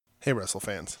Hey, Wrestle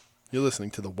fans. You're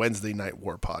listening to the Wednesday Night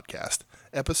War Podcast,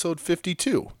 episode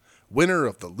 52, winner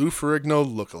of the Lou Ferrigno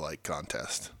Lookalike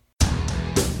Contest.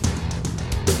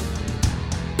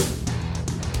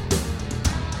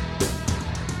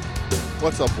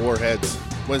 What's up, Warheads?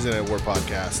 Wednesday Night War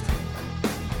Podcast,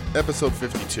 episode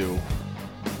 52.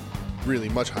 Really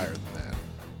much higher than that.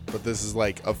 But this is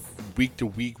like a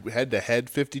week-to-week, head-to-head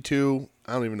 52.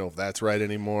 I don't even know if that's right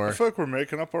anymore. I feel like we're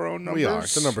making up our own numbers. We are.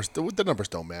 The numbers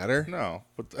don't matter. No,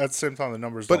 but at the same time, the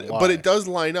numbers don't lie. But it does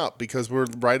line up because we're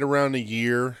right around a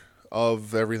year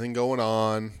of everything going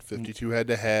on. 52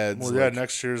 head-to-heads. Well, yeah,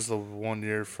 next year's the 1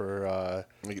 year for...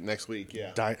 next week,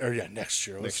 yeah. Next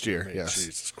year. Next year, yes.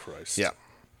 Jesus Christ. Yeah.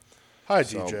 Hi,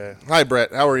 DJ. Hi,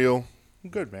 Brett. How are you? I'm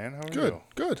good, man. How are Good. you?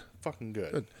 Good. Fucking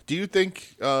good. Good. Do you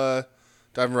think...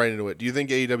 diving right into it, do you think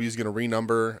AEW is going to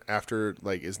renumber after,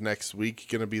 like, is next week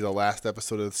going to be the last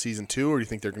episode of season 2, or do you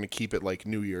think they're going to keep it, like,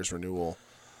 New Year's renewal?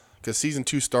 Because season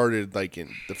 2 started, like,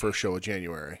 in the first show of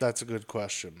January. That's a good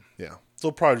question. Yeah.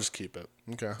 They'll probably just keep it.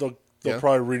 Okay. They'll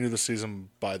probably renew the season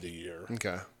by the year.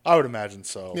 Okay. I would imagine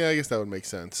so. Yeah, I guess that would make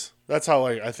sense. That's how,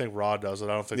 like, I think Raw does it.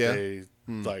 I don't think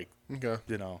they, Okay.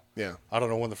 you know. Yeah. I don't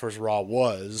know when the first Raw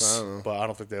was, I don't know. but I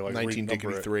don't think they, like,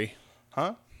 19-3.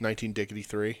 Huh?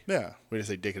 19-3. Yeah. We just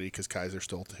say Dickety because Kaiser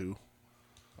stole 2.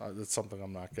 That's something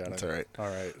I'm not getting. That's all right. All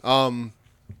right.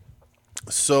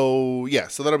 So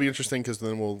that'll be interesting because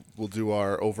then we'll do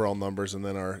our overall numbers and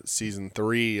then our season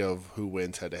 3 of who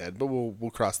wins head to head. But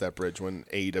we'll cross that bridge when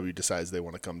AEW decides they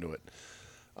want to come to it.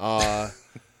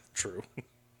 True.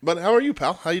 But how are you,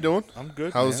 pal? How you doing? I'm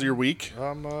good. How's man. your week?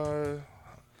 I'm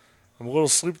a little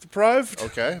sleep deprived.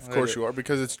 Okay, of course you are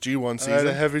because it's G1 season. I had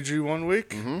a heavy G1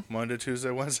 week. Monday, Tuesday,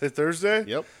 Wednesday, Thursday.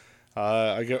 Yep.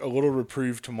 I get a little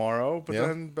reprieve tomorrow, but Yeah.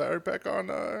 then right back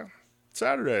on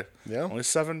Saturday. Yeah. Only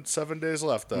seven days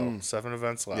left though. 7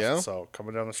 events left. Yeah. So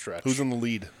coming down the stretch. Who's in the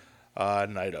lead?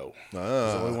 Naito. He's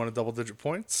only won a double-digit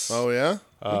points. Oh yeah.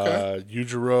 Okay.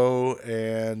 Yujiro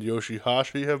and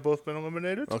Yoshihashi have both been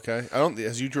eliminated. Okay.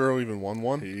 Has Yujiro even won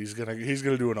one? He's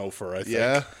gonna do an offer, I think.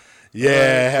 Yeah.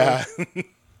 Yeah.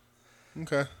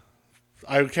 Okay.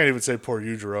 I can't even say poor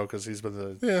Yujiro because he's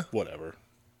been whatever.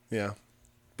 Yeah.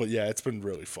 But yeah, it's been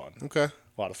really fun. Okay. A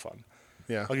lot of fun.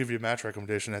 Yeah. I'll give you a match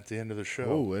recommendation at the end of the show.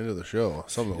 Oh, end of the show.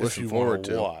 Something to if listen you forward want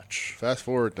to. watch. Fast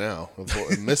forward now.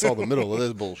 Miss all the middle of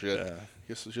this bullshit. Yeah.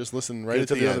 Just listen right Get at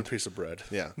to the the end. other piece of bread.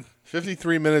 Yeah.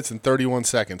 53 minutes and 31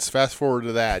 seconds. Fast forward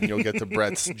to that, and you'll get to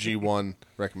Brett's G1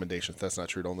 recommendations. That's not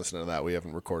true. Don't listen to that. We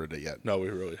haven't recorded it yet. No, we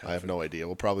really haven't. I have no idea.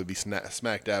 We'll probably be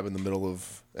smack dab in the middle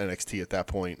of NXT at that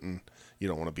point, and you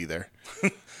don't want to be there.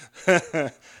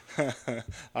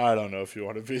 I don't know if you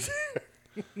want to be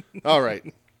there. All right.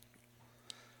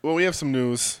 Well, we have some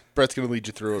news. Brett's going to lead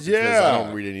you through it because Yeah. I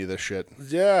don't read any of this shit.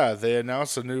 Yeah, they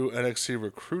announced a new NXT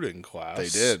recruiting class. They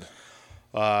did.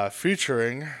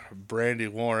 Featuring Brandy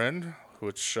Lauren,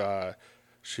 which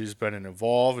she's been in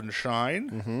Evolve and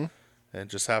Shine, and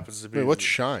just happens to be. Wait, what's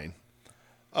Shine?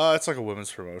 It's like a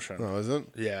women's promotion. Oh, is it?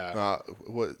 Yeah.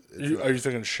 What? Are you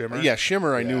thinking Shimmer? Yeah,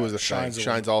 Shimmer I Yeah, knew was a thing. Shine's a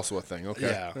Shine's also a thing. Okay.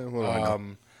 Yeah. What do I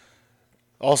know?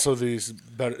 Also,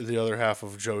 the other half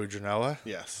of Joey Janela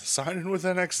Yes. signing with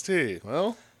NXT.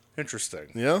 Well,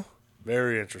 Interesting. yeah.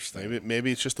 Very interesting.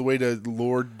 Maybe it's just a way to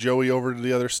lure Joey over to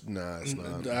the other. Nah, it's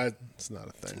not. That- It's not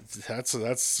a thing.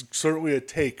 That's certainly a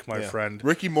take, my Yeah. friend.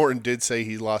 Ricky Morton did say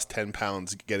he lost 10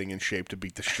 pounds getting in shape to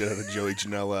beat the shit out of Joey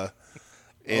Janela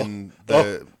in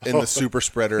the super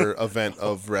spreader event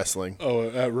of wrestling. Oh,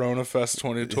 at Rona Fest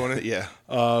 2020. Yeah.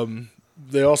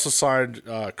 They also signed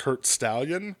Kurt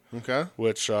Stallion, Okay.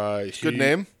 which Good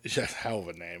name. Yeah, hell of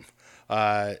a name.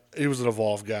 He was an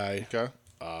Evolve guy, Okay.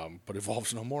 but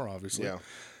Evolve's no more, obviously. Yeah.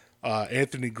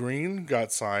 Anthony Green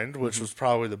got signed, which was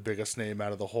probably the biggest name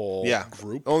out of the whole Yeah.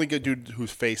 group. Only good dude whose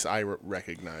face I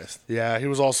recognized. Yeah, he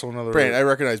was also another. I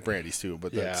recognize Brandy's too,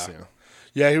 but that's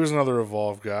Yeah, he was another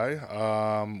Evolve guy.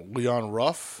 Leon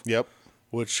Ruff, Yep.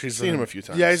 which he's Seen him a few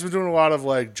times. Yeah, he's been doing a lot of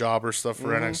like jobber stuff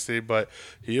for NXT, but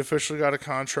he officially got a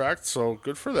contract, so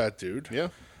good for that dude. Yeah.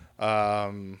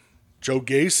 Joe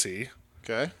Gacy,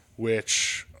 Okay.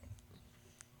 which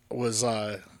was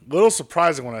a little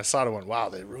surprising when I saw it. I went, wow,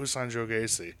 they really signed Joe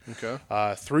Gacy. Okay.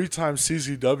 3-time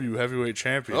CZW heavyweight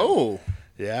champion. Oh.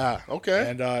 Yeah. Okay.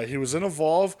 And he was in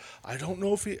Evolve. I don't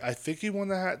know if I think he won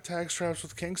the tag straps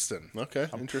with Kingston. Okay.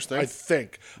 Interesting. I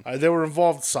think. They were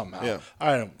involved somehow. Yeah.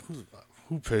 I don't.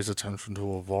 Who pays attention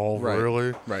to Evolve, Right.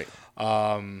 really? Right.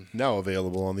 Now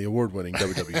available on the award-winning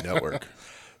WWE Network.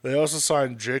 They also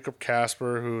signed Jacob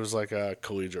Casper, who was like a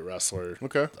collegiate wrestler.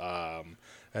 Okay.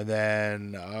 And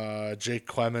then Jake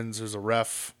Clemens, who's a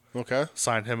ref, Okay.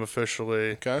 signed him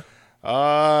officially. Okay.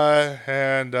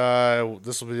 And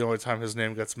this will be the only time his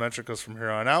name gets mentioned because from here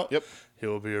on out, Yep. he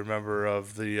will be a member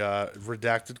of the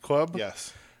Redacted Club.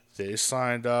 Yes. They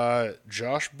signed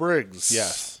Josh Briggs.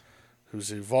 Yes. Who's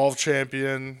the Evolve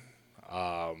champion.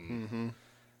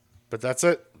 But that's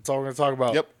it. That's all we're going to talk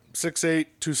about. Yep. 6'8",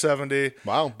 270.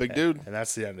 Wow, big dude. And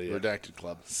that's the end of you. Redacted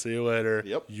Club. See you later.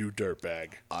 Yep. You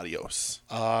dirtbag. Adios.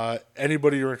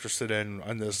 Anybody you're interested in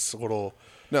this little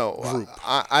No, group?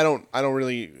 I don't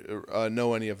really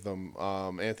know any of them.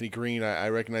 Anthony Green, I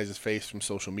recognize his face from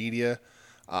social media.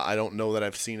 I don't know that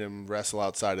I've seen him wrestle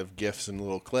outside of GIFs and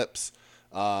little clips.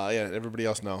 Yeah, everybody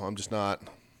else, no. I'm just not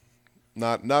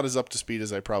as up to speed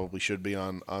as I probably should be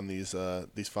on these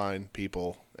fine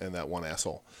people and that one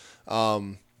asshole.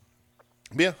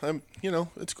 Yeah,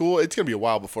 it's cool. It's gonna be a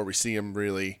while before we see him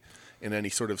really in any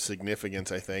sort of significance,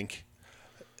 I think.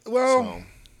 Well,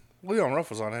 Leon Ruff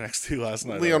was on NXT last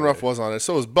night. Leon Ruff was on it.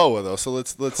 So was Boa, though. So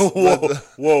let's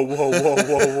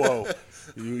whoa.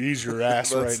 You ease your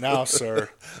ass right now, sir.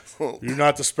 You're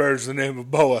not disparaging the name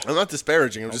of Boa. I'm not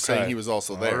disparaging. I'm just saying he was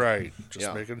also there. All right.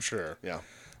 Just making sure. Yeah.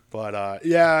 But,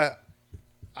 I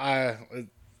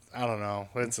don't know.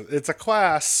 It's a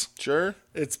class. Sure.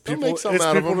 It's They'll people. make something It's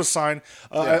out of people them. to sign.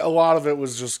 Yeah. A lot of it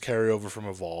was just carryover from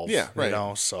Evolve. Yeah, right. You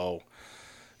know, so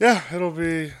yeah, it'll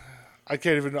be. I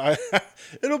can't even.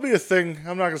 It'll be a thing.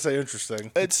 I'm not gonna say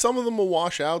interesting. Some of them will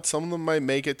wash out. Some of them might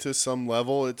make it to some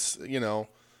level. It's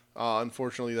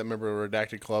unfortunately that member of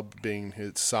Redacted Club being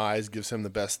his size gives him the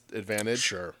best advantage.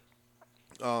 Sure.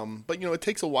 But it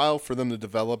takes a while for them to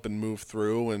develop and move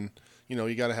through, and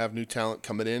you got to have new talent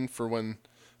coming in for when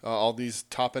all these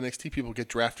top NXT people get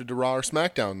drafted to Raw or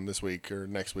SmackDown this week or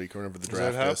next week or whenever the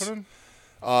draft is. Is that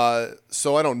happening?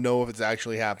 So I don't know if it's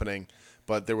actually happening,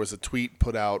 but there was a tweet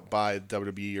put out by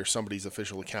WWE or somebody's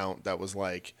official account that was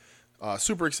like,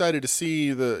 super excited to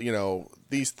see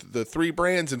the three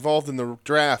brands involved in the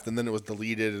draft, and then it was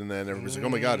deleted, and then everybody's like, oh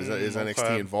my god, is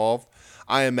NXT involved?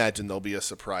 I imagine there'll be a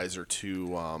surprise or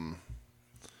two,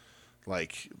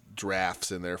 like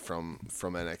drafts in there from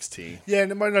NXT. Yeah,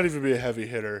 and it might not even be a heavy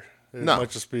hitter. It No. might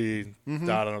just be, I don't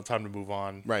know, time to move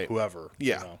on. Right. Whoever.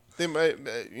 Yeah. They might,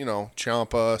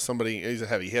 Ciampa, somebody, he's a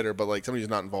heavy hitter, but like somebody who's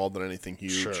not involved in anything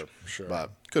huge. Sure.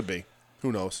 But could be.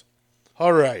 Who knows?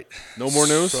 All right. No more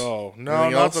news? So, no,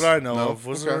 Anything not else? that I know No? of.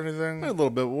 Was Okay. there anything? A little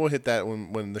bit. We'll hit that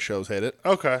when the shows hit it.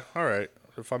 Okay. All right.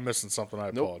 If I'm missing something,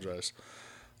 I Nope. apologize.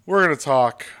 We're going to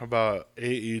talk about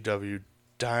AEW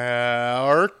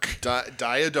Dark. Dark.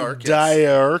 Dark.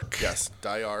 Yes,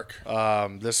 Dark.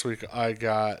 This week I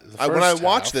got the first When I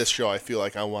watch half. this show, I feel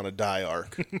like I want to die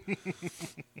arc.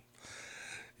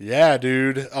 Yeah,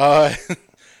 dude.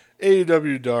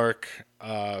 AEW Dark.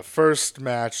 First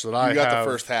match that I You got have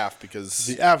the first half because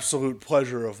the absolute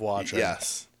pleasure of watching.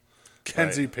 yes.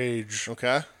 Kenzie Page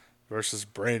Okay. versus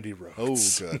Brandy Oh,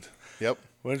 Rhodes. good. Yep.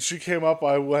 When she came up,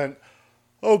 I went,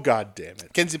 "Oh God damn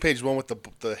it!" Kenzie Page, one with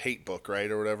the hate book, right,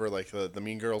 or whatever, like the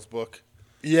Mean Girls book.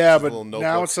 Yeah, but little notebook.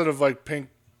 now instead of like pink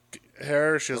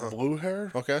hair, she has blue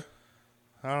hair. Okay.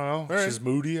 I don't know. right. She's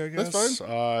moody, I guess. That's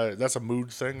fine. That's a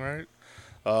mood thing, right?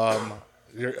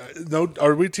 No,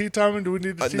 are we tea timing? Do we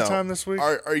need to tea No. time this week?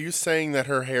 Are you saying that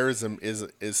her hair is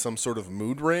some sort of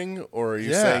mood ring, or are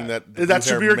you saying that the that blue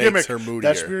should be hair your makes gimmick? her moodier?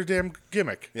 That should be your damn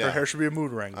gimmick. Yeah. Her hair should be a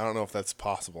mood ring. I don't know if that's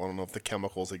possible. I don't know if the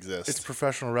chemicals exist. It's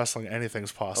professional wrestling.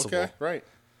 Anything's possible. okay, right.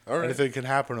 All right. Anything can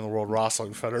happen in the World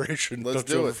Wrestling Federation. Let's Don't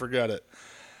do you ever it. forget it.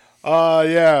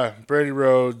 Yeah. Brady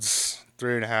Rhodes,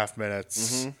 3.5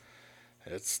 minutes.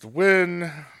 Mm-hmm. It's the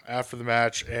win. After the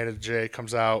match, Anna Jay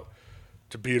comes out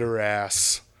to beat her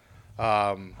ass.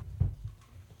 And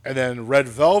then Red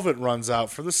Velvet runs out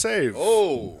for the save.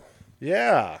 Oh.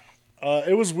 Yeah.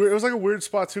 It was weird. It was like a weird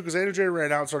spot, too, because Anna Jay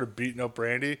ran out and started beating up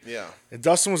Brandy. Yeah. And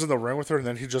Dustin was in the ring with her, and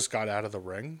then he just got out of the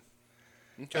ring.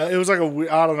 Okay. It was like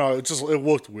I don't know. It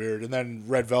looked weird. And then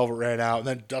Red Velvet ran out, and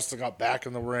then Dustin got back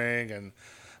in the ring, and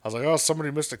I was like, oh,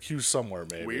 somebody missed a cue somewhere,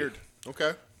 maybe. Weird.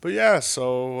 Okay. But yeah,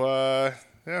 so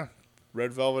yeah,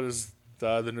 Red Velvet is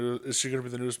the new. Is she going to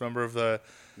be the newest member of the?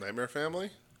 Nightmare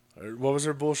Family? What was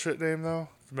her bullshit name though?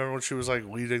 Remember when she was like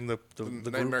leading the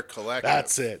Nightmare group? Collective.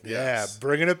 That's it. Yes. Yeah,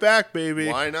 bringing it back, baby.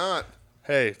 Why not?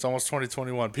 Hey, it's almost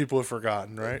 2021. People have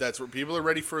forgotten, right? That's where people are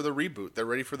ready for the reboot. They're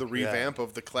ready for the revamp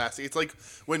of the classic. It's like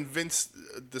when Vince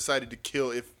decided to kill,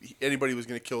 if anybody was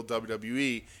going to kill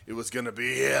WWE, it was going to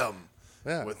be him.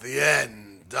 Yeah. With the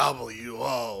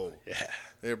NWO. Yeah.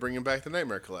 They're bringing back the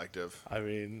Nightmare Collective. I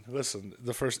mean, listen,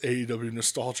 the first AEW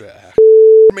nostalgia act.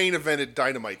 Main evented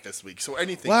Dynamite this week, so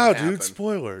anything Wow, can happen. dude,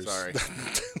 spoilers. Sorry.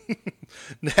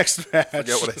 Next match.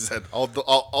 Forget what I said. I'll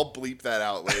bleep that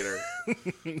out later.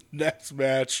 Next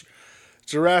match.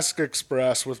 Jurassic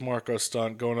Express with Marco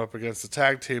Stunt going up against the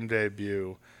tag team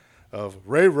debut of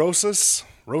Rey Rosas.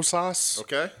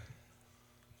 Okay.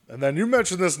 And then you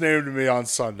mentioned this name to me on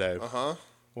Sunday. Uh-huh.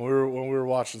 When we were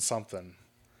watching something.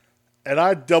 And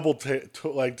I did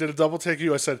a double take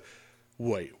you. I said,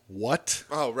 wait, what?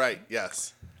 Oh, right.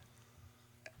 Yes.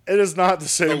 It is not the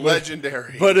same. The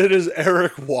legendary. But it is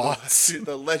Eric Watts.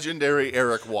 The legendary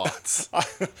Eric Watts.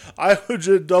 I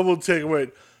legit double take.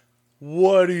 Wait,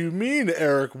 what do you mean,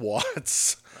 Eric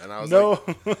Watts? And I was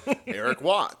like, Eric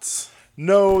Watts.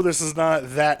 No, this is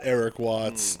not that Eric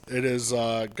Watts. It is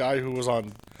a guy who was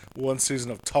on one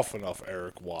season of Tough Enough,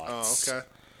 Eric Watts.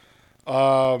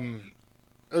 Oh, okay.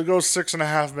 It goes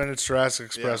 6.5 minutes. Jurassic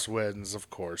Express wins, of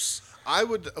course.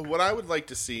 What I would like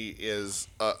to see is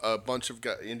a bunch of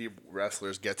indie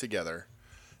wrestlers get together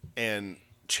and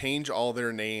change all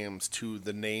their names to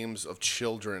the names of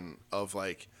children of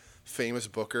like famous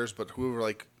bookers, but who were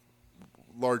like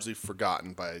largely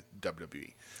forgotten by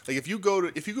WWE. Like if you go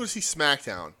to see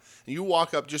SmackDown and you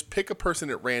walk up, just pick a person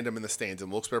at random in the stands in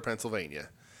Wilkes-Barre, Pennsylvania,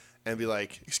 and be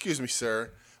like, "Excuse me,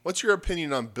 sir, what's your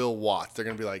opinion on Bill Watts?" They're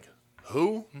gonna be like,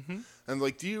 "Who?" Mm-hmm. And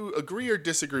like, do you agree or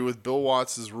disagree with Bill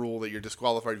Watts' rule that you're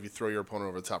disqualified if you throw your opponent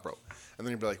over the top rope? And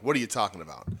then you'd be like, "What are you talking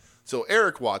about?" So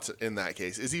Eric Watts in that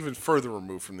case is even further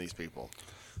removed from these people.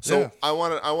 So I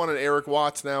want an Eric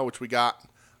Watts now, which we got.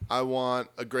 I want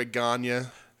a Greg Gagne.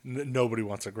 Nobody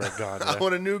wants a Greg Gagne. I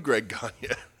want a new Greg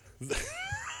Gagne.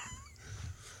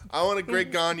 I want a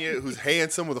Greg Gagne who's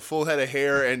handsome with a full head of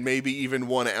hair and maybe even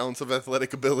 1 ounce of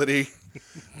athletic ability.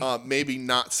 Maybe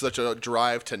not such a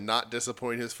drive to not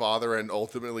disappoint his father and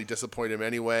ultimately disappoint him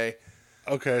anyway.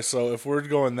 Okay, so if we're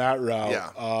going that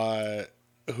route,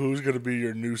 who's going to be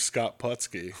your new Scott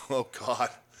Putski? Oh God,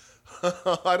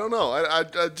 I don't know. I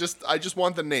just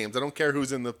want the names. I don't care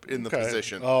who's in the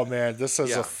position. Oh man, this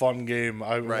is a fun game.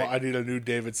 I need a new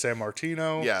David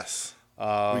Sammartino. Yes,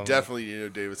 we definitely need a new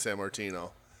David Sammartino.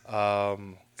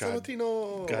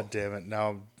 Sammartino. God damn it!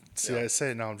 Now, I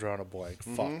say it now. I'm drawing a blank.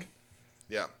 Mm-hmm. Fuck.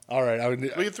 Yeah. All right.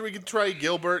 We could try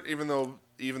Gilbert, even though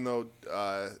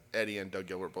Eddie and Doug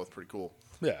Gilbert are both pretty cool.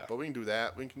 Yeah. But we can do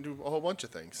that. We can do a whole bunch of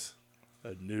things.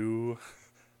 A new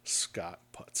Scott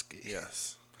Putski.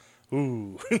 Yes.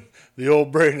 Ooh, the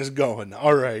old brain is going.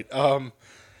 All right.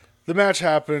 The match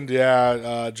happened.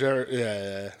 Jurassic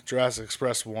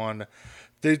Express won.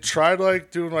 They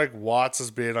tried doing Watts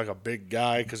as being a big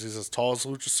guy because he's as tall as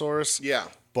Luchasaurus. Yeah.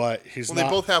 But he's not. Well,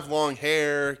 they both have long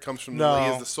hair. Comes from he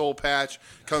has the soul patch.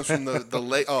 Comes from the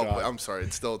leg. Oh, I'm sorry.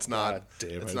 It's not. God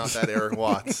damn it's not that Eric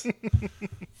Watts.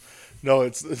 No,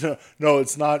 it's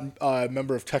not a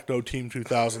member of Techno Team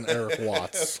 2000, Eric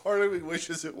Watts. Part of me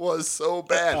wishes it was so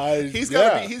bad. He's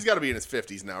got to be in his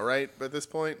 50s now, right? At this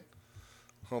point.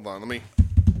 Hold on, let me.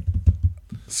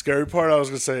 The scary part, I was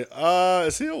gonna say,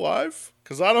 is he alive?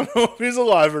 Because I don't know if he's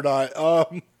alive or not.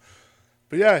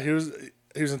 But yeah, he was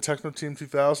in Techno Team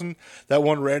 2000. That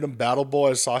one random Battle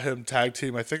Boy, I saw him tag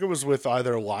team. I think it was with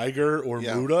either Liger or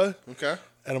Muda. Okay.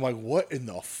 And I'm like, what in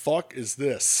the fuck is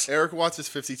this? Eric Watts is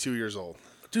 52 years old.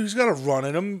 Dude, he's got a run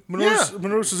in him.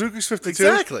 Minoru Suzuki's 52.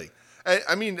 Exactly.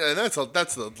 I mean, that's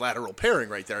the lateral pairing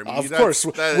right there. I mean, of course.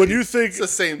 When you think the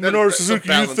same, Minoru Suzuki,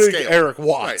 you think scale. Eric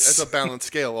Watts. Right. That's a balanced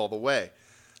scale all the way.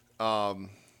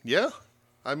 Yeah.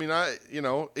 I mean,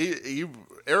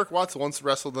 Eric Watts once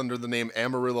wrestled under the name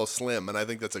Amarillo Slim, and I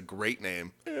think that's a great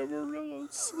name. Amarillo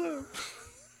Slim.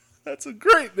 That's a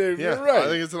great name. Yeah, you're right. I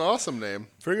think it's an awesome name.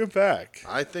 Bring it back.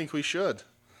 I think we should.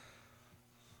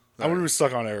 I'm going to be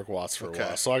stuck on Eric Watts for a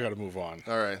while, so I got to move on.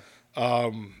 All right.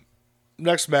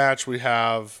 Next match, we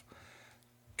have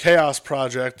Chaos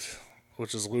Project,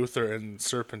 which is Luther and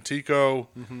Serpentico,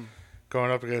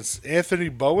 going up against Anthony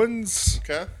Bowens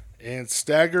and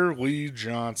Stagger Lee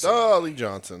Johnson. Oh, Lee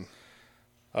Johnson.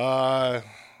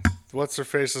 What's their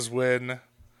faces win?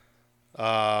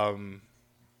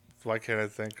 Why can't I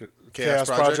think? Chaos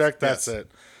Project? That's it.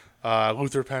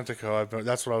 Luther Pentico.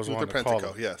 That's what I was wanting to call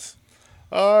them. Yes.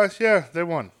 Yeah, they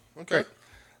won. Okay.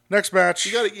 Next match.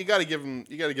 You got to give them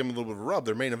a little bit of a rub.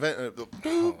 Their main event.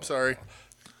 Sorry.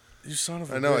 You son of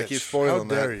a bitch. I know. I keep spoiling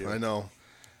that. How dare you? I know.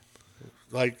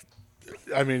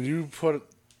 You put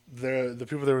the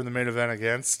people that were in the main event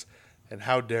against, and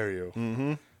how dare you?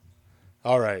 Mm-hmm.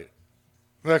 All right.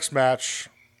 Next match.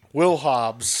 Will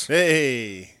Hobbs.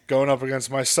 Hey. Going up against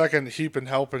my second heap and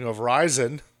helping of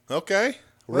Ryzen. Okay.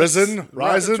 Ryzen. It's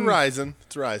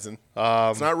Ryzen.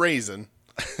 It's not Raisin.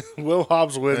 Will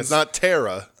Hobbs wins. And it's not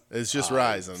Terra. It's just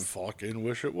Ryzen. Fucking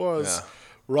wish it was. Yeah.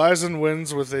 Ryzen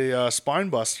wins with a spine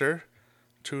buster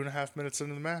 2.5 minutes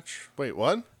into the match. Wait,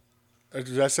 what?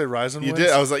 Did I say Ryzen You wins? did.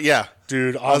 I was like, yeah.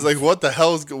 Dude, I was like, what the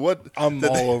hell is what? I'm did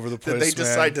all they- over the place, Did they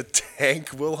decide man. to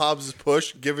tank Will Hobbs'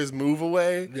 push, give his move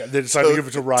away? Yeah, they decided to give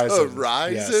it to Ryzen. To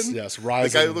Ryzen? Yes, The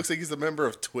Ryzen. guy who looks like he's a member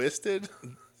of Twisted.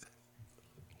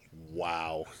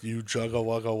 Wow, you jugga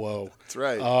wugga whoa. That's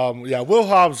right. Yeah, Will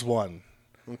Hobbs won.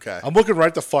 Okay. I'm looking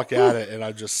right the fuck at it, and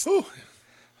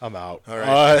I'm out. All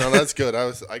right. No, that's good.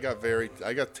 I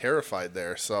got terrified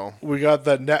there. So We got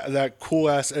that cool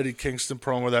ass Eddie Kingston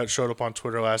promo that showed up on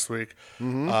Twitter last week,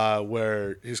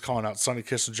 where he's calling out Sonny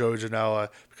Kiss and Joey Janela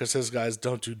because his guys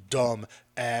don't do dumb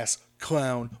ass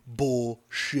clown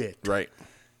bullshit. right.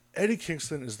 Eddie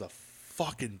Kingston is the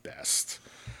fucking best.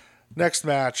 Next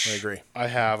match, I agree. I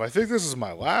think this is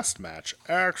my last match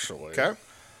actually. Okay.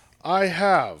 I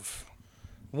have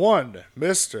one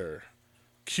Mr.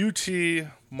 QT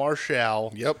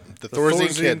Marshall. Yep. The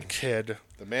Thorazine kid.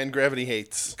 The man gravity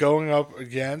hates. Going up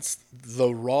against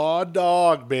the Raw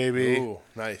Dog, baby. Ooh,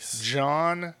 nice.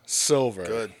 John Silver.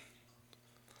 Good.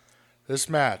 This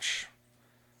match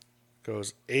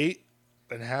goes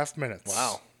 8.5 minutes.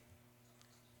 Wow.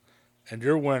 And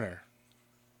your winner,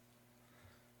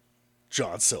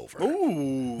 John Silver.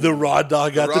 Ooh. The Raw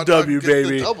Dog got Raw the Dog W, gets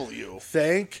baby. The W.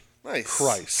 Thank Nice.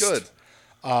 Christ.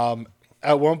 Good.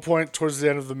 At one point, towards the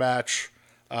end of the match,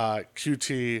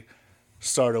 QT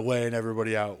started laying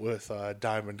everybody out with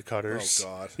diamond cutters. Oh,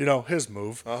 God. You know, his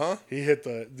move. Uh-huh. He hit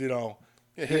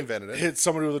Yeah, he invented it. hit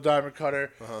somebody with a diamond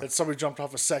cutter. Then somebody jumped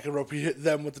off a second rope. He hit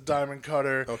them with the diamond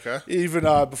cutter. Okay. Even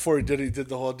before he did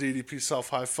the whole DDP self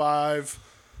high five.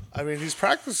 I mean, he's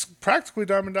practically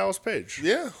Diamond Dallas Page.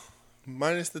 Yeah.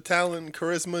 Minus the talent,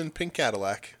 charisma, and pink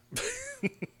Cadillac.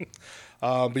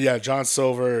 But yeah, John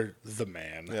Silver, the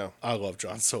man. Yeah. I love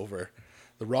John Silver.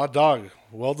 The Raw Dog,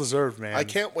 well deserved, man. I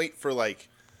can't wait for like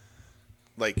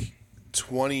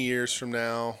 20 years from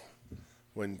now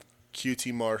when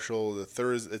QT Marshall, it's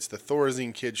the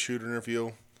Thorazine Kid shoot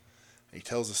interview. He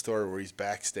tells a story where he's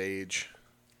backstage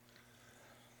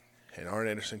and Arn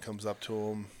Anderson comes up to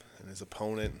him and his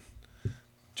opponent,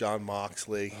 John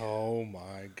Moxley. Oh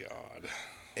my God.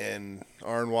 And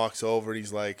Arn walks over and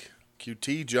he's like,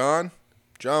 QT, John,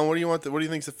 what do you want? What do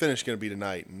you think's the finish going to be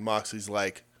tonight? And Moxley's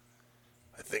like,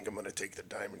 I think I'm going to take the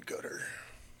diamond cutter,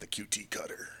 the QT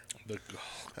cutter.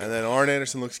 And then Arn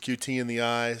Anderson looks QT in the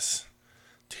eyes,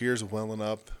 tears welling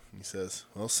up, and he says,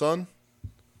 well, son,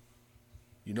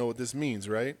 you know what this means,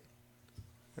 right?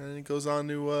 And he goes on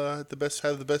to have the best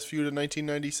feud in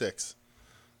 1996.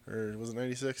 Or was it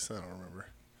 96? I don't remember.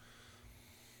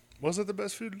 Was it the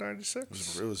best feud in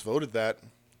 96? It was voted that.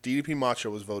 DDP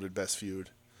Macho was voted best feud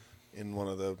in one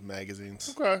of the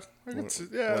magazines. Okay. I can see,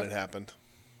 yeah. When it happened.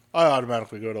 I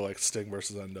automatically go to like Sting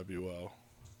versus NWO.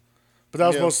 But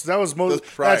that was Yeah. most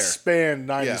prior. that spanned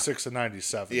 96 and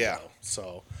 97. Yeah. Though.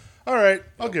 So, all right,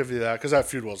 I'll give you that because that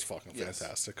feud was fucking Yes.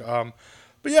 fantastic.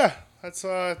 But yeah,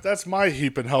 that's my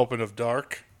heap and helping of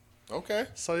dark. Okay.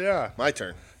 So yeah, My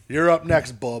turn. you're up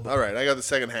next, bub. All right, I got the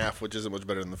second half, which isn't much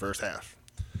better than the first half.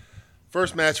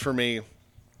 First match for me,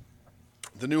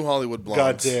 the New Hollywood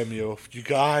Blondes.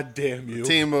 God damn you.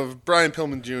 Team of Brian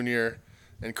Pillman Jr.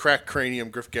 and Crack Cranium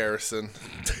Griff Garrison.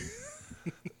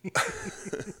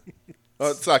 Oh,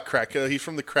 it's not Crack. He's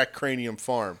from the Crack Cranium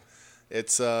farm.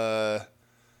 It's, I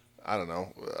don't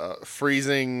know,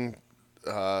 freezing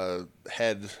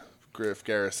head Griff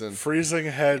Garrison. Freezing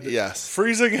head. Yes.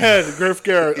 Freezing head, Griff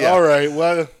Garrett. Yeah. All right.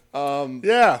 Well,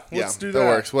 let's do that. That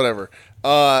works, whatever.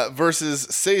 Versus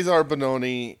Cesar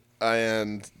Bononi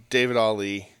and David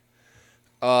Ali.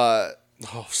 Oh,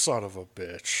 son of a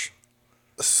bitch.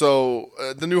 So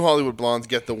the New Hollywood Blondes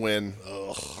get the win.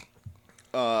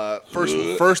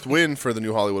 First win for the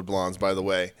New Hollywood Blondes, by the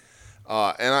way.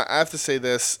 And I have to say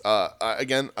this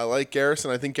again. I like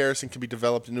Garrison. I think Garrison can be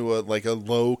developed into a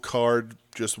low card,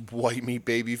 just white meat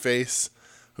baby face,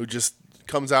 who just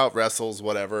comes out, wrestles,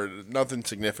 whatever. Nothing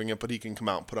significant, but he can come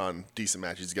out and put on decent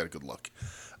matches. He's got a good look.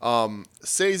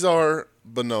 Cesar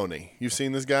Bononi. You've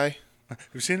seen this guy? Have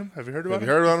you seen him? Have you heard about Have him?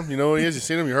 you heard about him? You know who he is? You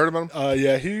seen him? You heard about him?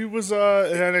 Yeah, he was an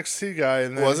NXT guy,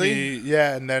 and then Was he?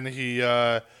 Yeah, and then he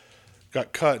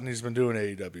got cut, and he's been doing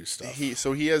AEW stuff.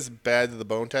 He has Bad to the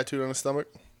Bone tattooed on his stomach,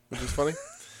 which is funny.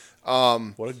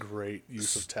 What a great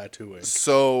use of tattooing.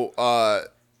 So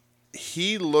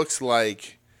he looks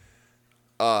like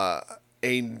a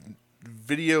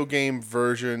video game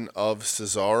version of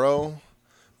Cesaro,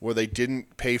 where they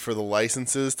didn't pay for the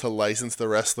licenses to license the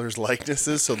wrestlers'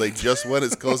 likenesses, so they just went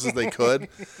as close as they could.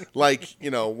 Like,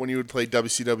 when you would play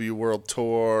WCW World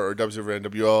Tour or WCW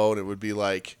NWO, and it would be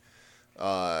like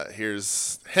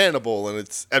Here's Hannibal, and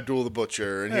it's Abdul the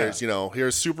Butcher, and Yeah.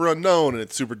 here's Super Unknown, and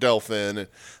it's Super Delphin. And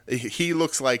he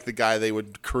looks like the guy they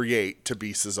would create to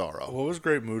be Cesaro. What was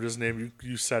Great Muda's name?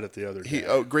 You said it the other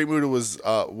day. Great Muda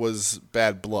was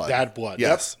Bad Blood. Bad Blood,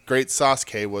 Yes. Great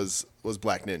Sasuke was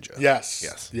Black Ninja.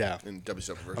 Yes. Yeah. In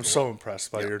WCW version. I'm so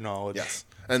impressed by your knowledge. Yes.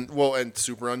 And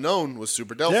Super Unknown was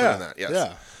Super Delphin Yeah. in that. Yes.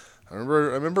 Yeah. I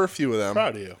remember a few of them.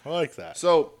 Proud of you. I like that.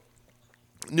 So,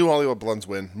 New Hollywood Blondes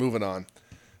win. Moving on.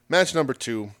 Match number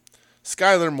 2,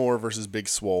 Skylar Moore versus Big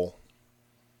Swole.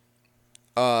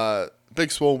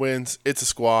 Big Swole wins. It's a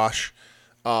squash.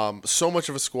 So much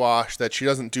of a squash that she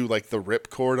doesn't do like the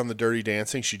ripcord on the Dirty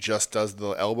Dancing. She just does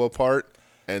the elbow part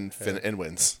and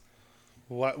wins.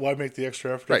 Why make the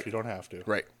extra effort Right. if you don't have to?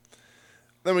 Right.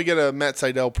 Then we get a Matt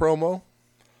Sydal promo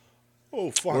Oh,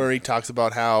 fun. where he talks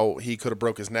about how he could have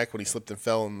broke his neck when he slipped and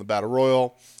fell in the Battle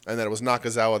Royal, and that it was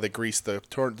Nakazawa that greased the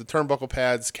turnbuckle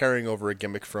pads, carrying over a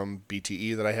gimmick from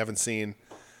BTE that I haven't seen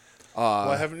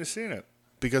Why haven't you seen it?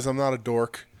 because I'm not a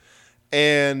dork.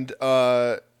 And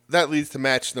that leads to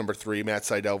match number 3, Matt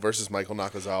Sydal versus Michael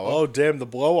Nakazawa. Oh, damn, the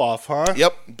blow off, huh?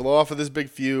 Yep, blow off of this big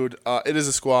feud. It is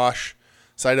a squash.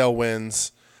 Sydal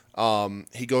wins.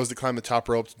 He goes to climb the top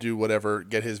rope to do whatever,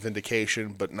 get his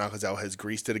vindication, but Nakazawa has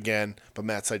greased it again. But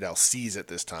Matt Sydal sees it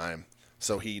this time,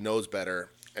 so he knows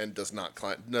better and does not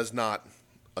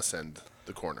ascend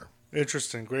the corner.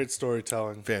 Interesting. Great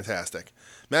storytelling. Fantastic.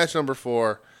 Match number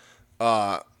 4,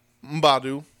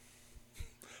 Mbadu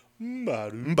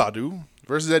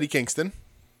versus Eddie Kingston.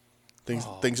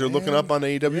 Things are looking up on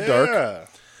AEW Dark.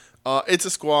 Yeah. It's a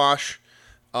squash.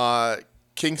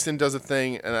 Kingston does a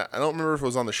thing, and I don't remember if it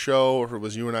was on the show or if it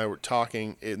was you and I were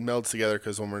talking. It melds together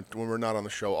because when we're not on the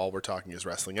show, all we're talking is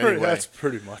wrestling. Anyway, That's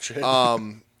pretty much it.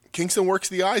 Kingston works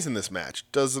the eyes in this match.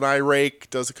 Does an eye rake,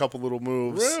 does a couple little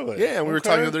moves. Really? Yeah, and we were Okay.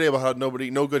 talking the other day about how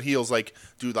no good heels like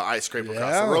do the eye scrape across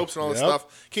Yeah. the ropes and all this Yep.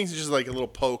 stuff. Kingston just like a little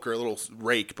poke or a little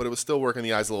rake, but it was still working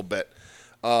the eyes a little bit.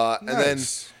 And then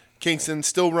Nice. Kingston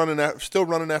still running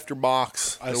after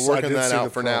Mox. They're working did that see out the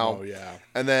for promo, now. yeah.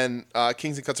 And then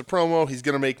Kingston cuts a promo. He's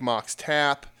going to make Mox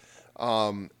tap.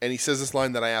 And he says this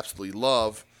line that I absolutely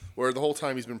love, where the whole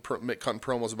time he's been cutting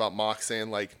promos about Mox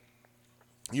saying, like,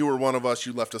 you were one of us,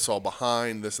 you left us all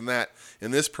behind, this and that.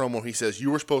 In this promo, he says, you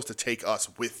were supposed to take us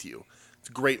with you. It's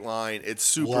a great line. It's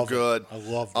super Love it. good. I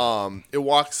love that. It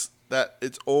walks that,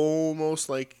 it's almost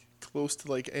like close to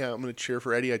like, hey, I'm going to cheer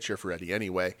for Eddie. I cheer for Eddie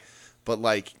anyway. But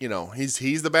like,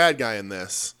 he's the bad guy in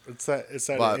this. It's that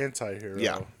but- anti-hero,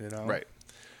 Yeah. Right. Right.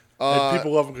 And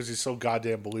people love him because he's so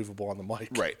goddamn believable on the mic.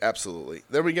 Right, absolutely.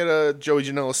 Then we get a Joey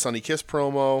Janela Sunny Kiss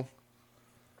promo.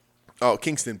 Oh,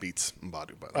 Kingston beats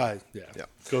Mbadu, by the way. Yeah.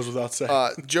 Goes without saying.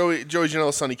 Joey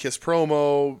Janela Sunny Kiss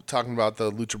promo talking about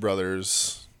the Lucha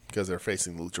Brothers because they're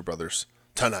facing the Lucha Brothers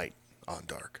tonight on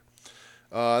Dark.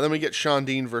 Then we get Sean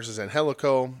Dean versus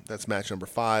Angelico. That's match number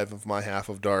 5 of my half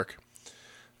of Dark.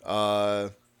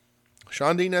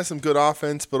 Sean Dean has some good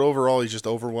offense, but overall he's just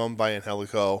overwhelmed by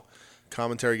Angelico.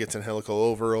 Commentary gets Angelico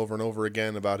over and over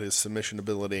again about his submission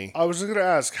ability. I was just going to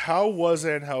ask, how was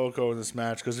Angelico in this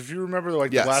match? Because if you remember,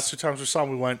 like, Yes. the last 2 times we saw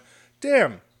him, we went,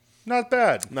 damn, not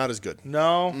bad. Not as good.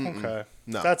 No? Okay.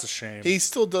 No. That's a shame. He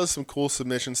still does some cool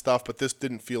submission stuff, but this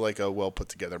didn't feel like a well put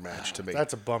together match to me.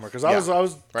 That's a bummer. Because Yeah. I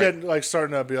was Right. getting, like,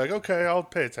 starting to be like, okay, I'll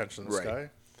pay attention to this Right. guy.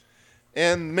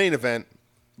 And main event,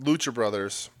 Lucha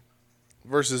Brothers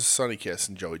versus Sunny Kiss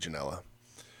and Joey Janela.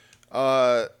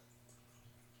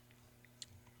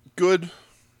 Good,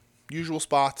 usual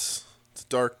spots. It's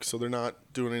dark, so they're not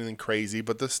doing anything crazy.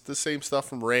 But the same stuff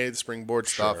from Raid, Springboard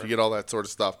stuff. Sure. You get all that sort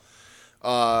of stuff.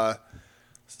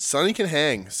 Sunny can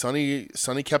hang. Sunny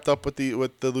kept up with the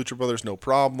Lucha Brothers, no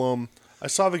problem. I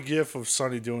saw the gif of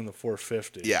Sonny doing the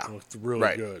 450. Yeah, It looked really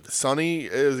right. good. Sunny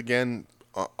is again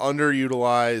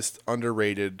underutilized,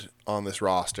 underrated on this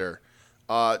roster.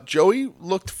 Joey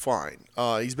looked fine.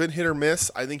 He's been hit or miss.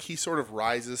 I think he sort of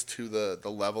rises to the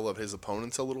level of his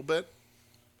opponents a little bit.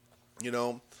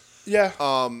 Yeah.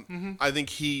 I think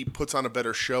he puts on a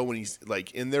better show when he's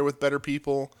like in there with better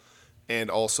people, and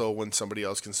also when somebody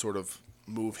else can sort of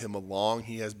move him along.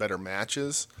 He has better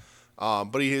matches,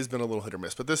 but he has been a little hit or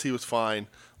miss. But this he was fine.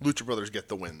 Lucha Brothers get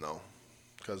the win though,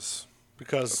 because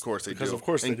of course they do. Of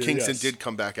course and they do, Kingston yes. did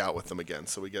come back out with them again,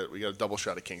 so we got a double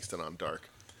shot of Kingston on Dark.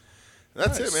 And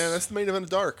that's Nice. it, man. That's the main event of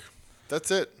Dark.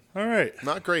 That's it. All right.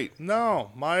 Not great.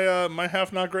 No, my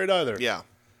half not great either. Yeah.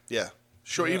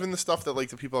 Short. Yeah. Even the stuff that like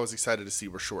the people I was excited to see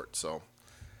were short. So,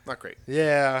 not great.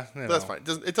 Yeah. But that's fine.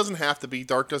 It doesn't have to be.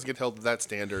 Dark doesn't get held to that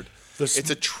standard. It's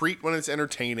a treat when it's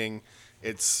entertaining.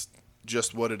 It's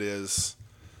just what it is.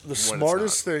 The it's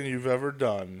smartest thing you've ever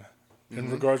done in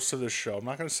regards to this show, I'm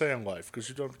not going to say in life because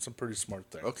you've done some pretty smart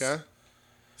things. Okay.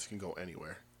 This can go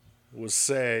anywhere. Was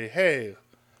say, hey,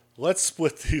 let's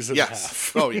split these in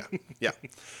half. Oh, yeah. Yeah.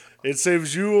 It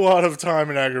saves you a lot of time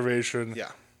and aggravation.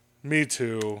 Yeah. Me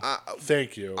too.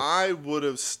 Thank you. I would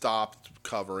have stopped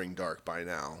covering Dark by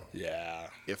now. Yeah.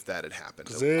 If that had happened.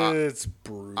 It's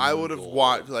brutal. I would have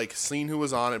watched, seen who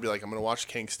was on it, be like, I'm going to watch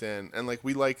Kingston. And,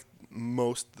 we like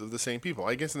most of the same people.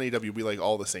 I guess in AEW, we like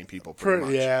all the same people pretty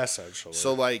much. Yeah, essentially.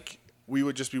 So, we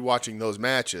would just be watching those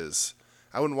matches.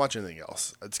 I wouldn't watch anything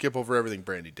else. I'd skip over everything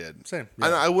Brandy did. Same. Yeah.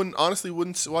 Yeah. I wouldn't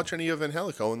watch any of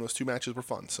Angelico, and those two matches were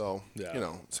fun. So,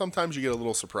 sometimes you get a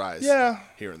little surprise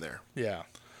here and there. Yeah.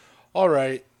 All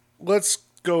right. Let's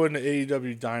go into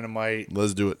AEW Dynamite.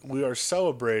 Let's do it. We are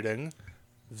celebrating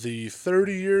the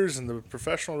 30 years in the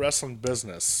professional wrestling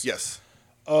business. Yes.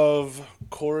 Of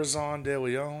Corazon de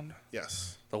Leon.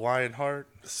 Yes. The Lionheart.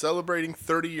 Celebrating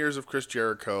 30 years of Chris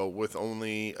Jericho with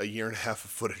only a year and a half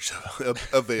of footage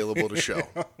available to show.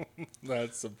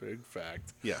 That's a big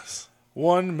fact. Yes.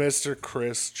 One Mr.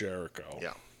 Chris Jericho.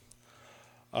 Yeah.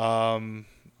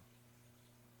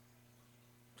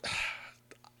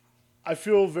 I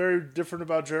feel very different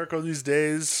about Jericho these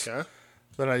days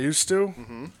than I used to.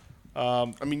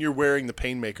 Mm-hmm. You're wearing the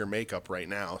Painmaker makeup right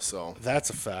now, so. That's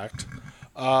a fact.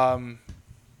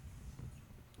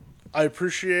 I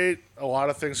appreciate a lot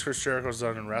of things Chris Jericho's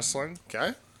done in wrestling.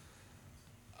 Okay.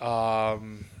 But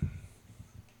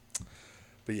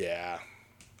yeah,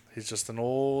 he's just an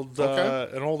old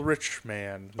rich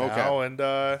man now, and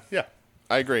yeah.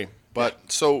 I agree.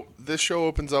 But so this show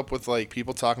opens up with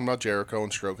people talking about Jericho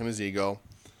and stroking his ego.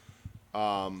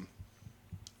 And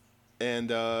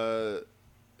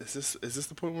is this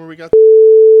the point where we got?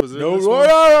 No.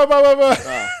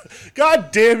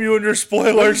 God damn you and your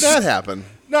spoilers! When did that happen?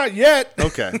 Not yet.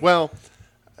 Okay. Well,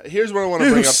 here's what I want to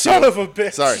bring up. Son of a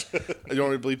bitch! Sorry, you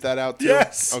want me to bleep that out too?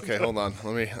 Yes. Okay, hold on.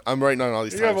 I'm writing on all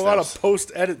these. You have a lot of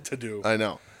post edit to do. I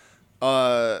know.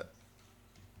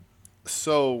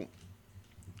 So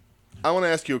I want to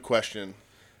ask you a question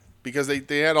because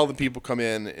they had all the people come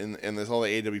in and there's all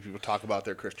the AW people talk about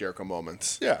their Chris Jericho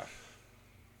moments. Yeah.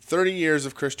 30 years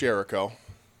of Chris Jericho.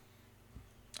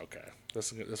 Okay,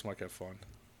 this might get fun.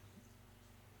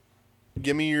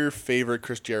 Give me your favorite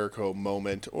Chris Jericho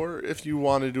moment, or if you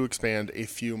wanted to expand, a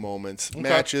few moments,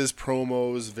 matches,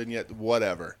 promos, vignette,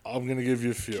 whatever. I'm gonna give you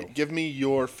a few. Give me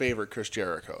your favorite Chris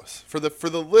Jerichos for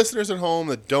the listeners at home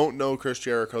that don't know Chris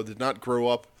Jericho, did not grow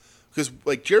up, because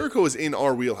Jericho is in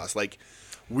our wheelhouse.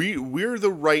 We're the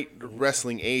right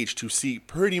wrestling age to see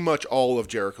pretty much all of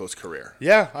Jericho's career.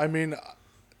 Yeah,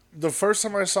 the first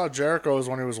time I saw Jericho was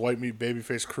when he was white meat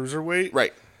babyface cruiserweight,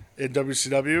 right, in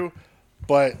WCW.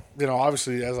 But,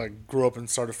 obviously, as I grew up and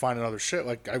started finding other shit,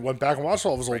 I went back and watched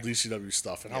all of his old ECW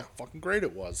stuff and how fucking great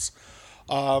it was.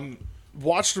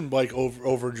 Watched him,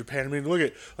 over in Japan. Look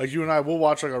at, you and I, we'll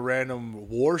watch, a random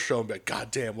war show and be like, God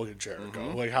damn, look at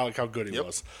Jericho. Mm-hmm. How good he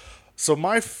was. So,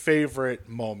 my favorite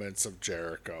moments of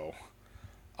Jericho,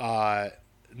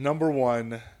 number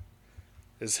one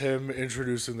is him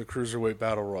introducing the Cruiserweight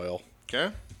Battle Royal.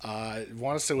 Okay. I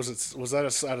want to say was that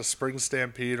at a Spring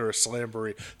Stampede or a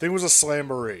Slamboree? I think it was a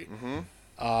Slamboree.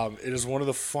 Mm-hmm. It is one of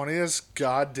the funniest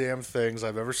goddamn things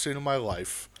I've ever seen in my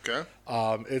life. Okay.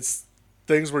 It's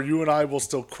things where you and I will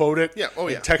still quote it. Yeah. Oh,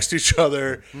 yeah. And text each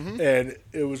other, and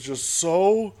it was just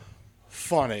so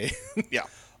funny. Yeah.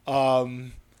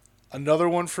 Another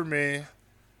one for me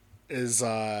is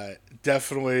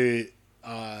definitely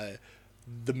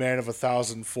the Man of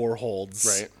 1,004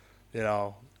 holds.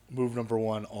 Right. Move number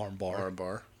 1, arm bar. Arm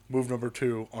bar. Move number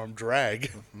 2, arm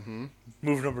drag. Mm-hmm.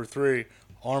 Move number 3,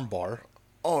 arm bar.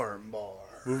 Arm bar.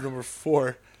 Move number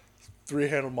 4,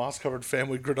 3-handle moss-covered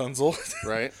family gradunzel.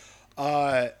 Right.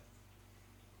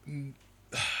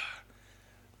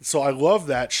 So I love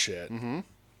that shit. Mm-hmm.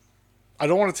 I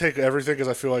don't want to take everything because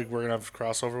I feel like we're going to have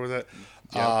crossover with it.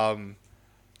 Yeah.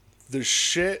 The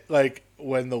shit,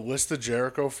 when the List of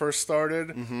Jericho first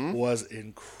started, was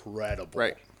incredible.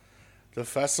 Right. The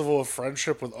Festival of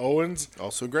Friendship with Owens,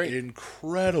 also great.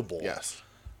 Incredible. Yes.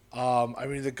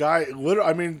 The guy,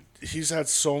 he's had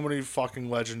so many fucking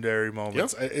legendary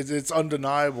moments. Yep. It's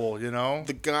undeniable,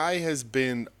 The guy has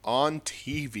been on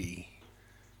TV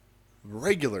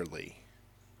regularly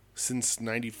since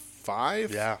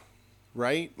 95. Yeah.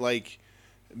 Right?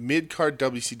 Mid-card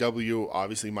WCW,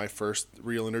 obviously my first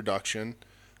real introduction,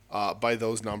 by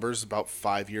those numbers, about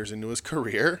 5 years into his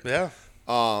career. Yeah.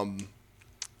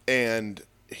 And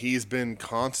he's been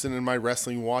constant in my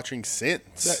wrestling watching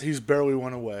since. Yeah, he's barely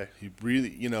went away. He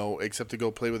really, except to go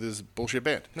play with his bullshit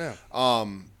band. Yeah.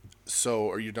 So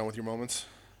are you done with your moments?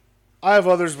 I have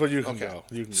others, but you can go.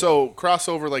 You can So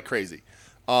crossover like crazy.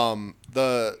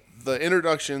 The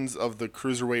introductions of the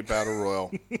Cruiserweight Battle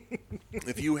Royal.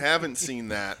 If you haven't seen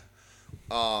that,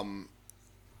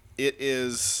 it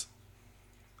is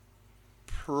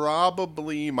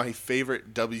probably my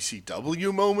favorite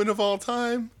WCW moment of all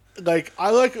time. Like,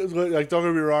 don't get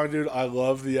me wrong, dude. I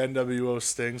love the NWO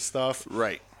Sting stuff.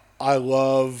 Right. I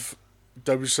love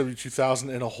WCW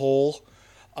 2000 in a whole.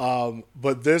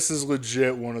 But this is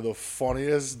legit one of the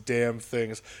funniest damn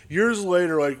things. Years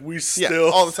later, like, we still...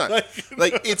 Yeah, all the time.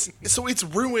 Like, it's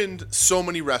ruined so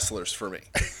many wrestlers for me.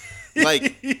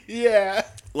 Like, yeah.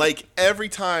 Like, every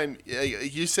time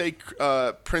you say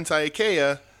Prince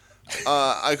Iaukea,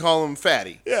 I call him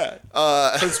Fatty. Yeah.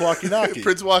 Prince Wakinaki.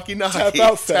 Prince Wakinaki. Tap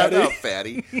out, Fatty. Tap out,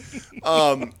 Fatty.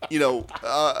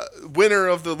 Winner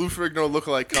of the Lou Ferrigno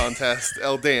lookalike contest,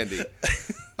 El Dandy.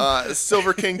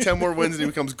 Silver King, 10 more wins and he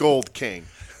becomes Gold King.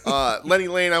 Lenny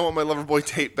Lane, I want my Loverboy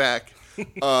tape back.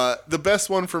 The best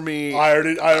one for me. I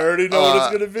already know what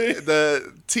it's gonna be.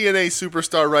 The TNA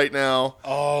superstar right now.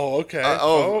 Oh, okay.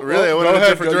 Really? I went in a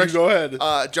different direction. Go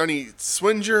ahead. Johnny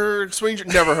Swinger.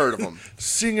 Never heard of him.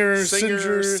 Singer,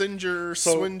 Singer,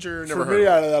 So, Swinger. Never for heard me, of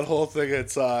him. out of that whole thing,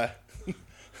 it's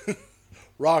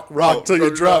rock till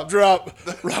you drop.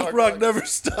 Rock, never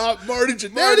stop. Marty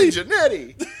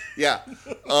Jannetty. Yeah.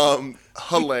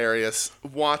 Hilarious.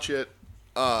 Watch it.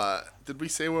 Did we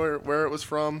say where it was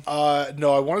from?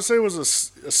 No, I want to say it was a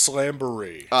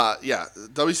Slamboree. Yeah.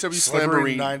 WCW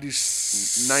Slamboree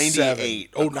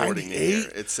 98. Oh, according to 98?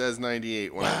 here. It says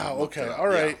 98. Wow, okay. All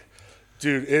right. Yeah.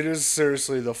 Dude, it is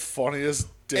seriously the funniest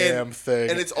damn thing.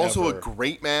 And it's also ever. a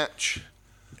great match.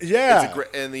 Yeah.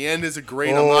 And the end is a great.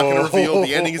 I'm not going to reveal.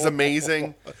 The ending is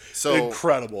amazing. So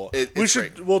incredible.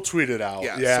 We'll tweet it out.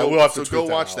 Yeah. So, we'll have to so go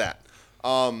watch out.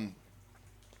 that.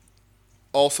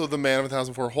 Also, the Man of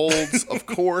 1,004 Holds, of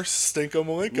course. Stinko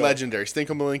Malenko. Legendary. Stinko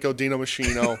Malenko, Dino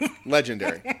Machino.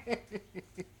 Legendary.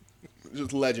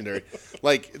 Just legendary.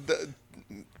 Like, the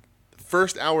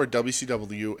first hour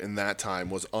WCW in that time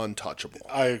was untouchable.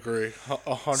 I agree.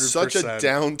 100%. Such a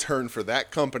downturn for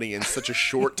that company in such a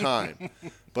short time.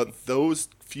 But those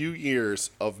few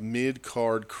years of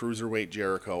mid-card cruiserweight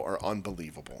Jericho are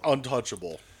unbelievable.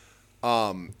 Untouchable.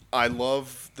 I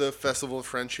love the Festival of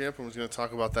Friendship. I was going to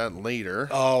talk about that later.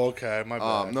 Oh, okay. My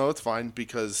bad. No, it's fine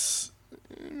because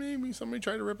maybe somebody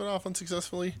tried to rip it off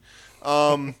unsuccessfully.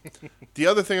 The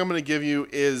other thing I'm going to give you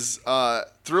is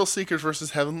Thrill Seekers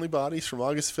versus Heavenly Bodies from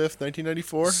August 5th,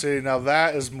 1994. See, now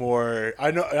that is more...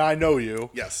 I know you.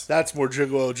 Yes. That's more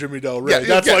Gigolo Jimmy Del Rey.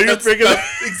 That's why you're picking it.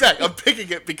 Exactly. I'm picking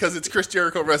it because it's Chris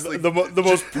Jericho wrestling. The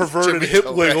most perverted hip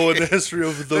wiggle in the history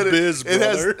of the biz,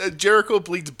 brother. It has, Jericho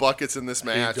bleeds buckets in this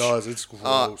match. He does. It's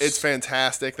gross. It's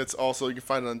fantastic. That's also, you can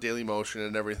find it on Daily Motion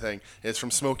and everything. It's from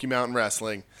Smoky Mountain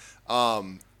Wrestling.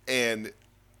 And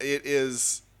it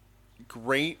is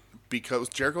great because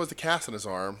Jericho has the cast on his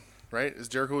arm, right? Is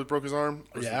Jericho who broke his arm?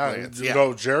 Yeah.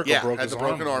 No, Jericho broke his arm.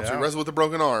 Broken arm. Yeah. So he wrestled with a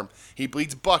broken arm. He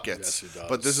bleeds buckets. Yes, he does.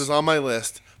 But this is on my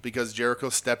list because Jericho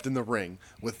stepped in the ring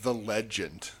with the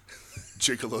legend,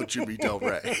 Gigolo Jimmy Del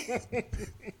Rey.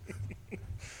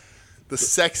 The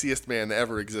sexiest man to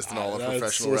ever exist in all of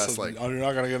professional wrestling. You're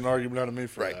not going to get an argument out of me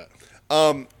for that.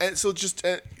 And so just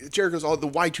Jericho's the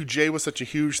Y2J was such a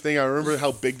huge thing. I remember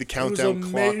how big the countdown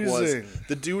clock was.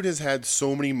 The dude has had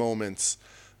so many moments,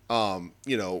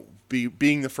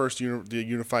 being the first the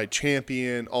unified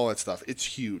champion, all that stuff. It's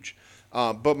huge.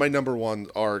 But my number one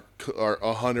are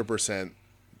 100%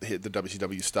 hit the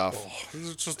WCW stuff.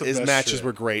 His matches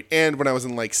were great. And when I was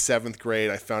in like 7th grade,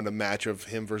 I found a match of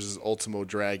him versus Ultimo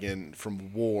Dragon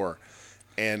from War.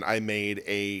 And I made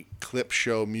a clip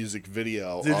show music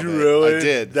video. Did you really? I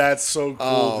did. That's so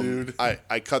cool, dude.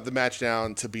 I cut the match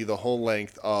down to be the whole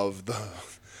length of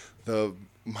the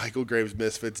Michael Graves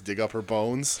Misfits Dig Up Her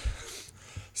Bones.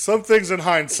 Some things in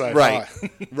hindsight, right? Huh?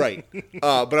 Right.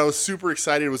 But I was super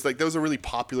excited. It was like that was a really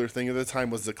popular thing at the time.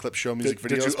 Was the clip show music videos?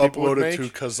 Did you upload it to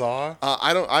Kazaa?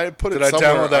 I put it somewhere. Did I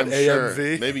download that AMV?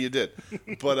 Sure. Maybe you did.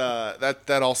 But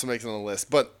that also makes it on the list.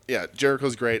 But yeah,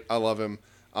 Jericho's great. I love him.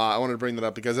 I wanted to bring that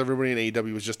up because everybody in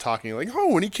AEW was just talking like, oh,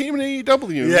 when he came in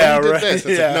AEW, yeah, he did right. this.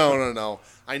 It's Yeah. like, no.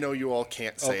 I know you all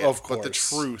can't say of it, course. but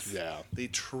the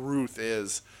truth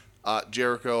is,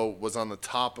 Jericho was on the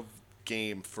top of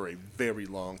game for a very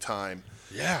long time.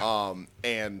 Yeah.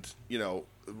 And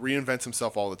reinvents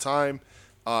himself all the time.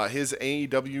 His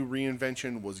AEW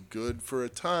reinvention was good for a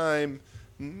time.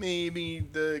 Maybe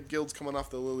the guild's coming off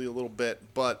the lily a little bit,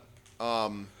 but.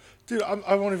 Dude,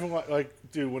 I won't even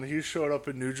dude, when he showed up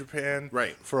in New Japan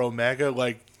right. for Omega,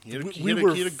 He had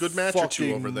were a good match or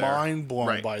two over there. Mind blown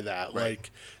Right. by that. Right.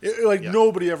 Like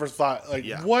nobody ever thought. Like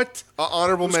what?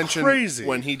 Honorable mention crazy.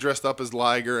 when he dressed up as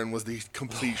Liger and was the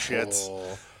complete shits.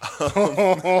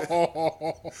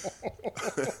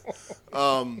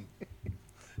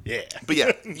 Yeah. But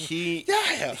yeah,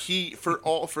 he for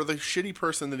the shitty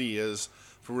person that he is,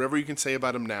 for whatever you can say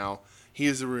about him now, he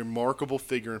is a remarkable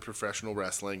figure in professional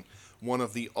wrestling. One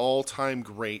of the all-time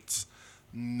greats.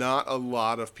 Not a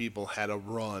lot of people had a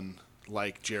run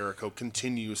like Jericho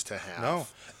continues to have. No,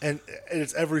 and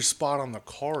it's every spot on the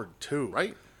card too.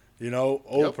 Right. You know,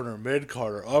 opener, mid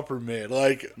card, or upper mid,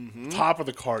 like top of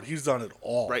the card. He's done it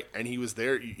all. Right, and he was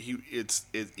there. It's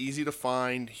easy to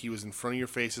find. He was in front of your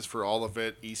faces for all of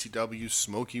it. ECW,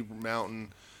 Smoky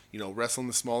Mountain, wrestling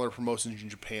the smaller promotions in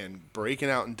Japan, breaking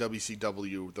out in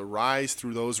WCW, the rise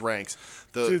through those ranks.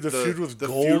 The feud with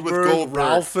Goldberg,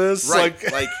 Ralphus, right?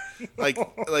 Like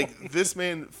this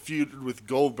man feuded with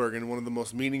Goldberg in one of the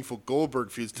most meaningful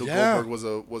Goldberg feuds. Till Goldberg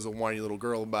was a whiny little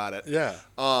girl about it. Yeah.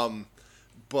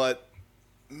 But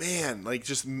man, like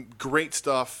just great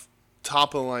stuff,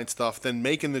 top of the line stuff. Then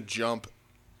making the jump,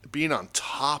 being on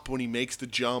top when he makes the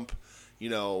jump,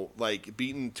 like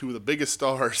beating two of the biggest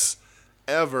stars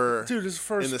ever. Dude, his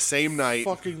first in the same night,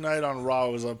 fucking night on Raw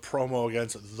was a promo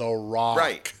against The Rock.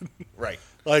 Right.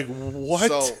 Like what?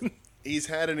 So he's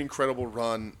had an incredible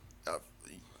run.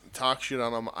 Talk shit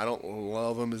on him. I don't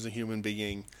love him as a human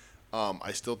being.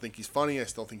 I still think he's funny. I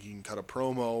still think he can cut a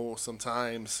promo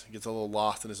sometimes. He gets a little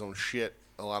lost in his own shit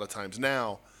a lot of times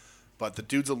now. But the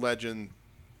dude's a legend.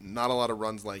 Not a lot of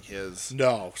runs like his.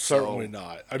 No, certainly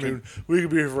not. I mean, we could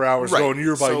be here for hours going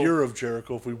year by year of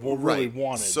Jericho if we really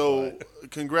wanted. So,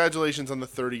 congratulations on the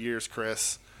 30 years,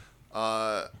 Chris.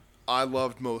 I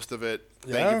loved most of it.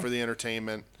 Thank you for the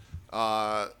entertainment.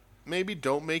 Maybe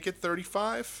don't make it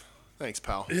 35. Thanks,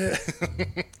 pal. Yeah.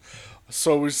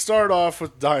 So we start off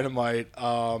with Dynamite.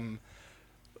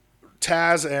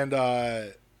 Taz and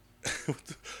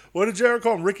what did Jericho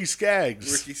call him? Ricky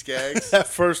Skaggs. Ricky Skaggs. At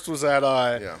first was at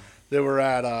they were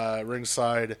at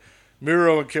ringside.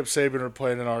 Miro and Kip Sabian are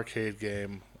playing an arcade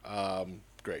game.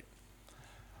 Great.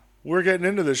 We're getting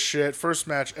into this shit. First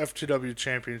match, FTW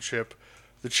Championship.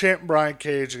 The champ Brian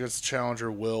Cage against the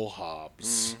challenger Will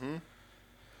Hobbs. Mm-hmm.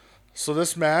 So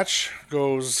this match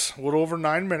goes a little over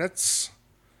 9 minutes.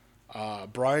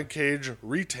 Brian Cage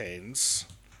retains.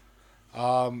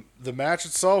 The match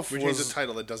itself retains the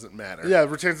title. It doesn't matter. Yeah,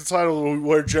 retains the title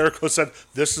where Jericho said,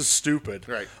 "This is stupid."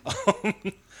 Right.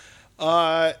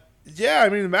 Yeah, I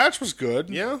mean the match was good.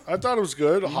 Yeah, I thought it was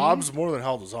good. Mm-hmm. Hobbs more than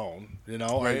held his own.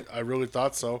 Right. I really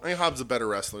thought so. I think Hobbs is a better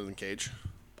wrestler than Cage.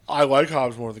 I like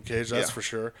Hobbs more than Cage. That's for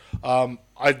sure. I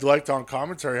liked on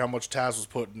commentary how much Taz was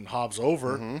putting Hobbs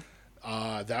over.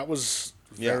 Mm-hmm. That was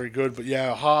very good. But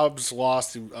yeah, Hobbs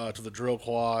lost to the Drill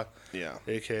Claw. Yeah.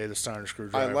 A.K.A. the Steiner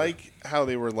Screwdriver. I like how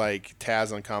they were like,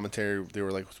 Taz on commentary, they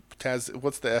were like, Taz,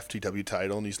 what's the FTW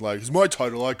title? And he's like, it's my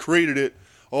title. I created it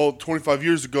 25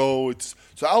 years ago. It's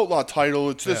an outlaw title.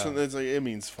 It's this and it's like, it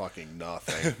means fucking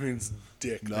nothing. It means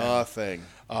dick. Nothing.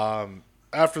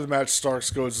 After the match, Starks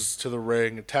goes to the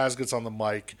ring. Taz gets on the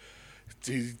mic.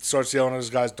 He starts yelling at his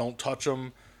guys, don't touch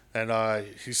him. And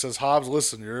he says, Hobbs,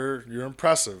 listen, you're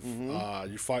impressive.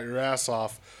 Mm-hmm. You fought your ass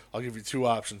off. I'll give you two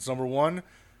options. Number one,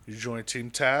 you join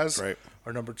Team Taz. Right.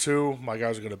 Or number two, my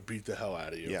guys are going to beat the hell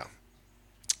out of you. Yeah.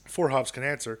 Before Hobbs can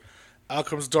answer, out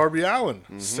comes Darby Allin,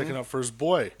 sticking up for his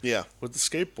boy. Yeah. With the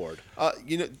skateboard.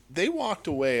 They walked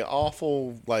away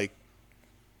awful,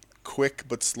 quick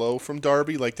but slow from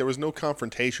Darby. There was no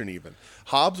confrontation even.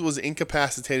 Hobbs was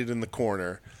incapacitated in the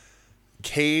corner.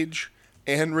 Cage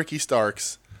and Ricky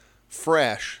Starks,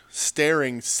 fresh,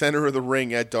 staring center of the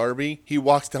ring at Darby. He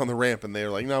walks down the ramp and they're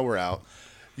like, no, we're out.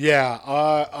 Yeah,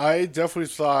 I definitely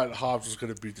thought Hobbs was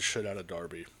going to beat the shit out of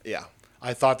Darby. Yeah.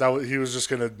 I thought he was just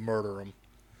going to murder him.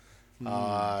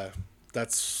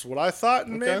 That's what I thought,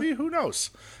 and maybe, who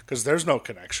knows? Because there's no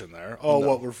connection there.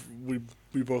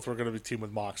 We both were going to be team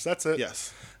with Mox. That's it.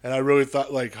 Yes. And I really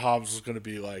thought Hobbs was going to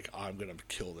be I'm going to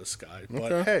kill this guy.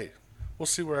 But hey, we'll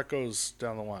see where it goes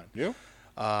down the line. Yeah.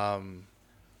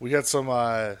 We got some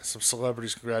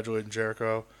celebrities congratulating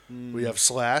Jericho. We have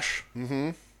Slash.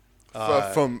 Mm-hmm.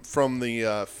 From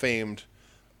the famed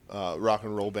rock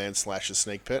and roll band Slash's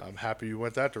Snake Pit. I'm happy you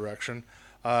went that direction.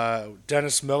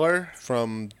 Dennis Miller.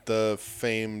 From the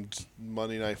famed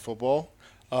Monday Night Football.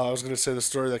 I was going to say the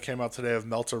story that came out today of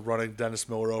Meltzer running Dennis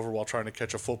Miller over while trying to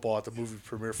catch a football at the movie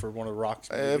premiere for one of the Rock's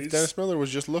movies. Dennis Miller was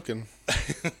just looking.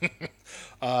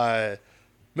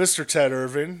 Mr. Ted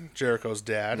Irving, Jericho's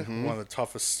dad, one of the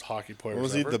toughest hockey players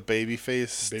Was ever. he the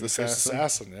babyface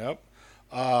assassin? Yep.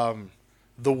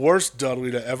 the worst Dudley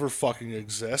to ever fucking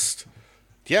exist.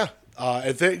 Yeah.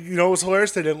 And you know what's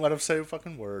hilarious? They didn't let him say a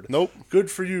fucking word. Nope. Good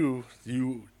for you,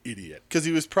 you idiot. Because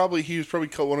he was probably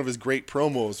cut one of his great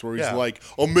promos where he's Yeah. like,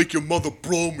 "I'll make your mother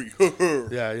blow me."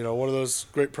 Yeah, you know, one of those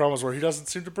great promos where he doesn't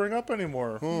seem to bring up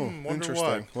anymore. Wonder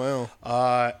Interesting. why.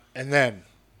 Well, And then,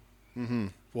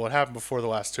 well, it happened before the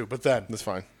last two, but then that's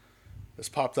fine. this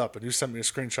popped up, and you sent me a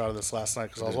screenshot of this last night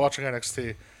because I was watching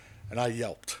NXT, and I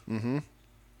yelped. Mm-hmm.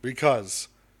 Because,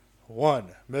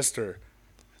 one, Mr.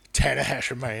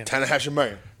 Tanahashi Man.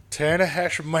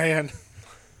 Tanahashi Man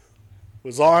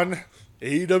was on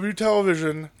AEW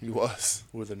television He was.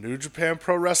 with a New Japan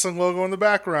Pro Wrestling logo in the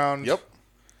background. Yep.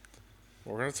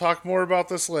 We're going to talk more about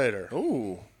this later.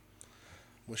 Ooh.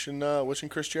 Wishing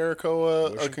Chris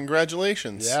Jericho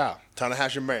congratulations. Yeah.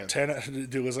 Tanahashi Man.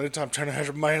 Dude, was anytime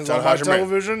Tanahashi Man is on my Tanahashi Man.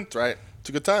 television, That's right. It's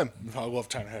a good time. I love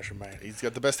Tanahashi Man. He's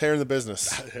got the best hair in the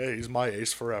business. Hey, he's my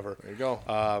ace forever. There you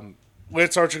go.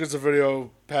 Lance Archer gets a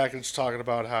video package talking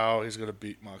about how he's going to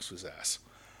beat Moxley's ass.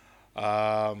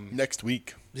 Next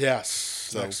week.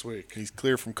 Yes, next week. He's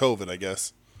clear from COVID, I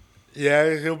guess.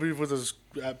 Yeah, he'll be with his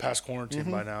past quarantine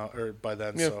by now or by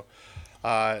then. Yeah.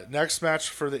 So, next match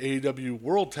for the AEW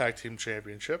World Tag Team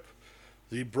Championship,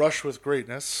 the Brush with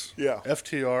Greatness. Yeah.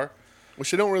 FTR.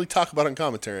 Which they don't really talk about in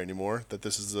commentary anymore, that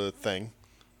this is a thing.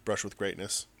 Brush with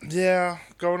Greatness. Yeah,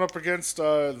 going up against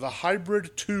the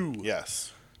Hybrid 2.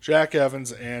 Yes. Jack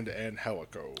Evans and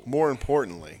Angelico. More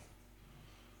importantly,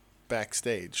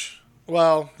 backstage.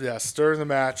 Well, yes, during the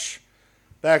match,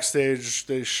 backstage,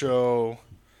 they show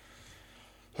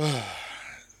the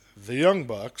Young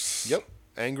Bucks. Yep.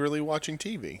 Angrily watching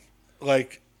TV.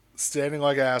 Like, standing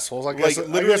like assholes. I guess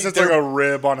literally it's like a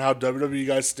rib on how WWE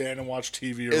guys stand and watch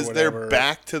TV or Is whatever. their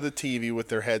back to the TV with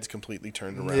their heads completely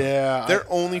turned around. Yeah, They're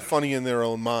only funny in their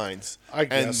own minds. I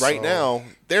guess And right so. now,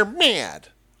 they're mad.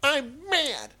 I'm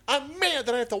mad. I'm mad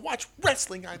that I have to watch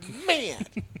wrestling. I'm mad.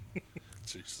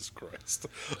 Jesus Christ.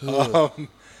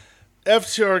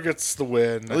 FTR gets the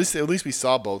win. At least we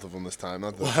saw both of them this time.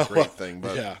 Not that that's a great thing,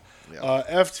 but yeah.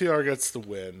 FTR gets the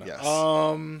win. Yes.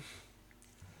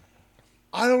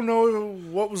 I don't know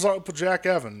what was up with Jack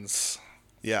Evans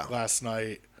yeah. last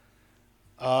night.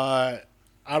 I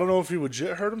don't know if he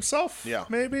legit hurt himself. Yeah.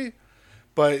 Maybe.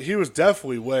 But he was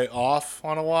definitely way off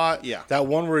on a lot. Yeah. That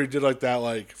one where he did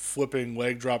that flipping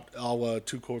leg drop a la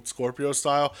Two Cold Scorpio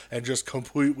style and just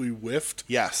completely whiffed.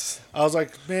 Yes. I was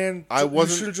like, man, you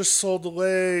should have just sold the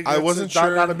leg. I wasn't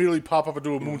sure. Not immediately pop up and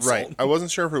do a moonsault. Right. I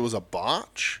wasn't sure if it was a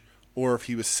botch or if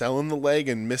he was selling the leg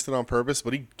and missed it on purpose,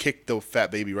 but he kicked the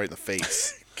fat baby right in the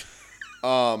face.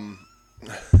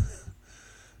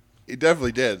 He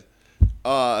definitely did.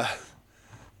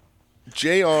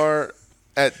 JR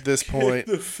at this point,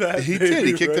 he did.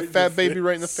 He kicked the fat baby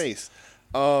right in the face.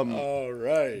 All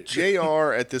right.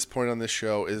 JR at this point on this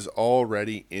show is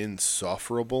already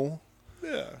insufferable.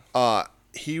 Yeah.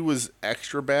 He was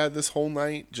extra bad this whole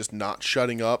night, just not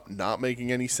shutting up, not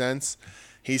making any sense.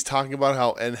 He's talking about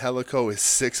how Angelico is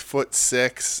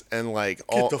 6'6" and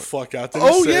Get the fuck out. Did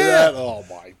Oh, he say yeah. that? Oh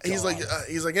my god. He's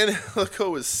like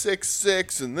Angelico is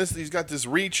 6'6" and he's got this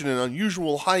reach and an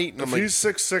unusual height. And If I'm like, he's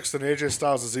 6'6", then AJ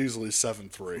Styles is easily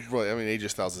 7'3". right, I mean, AJ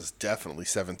Styles is definitely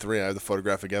 7'3". I have the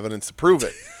photographic evidence to prove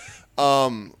it.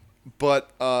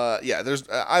 There's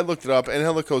I looked it up.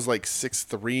 Angelico's like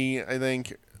 6'3", I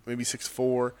think, maybe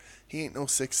 6'4". He ain't no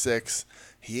 6'6".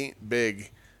 He ain't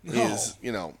big. No.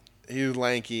 He's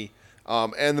lanky.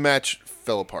 And the match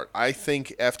fell apart. I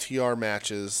think FTR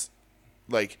matches,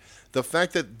 like the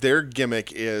fact that their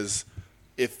gimmick is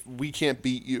if we can't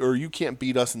beat you or you can't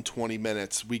beat us in 20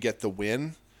 minutes, we get the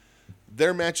win.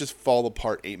 Their matches fall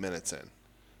apart 8 minutes in.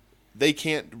 They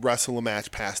can't wrestle a match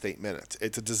past 8 minutes.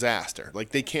 It's a disaster.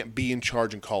 Like they can't be in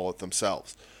charge and call it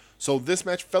themselves. So this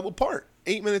match fell apart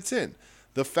 8 minutes in.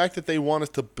 The fact that they want us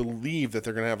to believe that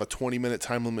they're going to have a 20-minute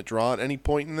time limit draw at any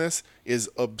point in this is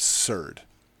absurd.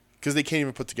 Because they can't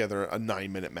even put together a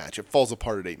 9-minute match. It falls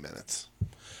apart at 8 minutes.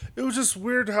 It was just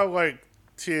weird how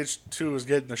TH2 was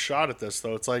getting a shot at this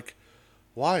though. It's like,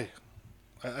 why?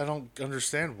 I don't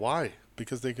understand why.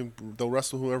 Because they'll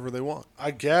wrestle whoever they want.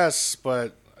 I guess,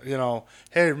 but hey,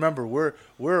 remember we're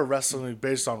a wrestling league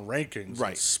based on rankings,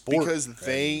 Right. and sport, Because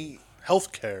they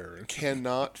healthcare.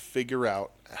 cannot figure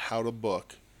out how to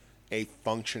book a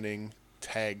functioning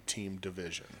tag team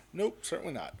division. Nope,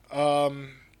 certainly not.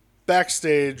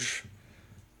 Backstage,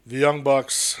 the Young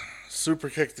Bucks super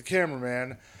kick the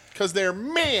cameraman, Because they're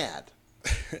mad.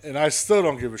 and I still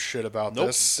don't give a shit about Nope,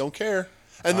 this. don't care.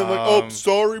 And they're like, oh,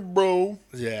 sorry, bro.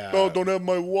 Yeah. Oh, don't have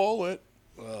my wallet.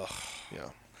 Ugh. Yeah.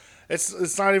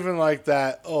 It's not even like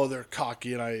that. Oh, they're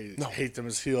cocky, and I hate them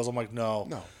as heels. I'm like, no.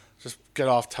 Just get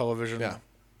off television. Yeah.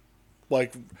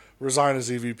 Like, resign as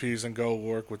EVPs and go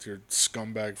work with your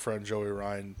scumbag friend Joey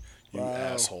Ryan, you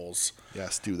assholes.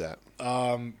 Yes, do that.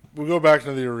 We go back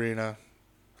into the arena.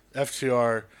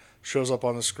 FTR shows up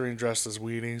on the screen dressed as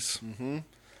weenies. Mm-hmm.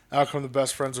 Out come the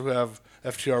best friends who have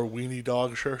FTR weenie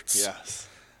dog shirts. Yes.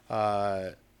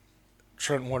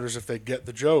 Trent wonders if they get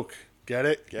the joke. Get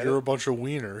it? You're a bunch of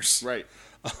wieners. Right.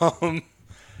 And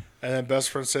then best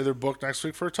friends say they're booked next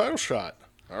week for a title shot.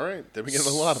 All right. They've been getting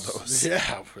a lot of those.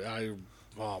 Yeah.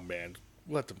 Oh, man.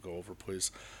 Let them go over,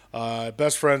 please.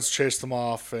 Best friends chase them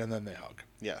off, and then they hug.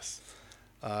 Yes.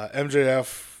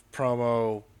 MJF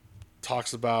promo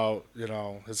talks about,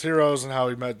 his heroes and how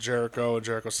he met Jericho, and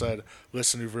Jericho said,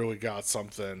 listen, you've really got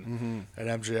something. Mm-hmm.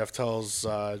 And MJF tells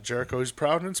Jericho he's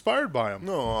proud and inspired by him.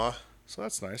 Aw. So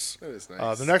that's nice. That is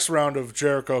nice. The next round of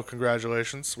Jericho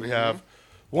congratulations, we have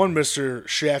one Mr.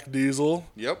 Shaq Diesel.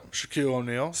 Yep. Shaquille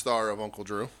O'Neal. Star of Uncle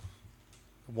Drew.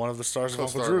 One of the stars of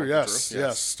Uncle Co-star Drew, of Uncle yes. Drew, yes.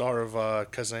 Yes. Star of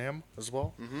Kazam as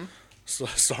well. Mm-hmm.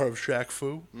 Star of Shaq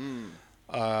Fu.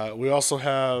 Mm. We also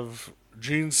have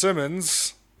Gene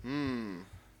Simmons. Mm.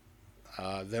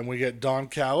 Then we get Don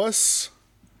Callis,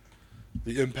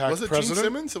 the Impact Was it president. Gene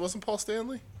Simmons? It wasn't Paul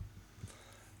Stanley?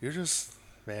 You're just,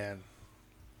 man.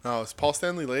 Oh, it's Paul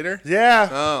Stanley later? Yeah.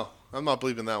 Oh, I'm not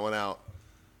believing that one out.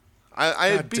 I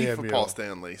had beef damn with you. Paul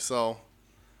Stanley, so...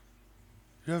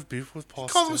 You have beef with Paul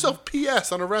He called Stanley? himself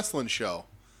PS on a wrestling show.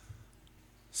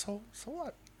 So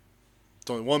what? It's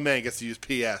only one man gets to use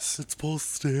PS. It's Paul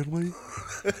Stanley.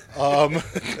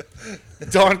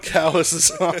 Don Callis is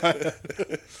on.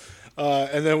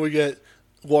 And then we get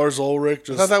Lars Ulrich.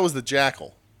 I thought that was the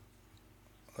Jackal.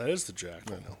 That is the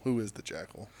Jackal. I know. Who is the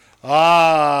Jackal?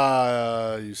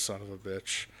 You son of a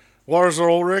bitch. Lars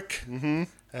Ulrich. Mm-hmm.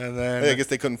 And then... I guess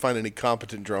they couldn't find any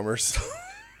competent drummers.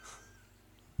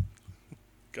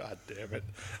 God damn it.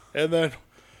 And then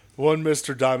one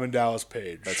Mr. Diamond Dallas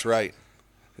Page. That's right.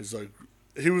 He's like...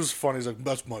 He was funny. He's like,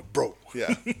 that's my bro.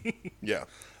 Yeah. Yeah.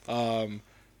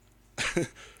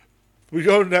 We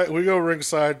go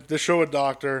ringside. They show a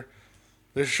doctor.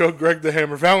 They show Greg the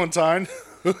Hammer Valentine.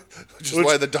 Which is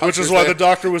why the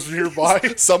doctor was nearby.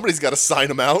 Somebody's got to sign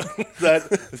him out.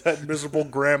 that miserable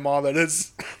grandma that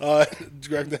is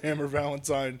Greg the Hammer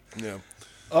Valentine. Yeah.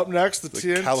 Up next, the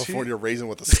TNT California raisin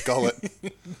with a skullet.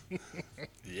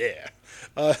 Yeah.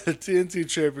 The TNT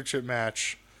Championship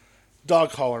match.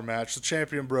 Dog collar match. The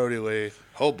champion Brody Lee.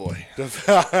 Oh boy.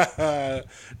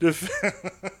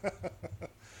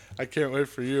 I can't wait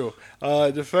for you.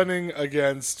 Defending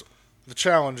against the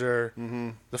challenger,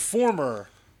 the former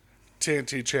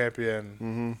TNT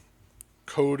champion,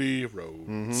 Cody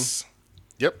Rhodes.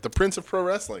 Yep, the Prince of Pro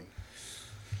Wrestling.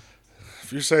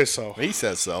 If you say so. He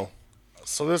says so.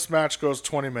 So this match goes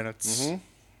 20 minutes. Mm-hmm.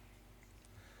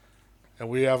 And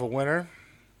we have a winner.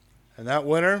 And that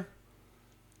winner,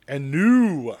 a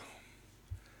new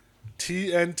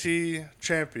TNT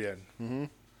champion,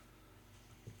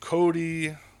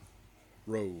 Cody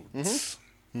Rhodes.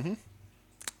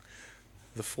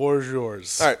 The floor is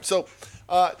yours. All right, so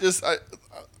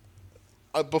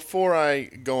before I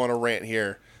go on a rant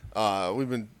here, we've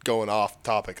been going off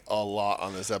topic a lot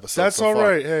on this episode. That's so all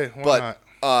far. right. Hey, why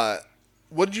not?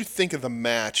 What did you think of the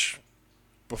match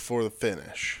before the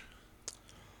finish?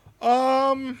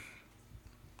 That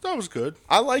was good.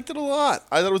 I liked it a lot.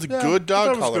 I thought it was a good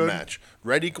dog collar match.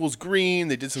 Red equals green.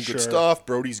 They did some good stuff.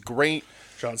 Brody's great.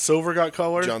 John Silver got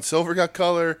color.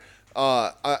 The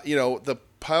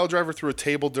pile driver through a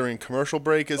table during commercial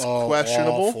break is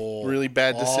questionable. Awful. Really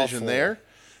bad decision there.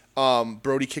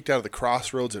 Brody kicked out of the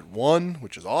Crossroads at 1,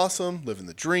 which is awesome. Living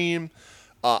the dream.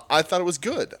 I thought it was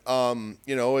good.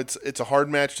 It's a hard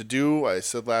match to do. I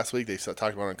said last week, they talked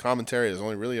about it on commentary. There's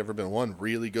only really ever been one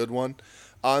really good one.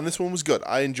 And this one was good.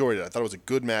 I enjoyed it. I thought it was a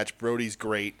good match. Brody's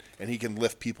great, and he can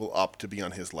lift people up to be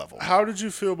on his level. How did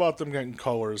you feel about them getting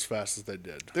color as fast as they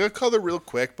did? They got color real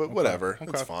quick, but whatever.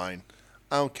 Okay. It's fine.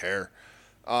 I don't care.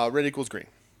 Red equals green.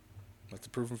 That's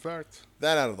a proven fact.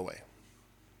 That out of the way.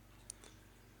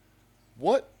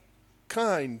 What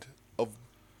kind of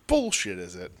bullshit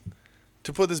is it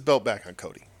to put this belt back on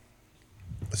Cody?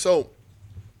 So,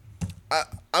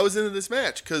 I was into this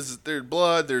match because there's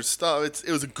blood, there's stuff.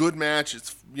 It was a good match.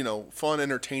 It's, fun,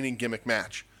 entertaining gimmick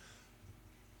match.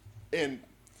 And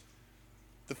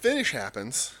the finish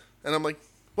happens, and I'm like,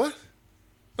 what?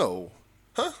 No.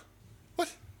 Huh?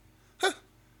 What? Huh?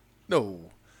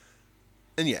 No.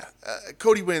 And yeah,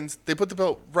 Cody wins. They put the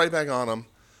belt right back on him.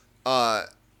 For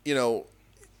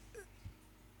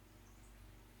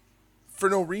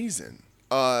no reason.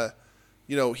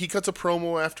 He cuts a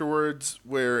promo afterwards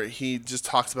where he just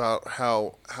talks about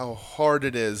how hard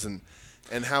it is and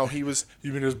and how he was.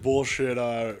 You mean his bullshit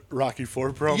Rocky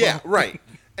IV promo? Yeah, right.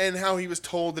 And how he was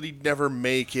told that he'd never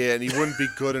make it and he wouldn't be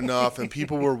good enough and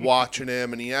people were watching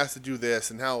him and he has to do this,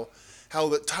 and how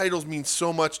the titles mean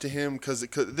so much to him because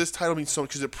this title means so much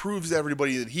because it proves to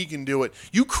everybody that he can do it.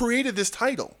 You created this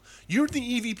title. You're the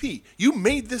EVP. You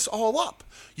made this all up.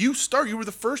 You were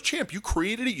the first champ. You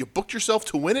created it. You booked yourself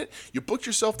to win it. You booked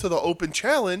yourself to the open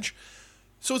challenge.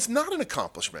 So it's not an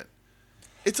accomplishment.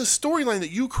 It's a storyline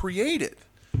that you created.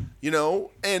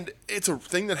 And it's a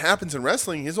thing that happens in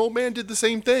wrestling. His old man did the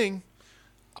same thing.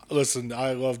 Listen,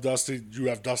 I love Dusty. You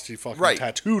have Dusty fucking Right.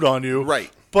 tattooed on you.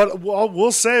 Right. But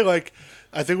we'll say, like,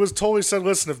 I think it was totally said,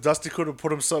 listen, if Dusty could have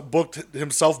booked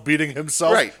himself beating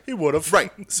himself, Right. he would have.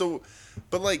 Right. So,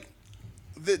 but like,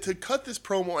 to cut this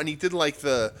promo, and he did like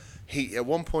at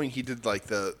one point he did like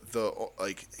the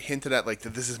like hinted at like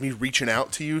this is me reaching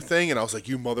out to you thing, and I was like,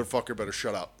 you motherfucker better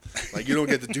shut up. Like, you don't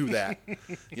get to do that.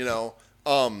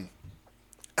 And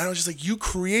I was just like, you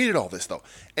created all this, though.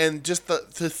 And just to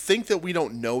think that we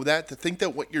don't know that, to think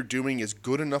that what you're doing is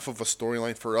good enough of a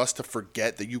storyline for us to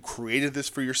forget that you created this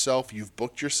for yourself, you've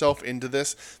booked yourself into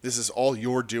this is all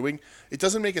you're doing, it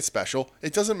doesn't make it special.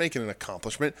 It doesn't make it an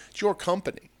accomplishment. It's your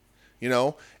company.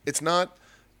 It's not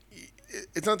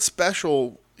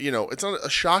special. It's not a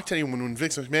shock to anyone when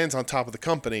Vince McMahon's on top of the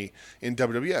company in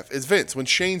WWF. It's Vince. When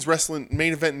Shane's wrestling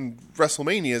main event in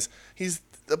WrestleManias, he's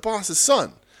the boss's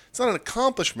son. It's not an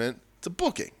accomplishment. It's a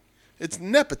booking. It's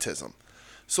nepotism.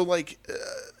 So,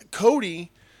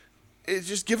 Cody is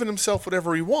just giving himself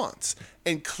whatever he wants.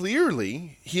 And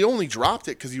clearly, he only dropped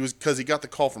it because he got the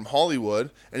call from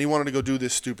Hollywood, and he wanted to go do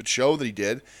this stupid show that he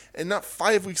did. And not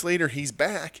 5 weeks later, he's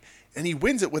back, and he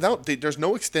wins it there's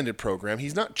no extended program.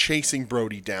 He's not chasing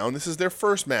Brody down. This is their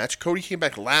first match. Cody came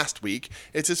back last week.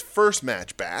 It's his first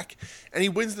match back, and he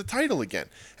wins the title again.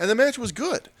 And the match was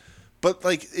good. But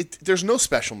there's no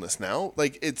specialness now.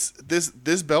 It's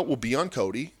this belt will be on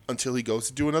Cody until he goes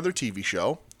to do another TV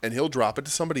show, and he'll drop it to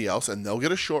somebody else, and they'll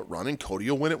get a short run, and Cody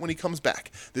will win it when he comes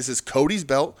back. This is Cody's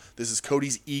belt. This is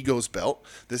Cody's ego's belt.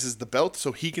 This is the belt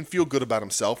so he can feel good about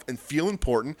himself and feel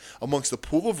important amongst the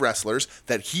pool of wrestlers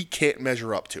that he can't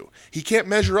measure up to. He can't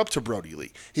measure up to Brody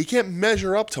Lee. He can't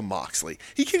measure up to Moxley.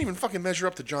 He can't even fucking measure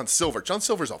up to John Silver. John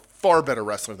Silver's a far better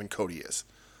wrestler than Cody is.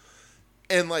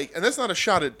 And that's not a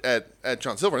shot at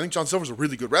John Silver. I think John Silver's a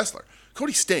really good wrestler.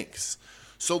 Cody stinks.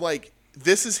 So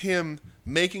this is him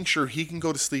making sure he can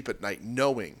go to sleep at night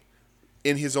knowing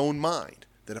in his own mind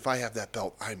that if I have that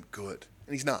belt, I'm good.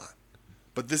 And he's not.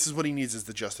 But this is what he needs as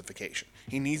the justification.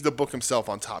 He needs to book himself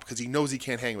on top because he knows he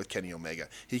can't hang with Kenny Omega.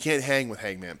 He can't hang with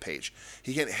Hangman Page.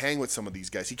 He can't hang with some of these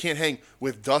guys. He can't hang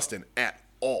with Dustin at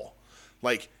all.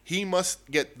 He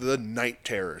must get the night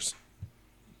terrors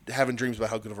having dreams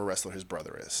about how good of a wrestler his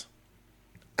brother is.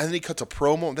 And then he cuts a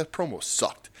promo, and that promo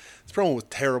sucked. This promo was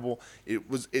terrible.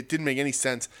 It didn't make any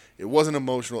sense. It wasn't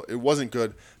emotional. It wasn't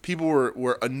good. People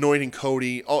were anointing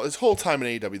Cody. His whole time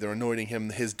in AEW, they're anointing him,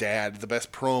 his dad, the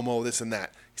best promo, this and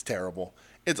that. It's terrible.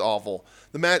 It's awful.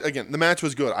 The match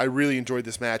was good. I really enjoyed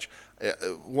this match.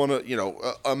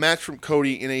 A match from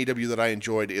Cody in AEW that I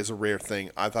enjoyed is a rare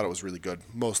thing. I thought it was really good.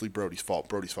 Mostly Brody's fault.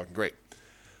 Brody's fucking great.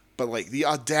 But the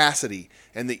audacity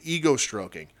and the ego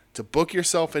stroking to book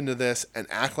yourself into this and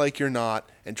act like you're not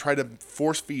and try to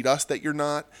force feed us that you're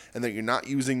not and that you're not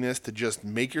using this to just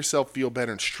make yourself feel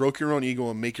better and stroke your own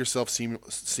ego and make yourself seem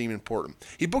important.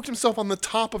 He booked himself on the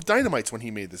top of Dynamites when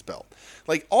he made this belt.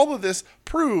 All of this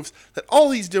proves that all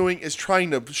he's doing is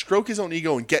trying to stroke his own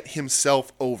ego and get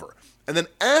himself over. And then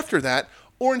after that,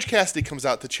 Orange Cassidy comes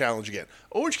out to challenge again.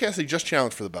 Orange Cassidy just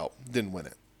challenged for the belt, didn't win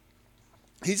it.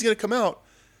 He's going to come out.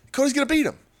 Cody's going to beat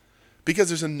him because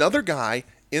there's another guy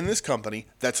in this company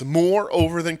that's more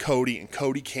over than Cody, and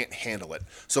Cody can't handle it.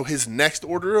 So his next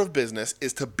order of business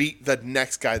is to beat the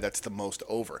next guy that's the most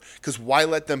over. Because why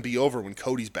let them be over when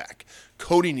Cody's back?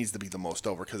 Cody needs to be the most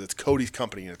over because it's Cody's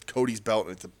company and it's Cody's belt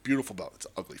and it's a beautiful belt. It's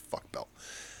an ugly fuck belt.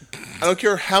 I don't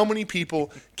care how many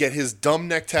people get his dumb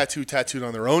neck tattooed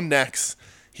on their own necks.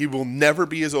 He will never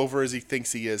be as over as he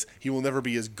thinks he is. He will never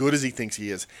be as good as he thinks he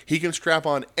is. He can strap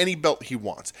on any belt he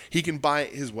wants. He can buy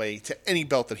his way to any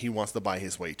belt that he wants to buy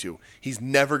his way to. He's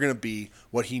never going to be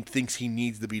what he thinks he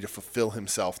needs to be to fulfill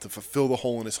himself, to fulfill the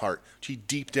hole in his heart, which he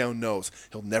deep down knows.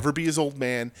 He'll never be his old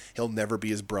man. He'll never be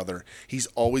his brother. He's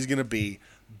always going to be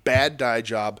bad dye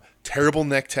job, terrible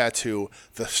neck tattoo,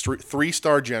 the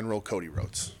 3-star general Cody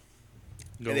Rhodes.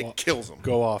 It kills him.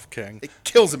 Go off, King. It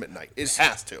kills him at night. It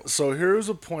has to. So here's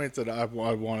a point that I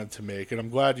wanted to make, and I'm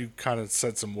glad you kind of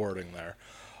said some wording there.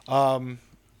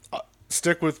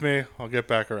 Stick with me. I'll get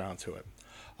back around to it.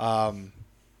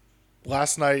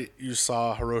 Last night you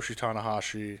saw Hiroshi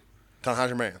Tanahashi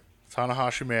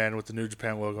Tanahashi man with the New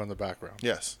Japan logo in the background.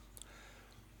 Yes.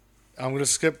 I'm going to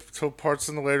skip to parts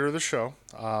in the later of the show.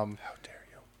 How dare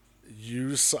you?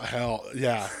 The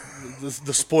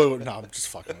spoiler. No, I'm just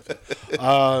fucking with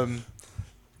you.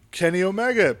 Kenny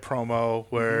Omega promo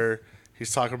where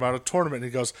he's talking about a tournament.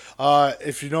 And he goes,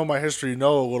 if you know my history, you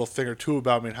know a little thing or two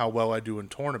about me and how well I do in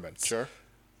tournaments. Sure.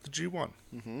 The G1.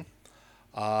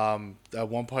 At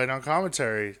one point on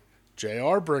commentary,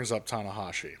 JR brings up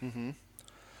Tanahashi.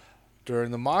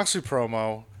 During the Moxley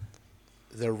promo,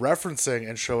 they're referencing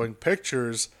and showing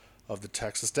pictures of the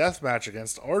Texas Death Match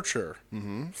against Archer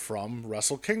from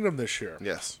Wrestle Kingdom this year.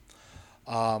 Yes.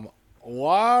 A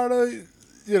lot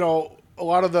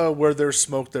of the where there's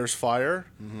smoke, there's fire.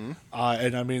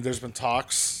 And I mean, there's been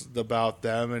talks about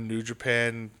them and New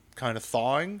Japan kind of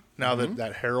thawing now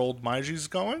that Harold Maiji's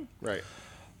going. Right.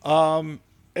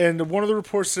 And one of the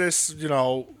reports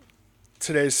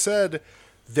today said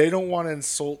they don't want to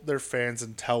insult their fans'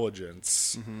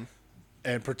 intelligence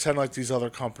and pretend like these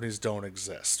other companies don't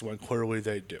exist when clearly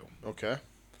they do. Okay.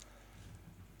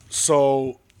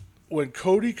 So when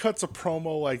Cody cuts a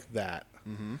promo like that,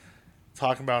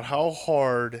 talking about how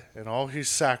hard and all he's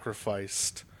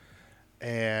sacrificed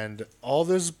and all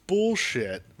this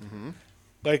bullshit,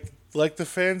 like the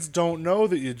fans don't know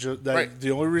that Right. the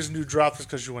only reason you dropped is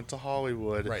because you went to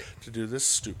Hollywood Right. to do this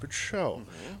stupid show.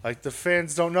 Like the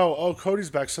fans don't know. Oh, Cody's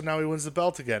back, so now he wins the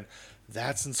belt again.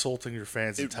 That's insulting your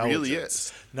fans' intelligence. Really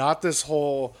is. Not this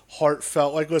whole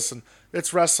heartfelt. Like, listen,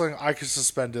 it's wrestling. I can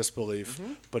suspend disbelief,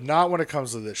 but not when it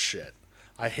comes to this shit.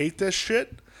 I hate this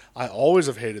shit. I always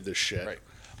have hated this shit. Right.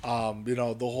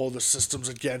 The system's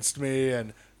against me,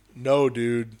 and no,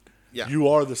 dude. Yeah. You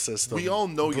are the system. We all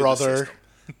know brother. you're the system.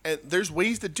 And there's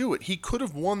ways to do it. He could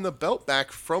have won the belt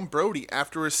back from Brody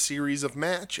after a series of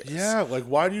matches. Yeah, like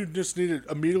why do you just need it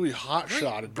immediately hot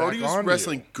shot it Brody back was onto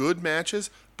wrestling you? good matches.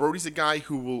 Brody's a guy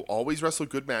who will always wrestle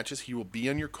good matches. He will be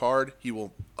on your card. He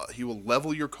will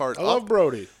level your card I up. love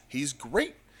Brody. He's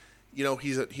great.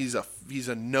 He's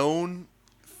a known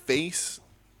face,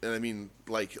 and I mean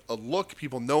like a look.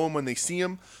 People know him when they see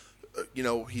him.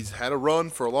 He's had a run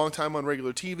for a long time on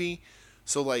regular TV.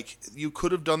 So, like, you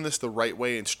could have done this the right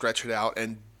way and stretch it out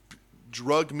and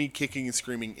drug me kicking and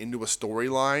screaming into a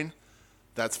storyline.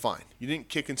 That's fine. You didn't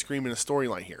kick and scream in a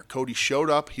storyline here. Cody showed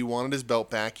up. He wanted his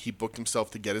belt back. He booked himself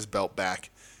to get his belt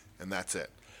back, and that's it.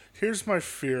 Here's my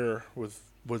fear with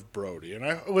Brody.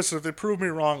 And listen, if they prove me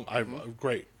wrong, I'm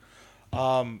great.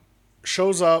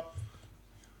 Shows up,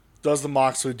 does the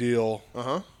Moxley deal.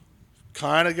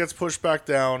 Kind of gets pushed back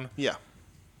down. Yeah.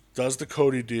 Does the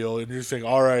Cody deal, and you think,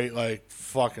 all right, like,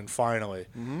 fucking finally.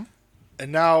 And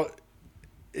now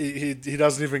he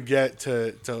doesn't even get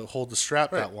to hold the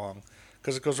strap that long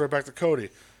because it goes right back to Cody.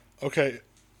 Okay,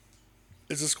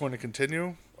 is this going to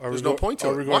continue? There's no point to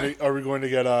it. Are we going to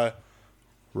get a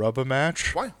rubber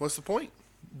match? Why? What's the point?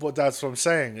 But that's what I'm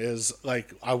saying is,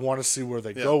 like, I want to see where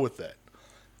they go with it.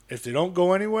 If they don't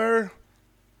go anywhere,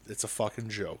 it's a fucking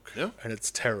joke. Yeah. And it's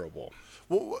terrible.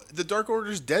 Well, the Dark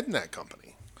Order's dead in that company.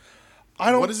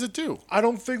 What does it do? I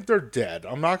don't think they're dead.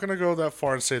 I'm not going to go that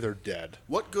far and say they're dead.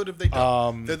 What good have they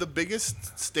done? They're the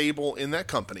biggest stable in that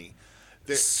company.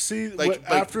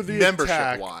 After the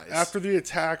membership-wise. after the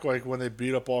attack, like when they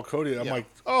beat up all Cody, I'm like,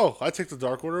 oh, I take the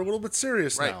Dark Order a little bit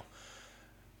serious now.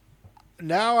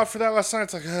 Now, after that last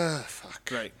night, it's like, fuck.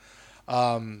 Right.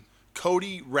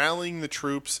 Cody rallying the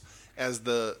troops as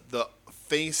the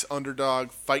face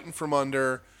underdog, fighting from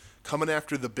under, coming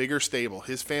after the bigger stable.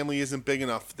 His family isn't big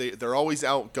enough. They're always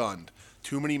outgunned.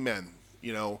 Too many men,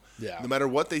 No matter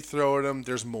what they throw at him,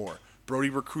 there's more. Brody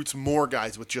recruits more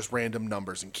guys with just random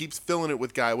numbers and keeps filling it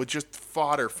with guys with just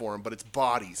fodder for him, but it's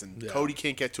bodies. And Cody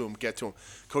can't get to him.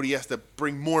 Cody has to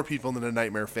bring more people into the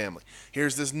Nightmare family.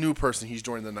 Here's this new person. He's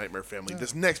joining the Nightmare family.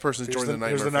 This next person's joining the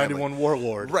Nightmare family. Here's the 91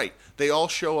 Warlord. Right. They all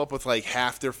show up with like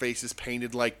half their faces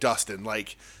painted like Dustin,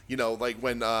 like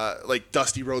when like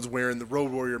Dusty Rhodes wearing the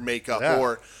Road Warrior makeup,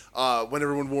 or when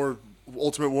everyone wore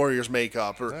Ultimate Warrior's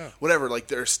makeup or whatever, like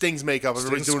their Sting's makeup.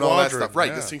 Everybody's doing all that stuff.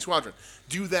 Right, the Sting Squadron.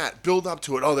 Do that. Build up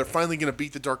to it. Oh, they're finally going to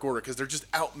beat the Dark Order because they're just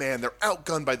outmanned. They're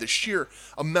outgunned by the sheer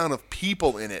amount of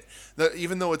people in it.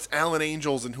 Even though it's Allen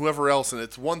Angels and whoever else, and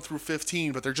it's 1 through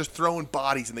 15, but they're just throwing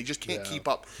bodies and they just can't keep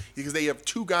up because they have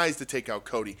 2 guys to take out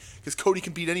Cody. Because Cody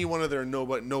can beat any one of their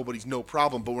nobody's no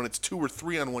problem, but when it's 2 or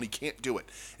 3 on one, he can't do it.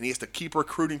 And he has to keep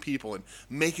recruiting people and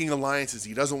making alliances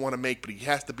he doesn't want to make, but he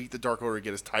has to beat the Dark Order to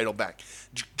get his title back.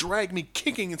 Drag me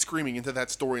kicking and screaming into that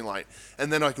storyline,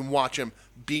 and then I can watch him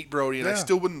beat Brody, and I Yeah.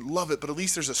 still wouldn't love it, but at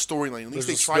least there's a storyline. At least There's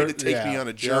they a tried to story- take me yeah. on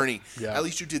a journey. Yeah. At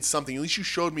least you did something. At least you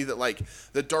showed me that, like,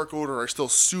 the Dark Order are still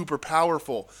super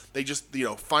powerful. They just,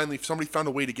 finally somebody found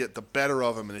a way to get the better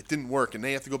of them, and it didn't work, and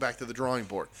they have to go back to the drawing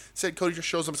board. Said Cody just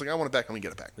shows them, it's like, I want it back, let me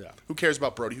get it back. Yeah. Who cares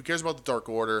about Brody? Who cares about the Dark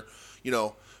Order?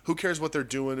 Who cares what they're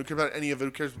doing? Who cares about any of it? Who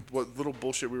cares what little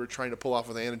bullshit we were trying to pull off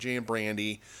with Anna Jay and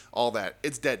Brandy? All that.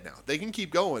 It's dead now. They can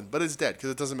keep going, but it's dead because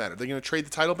it doesn't matter. They're going to trade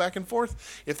the title back and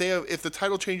forth. If the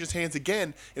title changes hands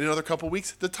again in another couple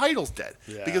weeks, the title's dead.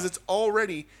 Yeah. Because it's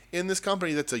already in this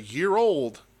company that's a year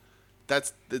old.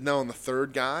 That's now on the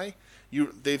third guy.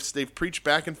 They've preached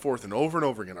back and forth and over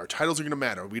again. Our titles are going to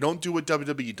matter. We don't do what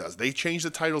WWE does. They change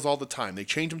the titles all the time. They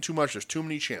change them too much. There's too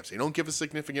many champs. They don't give a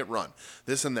significant run.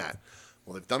 This and that.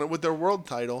 Well, they've done it with their world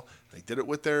title. They did it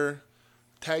with their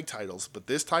tag titles. But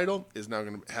this title is now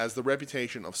has the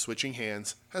reputation of switching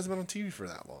hands. Hasn't been on TV for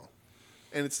that long,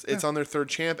 and it's on their third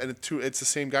champ, and it's the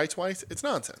same guy twice. It's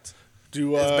nonsense. It's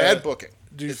bad booking.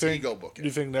 It's ego booking. Do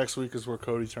you think next week is where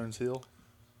Cody turns heel?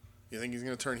 You think he's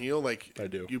going to turn heel? Like, I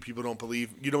do. You people don't believe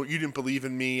you didn't believe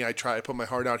in me. I put my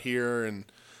heart out here and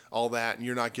all that, and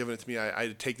you're not giving it to me. I had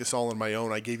to take this all on my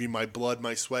own. I gave you my blood,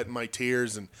 my sweat, and my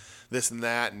tears, and this and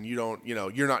that, and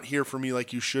you're not here for me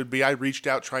like you should be. I reached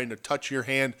out trying to touch your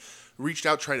hand, reached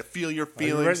out trying to feel your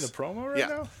feelings. Are you writing the promo right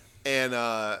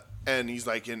now? And he's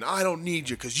like, and I don't need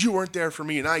you because you weren't there for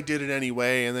me, and I did it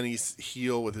anyway. And then he's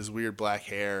heel with his weird black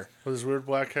hair. With his weird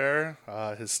black hair,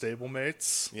 his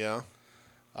stablemates. Yeah.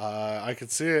 I could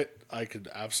see it. I could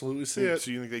absolutely see it.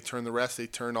 So you think they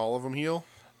turn all of them heel?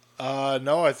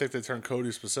 No, I think they turned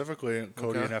Cody specifically,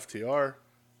 Cody Okay. and FTR.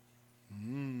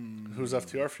 Who's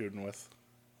FTR feuding with?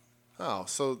 Oh,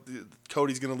 so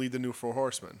Cody's going to lead the new Four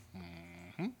Horsemen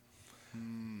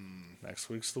Next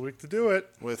week's the week to do it.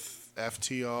 with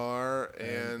FTR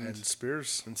And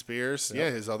Spears. and Spears.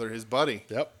 Yep. Yeah, his buddy.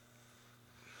 Yep.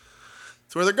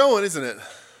 It's where they're going, isn't it?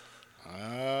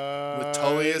 With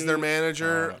Tully as their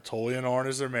manager. Tully and Arn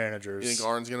as their managers. You think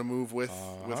Arn's going to move with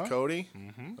Cody?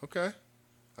 Mm-hmm. Okay.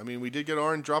 I mean, we did get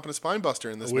Arn dropping a spine buster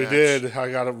in this match. We did.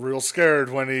 I got real scared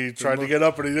when he tried to get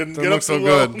up, and he didn't get Didn't up look so too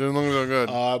well. good. Didn't look so good.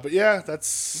 But yeah,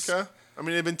 that's. Okay. I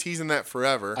mean, they've been teasing that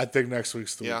forever. I think next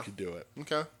week's the Yeah. week you do it.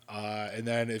 Okay. And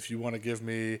then if you want to give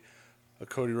me a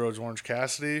Cody Rhodes Orange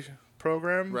Cassidy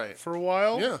program Right. for a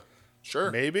while, Yeah. Sure.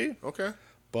 maybe. Okay.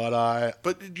 But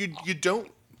But you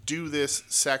don't do this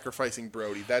sacrificing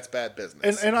Brody. That's bad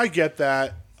business. and I get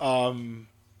that.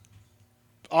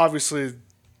 Obviously,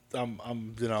 I'm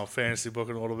fantasy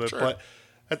booking a little bit, Sure. but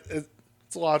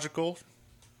it's logical.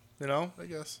 I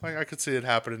guess. I could see it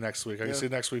happening next week. I Yeah. can see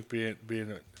next week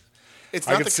being It's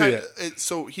I not could the see kind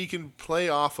so he can play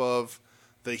off of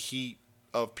the heat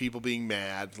of people being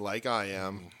mad like I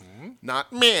am. Mm-hmm.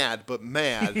 Not mad, but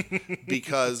mad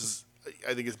because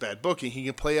I think it's bad booking. He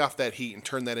can play off that heat and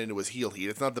turn that into his heel heat.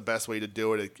 It's not the best way to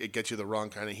do it. It gets you the wrong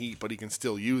kind of heat, but he can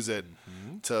still use it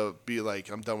to be like,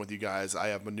 I'm done with you guys. I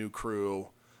have a new crew,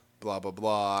 blah, blah,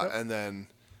 blah. Yep. And then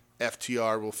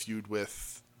FTR will feud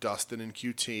with Dustin and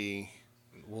QT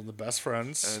the best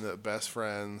friends. and the best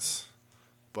friends.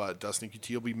 But Dustin and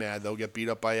QT will be mad. They'll get beat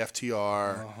up by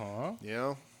FTR. Uh-huh.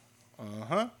 Yeah.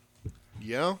 Uh-huh.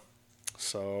 Yeah.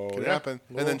 So Could happen.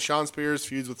 And then Sean Spears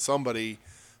feuds with somebody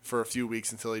for a few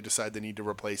weeks until they decide they need to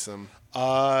replace him.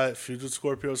 feud with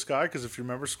Scorpio Sky, because if you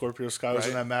remember, Scorpio Sky was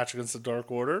in Right. that match against the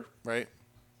Dark Order. Right?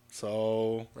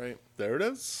 So Right. there it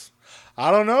is.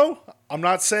 I don't know. I'm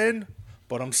not saying,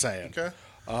 but I'm saying. Okay.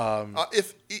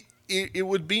 If it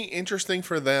would be interesting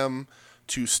for them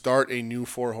to start a new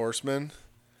Four Horsemen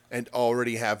and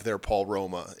already have their Paul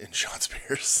Roma in Sean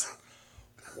Spears.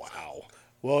 Wow.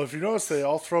 Well, if you notice, they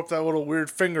all throw up that little weird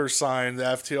finger sign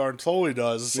that FTR and Tully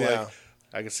does. Yeah. Like,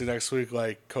 I can see next week,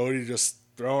 like, Cody just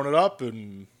throwing it up,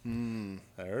 and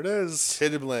there it is.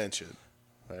 Titty Blanchard.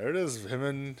 There it is.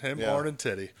 Him, Yeah. Arn, and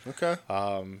Titty. Okay.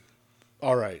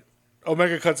 All right.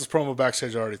 Omega cuts his promo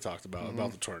backstage. I already talked about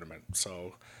the tournament,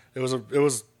 so it was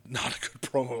not a good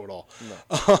promo at all.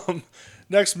 No.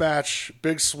 Next match,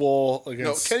 Big Swole No,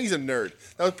 against. Kenny's a nerd.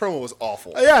 That promo was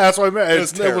awful. Yeah, that's what I meant. It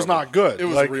was terrible. not good. It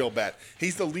was Like, real bad.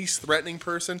 He's the least threatening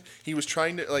person. He was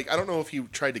trying to, I don't know if he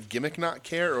tried to gimmick not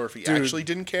care or if he actually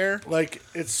didn't care. Like,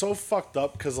 it's so fucked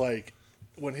up because, like,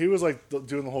 when he was, like,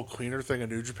 doing the whole cleaner thing in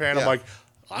New Japan, Yeah. I'm like,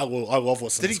 I love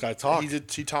listening to this guy talk.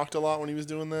 He talked a lot when he was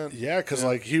doing that? Yeah, because,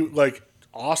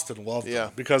 Austin loved Yeah.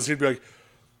 him. Because he'd be like,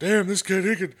 damn, this kid,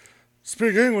 he could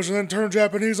speak English and then turn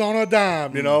Japanese on a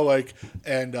dime,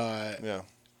 Yeah.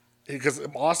 because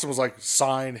Austin was like,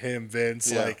 sign him,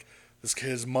 Vince, Yeah. like, this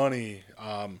kid's money.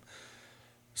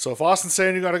 So if Austin's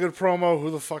saying you got a good promo, who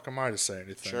the fuck am I to say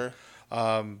anything? Sure.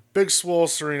 Big Swole,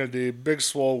 Serena Deeb. Big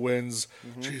Swole wins.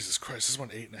 Jesus Christ, this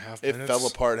went 8.5 minutes. It fell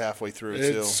apart halfway through,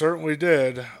 It too. certainly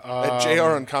did. And JR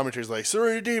on commentary is like,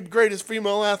 Serena Deeb, greatest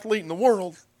female athlete in the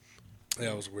world.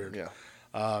 Yeah, it was weird. Yeah.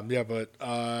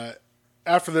 But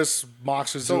after this,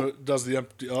 Mox does the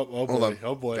empty. Oh Hold boy. on.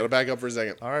 Oh boy. Got to back up for a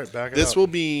second. All right, back it up. This will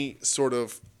be sort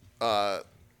of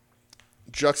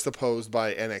juxtaposed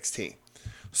by NXT.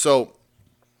 So,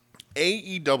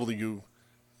 AEW,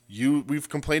 we've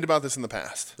complained about this in the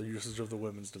past. The usage of the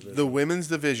women's division. The women's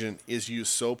division is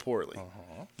used so poorly.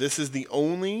 This is the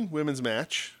only women's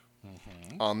match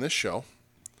on this show.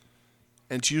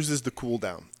 And it's used as the cool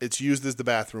down. It's used as the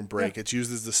bathroom break. It's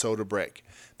used as the soda break.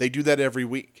 They do that every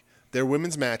week. Their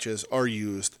women's matches are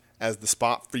used as the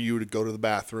spot for you to go to the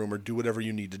bathroom or do whatever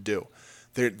you need to do.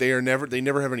 They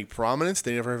never have any prominence.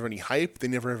 They never have any hype. They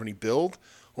never have any build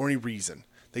or any reason.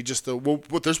 They just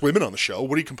there's women on the show.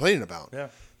 What are you complaining about? Yeah.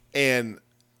 And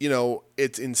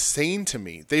it's insane to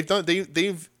me. They've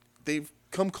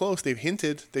come close. They've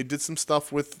hinted. They did some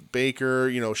stuff with Baker.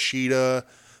 Sheeta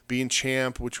being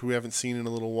champ, which we haven't seen in a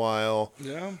little while.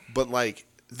 Yeah. But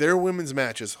their women's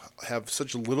matches have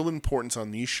such little importance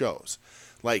on these shows.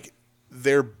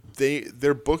 They're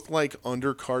booked like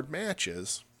undercard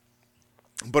matches,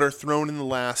 but are thrown in the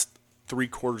last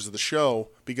 3/4 of the show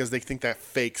because they think that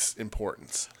fakes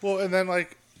importance. Well, and then all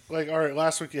right,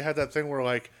 last week you had that thing where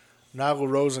Nyla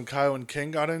Rose and Kylan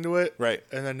King got into it, Right.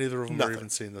 And then neither of them were even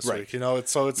seen this Right. week.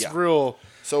 It's Yeah. real.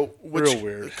 So, real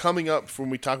weird. Coming up when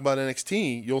we talk about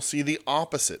NXT, you'll see the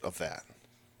opposite of that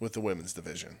with the women's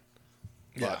division.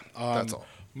 But that's all.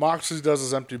 Moxley does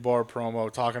his empty bar promo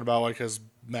talking about his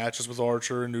matches with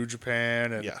Archer in New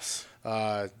Japan, and Yes.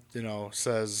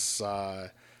 says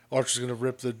Archer's gonna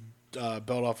rip the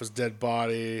belt off his dead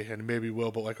body, and maybe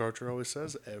will, but like Archer always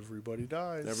says, everybody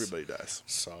dies. Everybody dies.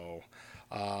 So,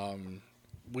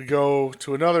 we go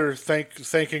to another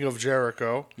thanking of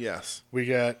Jericho. Yes. We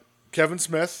get Kevin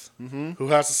Smith, who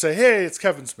has to say, "Hey, it's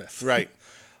Kevin Smith." Right.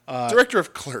 Director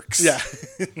of Clerks. Yeah.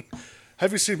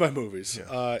 Have you seen my movies?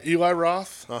 Yeah. Eli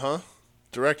Roth,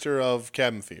 Director of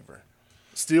Cabin Fever.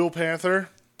 Steel Panther,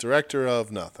 Director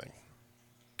of nothing.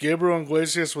 Gabriel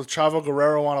Iglesias with Chavo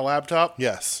Guerrero on a laptop.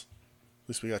 Yes. At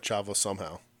least we got Chavo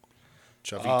somehow.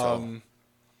 Chavito.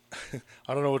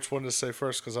 I don't know which one to say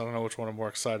first because I don't know which one I'm more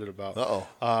excited about. Uh-oh.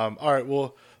 All right,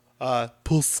 well,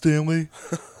 Paul Stanley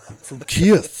from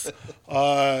Kiss.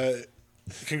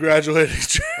 Congratulating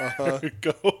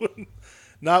Jericho.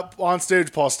 Not on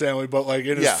stage Paul Stanley, but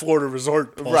in his Florida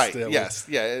resort Paul Stanley. Yes.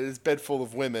 Yeah, it's bed full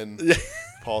of women.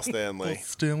 Paul Stanley. Paul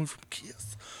Stanley from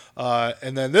Kiss.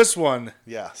 And then this one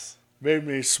Yes. made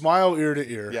me smile ear to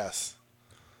ear. Yes.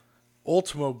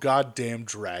 Ultimo goddamn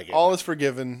Dragon. All is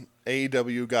forgiven.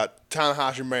 AEW got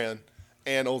Tanahashi Man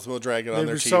and Ultimo Dragon on Made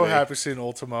their me TV. so happy seeing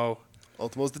Ultimo.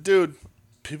 Ultimo's the dude.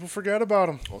 People forget about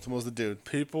him. Ultimo's the dude.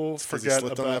 People 'Cause he forget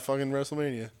slipped about. on that fucking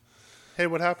WrestleMania. Hey,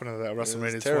 what happened to that It was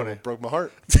WrestleMania terrible. 20? Broke my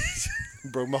heart.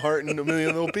 Broke my heart in a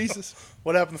million little pieces.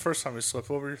 What happened the first time he slipped?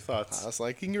 What were your thoughts? I was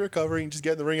like, he can recover. He can just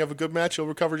get in the ring, have a good match. He'll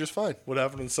recover just fine. What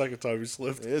happened the second time he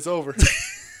slipped? It's over.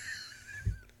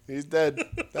 He's dead.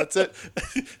 That's it.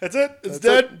 That's it. It's That's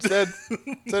dead. it. It's dead.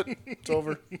 That's it. It's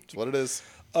over. It's what it is.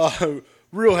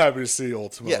 Real happy to see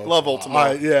Ultimo. Yeah, love Ultimo.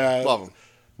 Love him.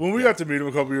 When we got to meet him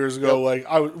a couple years ago,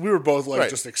 we were both Right.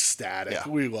 just ecstatic. Yeah.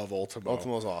 We love Ultimo.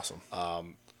 Ultimo's awesome.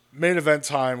 Main event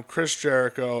time: Chris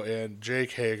Jericho and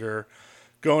Jake Hager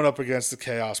going up against the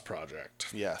Chaos Project.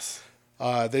 Yes.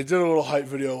 They did a little hype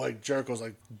video, Jericho's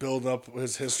building up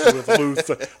his history with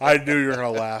Luther. I knew you were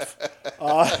gonna laugh.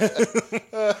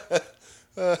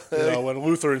 When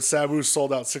Luther and Sabu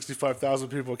sold out 65,000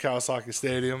 people at Kawasaki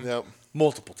Stadium, Yep.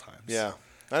 multiple times. Yeah.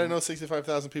 I didn't know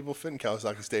 65,000 people fit in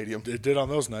Kawasaki Stadium. It did on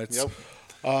those nights. Yep.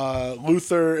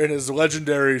 Luther and his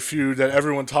legendary feud that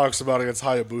everyone talks about against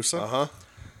Hayabusa.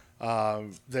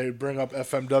 They bring up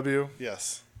FMW.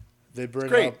 Yes. They bring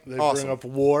Great. up Awesome.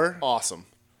 War. Awesome.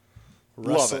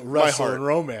 Wrestle, Love it. Wrestle My heart. and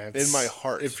romance. In my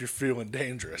heart. If you're feeling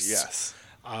dangerous. Yes.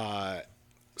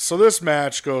 So this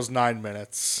match goes 9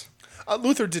 minutes.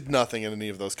 Luther did nothing in any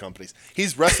of those companies.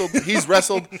 He's wrestled. He's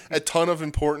wrestled a ton of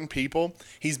important people.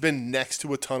 He's been next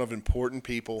to a ton of important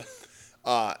people.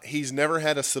 He's never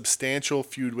had a substantial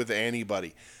feud with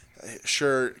anybody.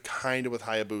 Sure, kind of with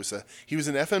Hayabusa. He was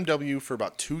in FMW for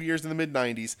about 2 years in the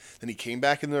mid-'90s. Then he came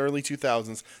back in the early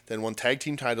 2000s. Then won tag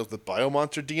team titles with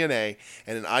Biomonster DNA.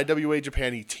 And in IWA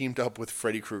Japan, he teamed up with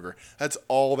Freddy Krueger. That's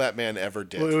all that man ever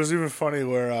did. Well, it was even funny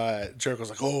where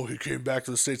Jericho's like, he came back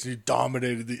to the States and he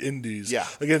dominated the Indies. Yeah.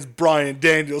 Against Bryan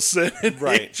Danielson and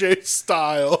Right. AJ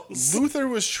Styles. Luther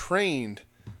was trained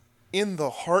in the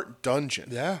Hart Dungeon.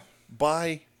 Yeah.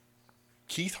 By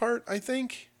Keith Hart, I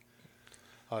think.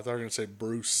 I thought you were going to say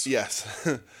Bruce. Yes.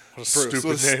 What a Bruce, stupid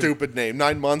what a name. stupid name.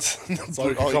 9 months. That's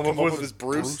all you All can come up with is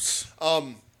Bruce.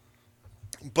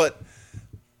 But,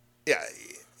 yeah,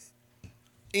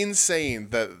 insane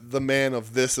that the man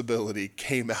of this ability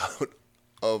came out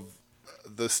of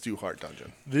the Stu Hart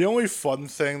Dungeon. The only fun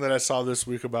thing that I saw this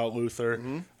week about Luther,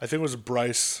 I think it was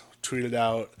Bryce tweeted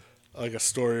out like a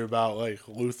story about like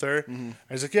Luther. And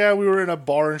he's like, yeah, we were in a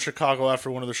bar in Chicago after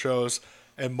one of the shows,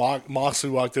 and Moxley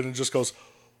walked in and just goes,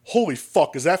 holy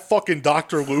fuck, is that fucking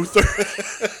Dr. Luther?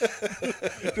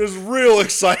 Just real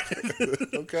excited.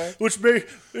 Okay.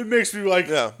 It makes me like,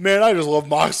 Yeah. man, I just love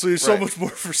Moxley so Right. much more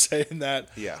for saying that.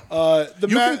 Yeah.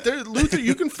 Luther,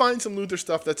 You can find some Luther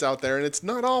stuff that's out there, and it's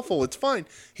not awful. It's fine.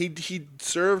 He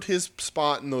served his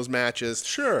spot in those matches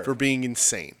Sure. for being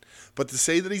insane. But to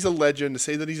say that he's a legend, to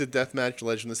say that he's a deathmatch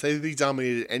legend, to say that he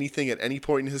dominated anything at any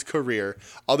point in his career,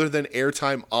 other than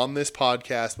airtime on this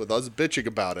podcast with us bitching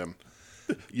about him,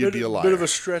 you'd be a liar. Bit of a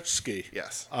stretch ski.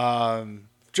 Yes.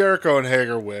 Jericho and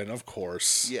Hager win, of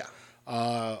course. Yeah.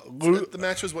 Lu- The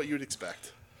match was what you'd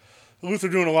expect. Luther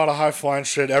doing a lot of high flying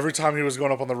shit. Every time he was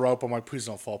going up on the rope, I'm like, please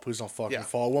don't fall. Please don't fucking Yeah.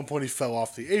 fall. At one point, he fell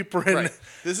off the apron. Right.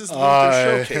 This is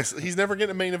Luther's showcase. He's never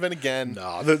getting a main event again.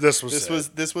 No, this was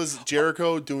it. This was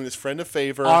Jericho doing his friend a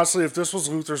favor. Honestly, if this was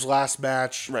Luther's last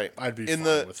match, Right. I'd be in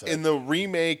fine with it. In the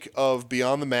remake of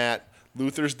Beyond the Mat,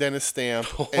 Luther's Dennis Stamp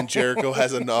and Jericho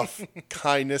has enough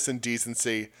kindness and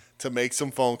decency to make some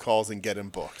phone calls and get him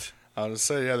booked. I was going to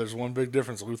say, yeah, there's one big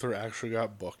difference. Luther actually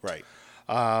got booked. Right.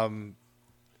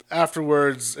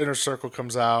 Afterwards, Inner Circle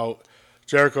comes out.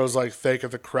 Jericho's like thanking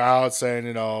the crowd,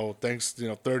 saying, thanks,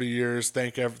 30 years,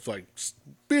 like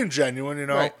being genuine,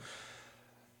 Right.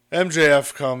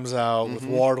 MJF comes out with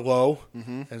Wardlow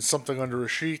and something under a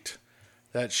sheet.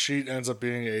 That sheet ends up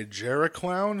being a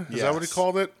Jeri-Clown. Is that what he Yes.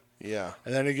 called it? Yeah.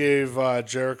 And then he gave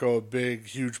Jericho a big,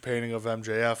 huge painting of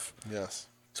MJF, Yes.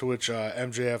 to which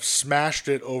MJF smashed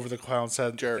it over the clown's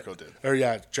head. Jericho did. Or,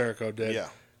 yeah, Jericho did. Yeah.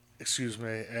 Excuse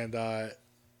me. And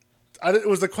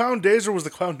was the clown dazed or was the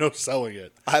clown no selling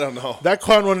it? I don't know. That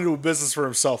clown went into a business for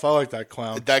himself. I like that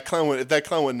clown. That clown went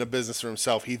into business for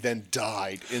himself. He then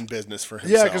died in business for Yeah,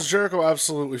 himself. because Jericho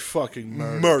absolutely fucking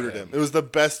murdered him. It was the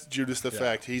best Judas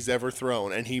effect he's ever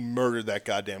thrown, and he murdered that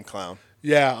goddamn clown.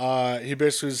 Yeah, he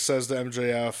basically says to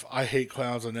MJF, I hate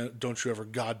clowns and don't you ever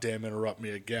goddamn interrupt me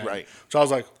again. Right. So I was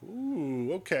like,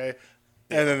 ooh, okay.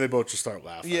 And then they both just start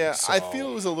laughing. Yeah, so I feel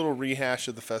it was a little rehash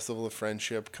of the Festival of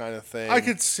Friendship kind of thing. I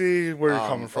could see where you're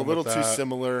coming from. A little with too that.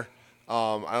 similar.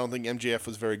 I don't think MJF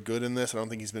was very good in this. I don't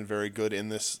think he's been very good in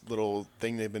this little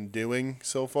thing they've been doing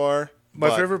so far. My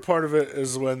favorite part of it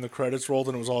is when the credits rolled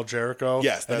and it was all Jericho.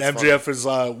 Yes, and that's MJF is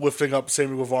lifting up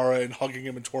Sammy Guevara and hugging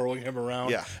him and twirling him around.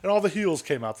 Yeah. And all the heels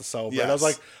came out to celebrate. Yes, I was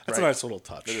like, that's a right. nice little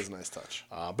touch. It is a nice touch.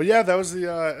 But yeah, that was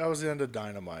the end of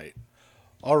Dynamite.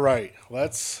 All right,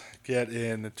 let's get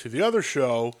into the other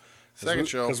show. Second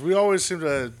show. Because we always seem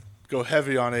to go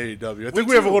heavy on AEW. I think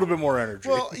we have a little bit more energy.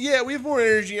 Well, yeah, we have more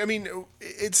energy. I mean,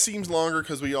 it seems longer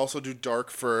because we also do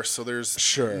Dark first, so there's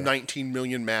Sure. 19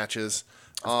 million matches.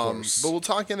 course. But we'll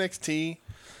talk NXT.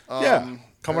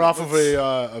 Coming off of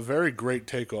a very great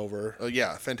takeover.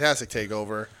 Yeah, fantastic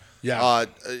takeover. Yeah.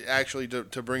 Actually,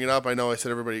 to bring it up, I know I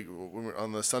said everybody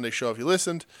on the Sunday show, if you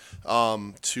listened,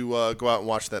 to go out and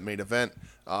watch that main event.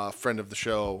 Friend of the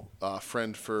show,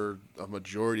 friend for a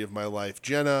majority of my life,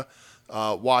 Jenna,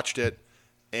 watched it,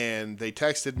 and they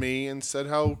texted me and said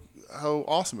how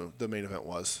awesome the main event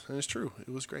was. And it's true. It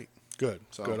was great. Good.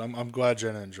 So- Good. I'm glad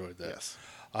Jenna enjoyed that.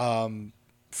 Yes.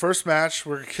 First match,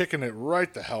 we're kicking it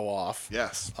right the hell off.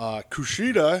 Yes.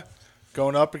 Kushida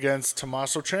going up against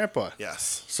Tommaso Ciampa.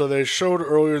 Yes. So they showed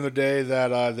earlier in the day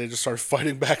that they just started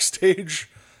fighting backstage.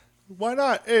 Why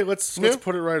not? Hey, let's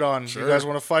put it right on. Sure. You guys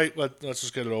want to fight? Let's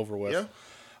just get it over with. Yeah.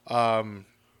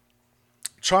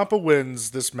 Ciampa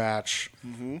wins this match,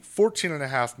 14 and a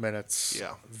half minutes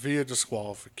Yeah. via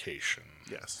disqualification.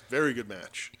 Yes. Very good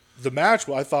match. The match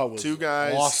I thought was Two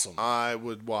guys awesome. I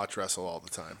would watch wrestle all the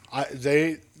time.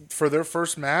 They for their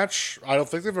first match, I don't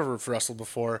think they've ever wrestled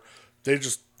before. They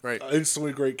just Right.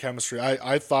 instantly great chemistry.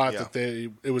 I thought Yeah.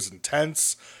 that it was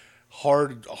intense,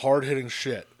 hard hitting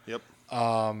shit. Yep.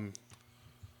 But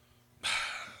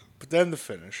then the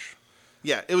finish,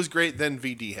 Yeah, it was great. Then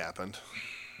VD happened.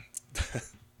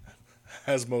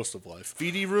 as most of life.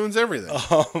 VD ruins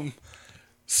everything.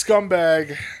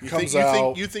 Scumbag You comes think,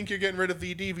 out. you think you're getting rid of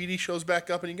VD? VD shows back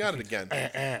up and you got it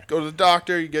again. Go to the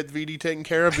doctor, you get VD taken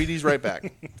care of. VD's right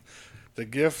back. The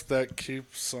gift that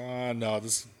keeps on. No,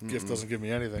 this gift doesn't give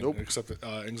me anything except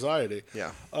anxiety.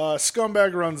 Yeah.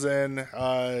 Scumbag runs in.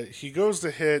 He goes to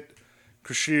hit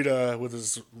Kushida with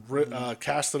his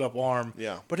casted up arm.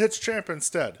 Yeah. But hits Champ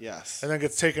instead. Yes. And then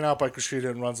gets taken out by Kushida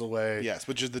and runs away. Yes,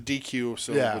 which is the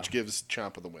DQ, which gives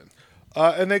Ciampa the win.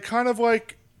 And they kind of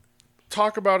like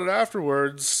talk about it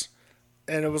afterwards.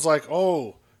 And it was like,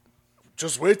 oh,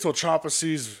 just wait till Ciampa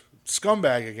sees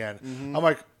Scumbag again. Mm-hmm. I'm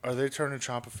like, are they turning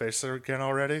Ciampa face again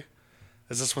already?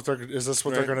 Is this what they're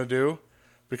Right. gonna do?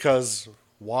 Because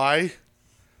why?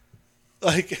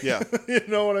 Like, Yeah. you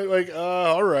know what I like?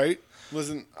 All right.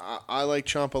 Listen, I like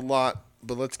Ciampa a lot,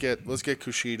 but let's get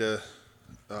Kushida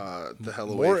the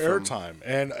hell away More from airtime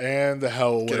and the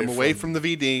hell away. Get him away from the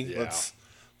VD. Yeah. Let's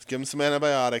give him some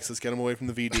antibiotics. Let's get him away from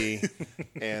the VD,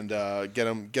 and get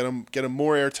him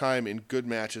more airtime in good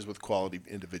matches with quality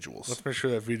individuals. Let's make sure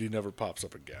that VD never pops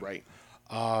up again. Right.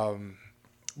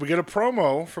 We get a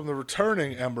promo from the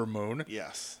returning Ember Moon.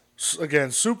 Yes.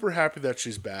 Again, super happy that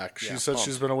she's back. She Yeah, said pumped.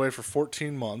 she's been away for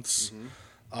 14 months.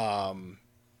 Mm-hmm.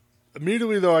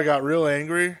 Immediately, though, I got real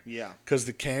angry. Yeah. Because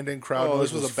the Camden crowd Oh,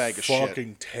 noise this was a bag of shit.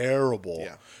 fucking terrible.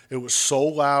 Yeah. It was so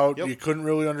loud. Yep. You couldn't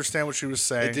really understand what she was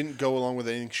saying. It didn't go along with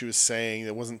anything she was saying.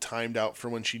 It wasn't timed out for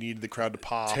when she needed the crowd to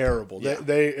pop. Terrible. Yeah.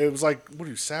 It was like, what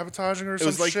are you, sabotaging her or It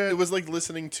was some like shit? it was like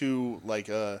listening to like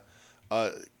a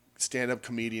stand-up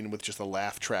comedian with just a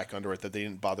laugh track under it that they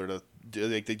didn't bother to.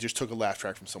 They just took a laugh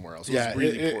track from somewhere else. It yeah, was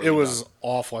really poorly it was done.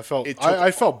 awful. I felt It took-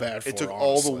 I felt bad for It took her,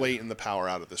 all the honestly. weight and the power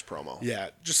out of this promo. Yeah,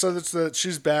 just so that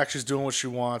she's back. She's doing what she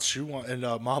wants. And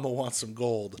Mama wants some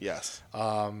gold. Yes,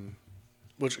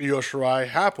 Which Io Shirai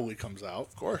happily comes out.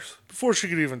 of course. Before she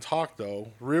could even talk, though,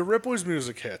 Rhea Ripley's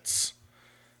music hits.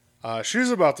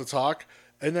 She's about to talk,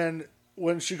 and then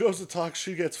when she goes to talk,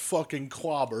 she gets fucking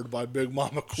clobbered by Big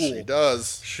Mama Cool. She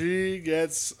does. She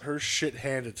gets her shit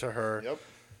handed to her. Yep.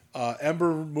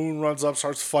 Ember Moon runs up,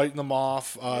 starts fighting them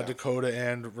off, Dakota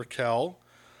and Raquel.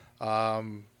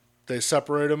 They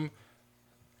separate them.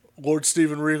 Lord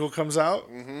Steven Regal comes out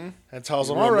and tells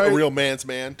them, all right. A real man's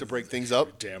man to break things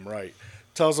up. Damn right.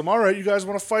 Tells them, all right, you guys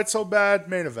want to fight so bad?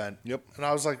 Main event. Yep. And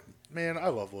I was like, man, I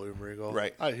love William Regal.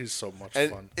 Right. He's so much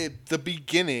And fun. the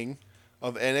beginning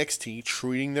of NXT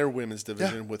treating their women's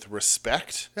division with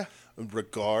respect,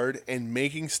 regard, and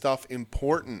making stuff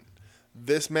important.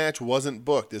 This match wasn't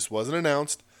booked. This wasn't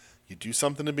announced. You do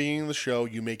something at the beginning of the show.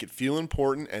 You make it feel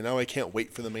important, and now I can't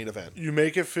wait for the main event. You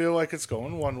make it feel like it's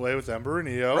going one way with Ember and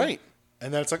Io. Right.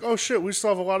 And then it's like, oh shit, we still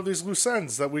have a lot of these loose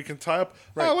ends that we can tie up.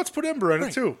 Right. Oh, let's put Ember in it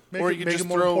Right. too. Make Or it, you make just it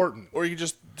more important. Or you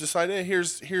just decide, hey,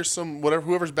 here's some whatever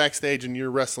whoever's backstage, and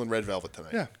you're wrestling Red Velvet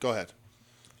tonight. Yeah. Go ahead.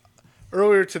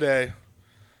 Earlier today,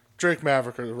 Drake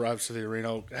Maverick arrives to the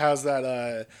arena, has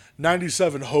that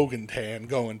 97 Hogan tan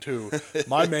going too.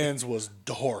 My man's was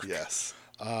dark. Yes.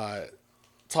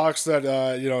 Talks that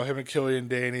him and Killian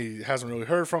Dane he hasn't really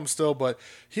heard from still, but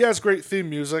he has great theme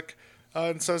music,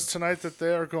 and says tonight that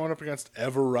they are going up against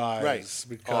Everrise, Right.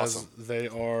 because Awesome. they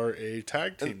are a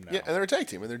tag team now. Yeah, and they're a tag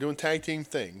team, and they're doing tag team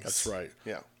things. That's right.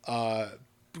 Yeah.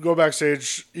 Go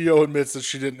backstage. Io admits that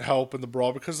she didn't help in the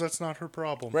brawl because that's not her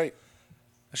problem. Right.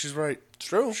 And she's right. It's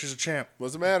true. She's a champ.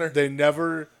 Doesn't matter. They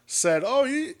never said, "Oh,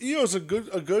 Io's a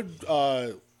good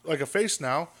like a face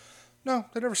now." No,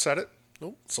 they never said it.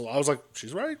 Nope. So I was like,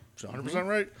 "She's right. She's 100%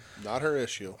 right." Not her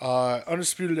issue.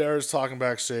 Undisputed Era is talking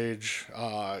backstage.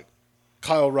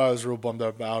 Kyle O'Reilly's real bummed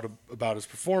about his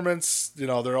performance. You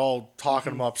know, they're all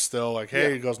talking him up still. Like, hey,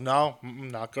 Yeah. he goes, no,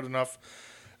 not good enough.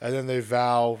 And then they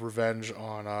vow revenge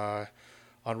on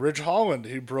Ridge Holland.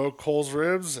 He broke Cole's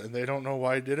ribs, and they don't know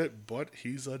why he did it, but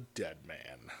he's a dead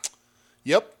man.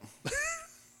 Yep.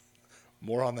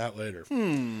 More on that later.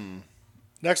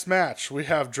 Next match, we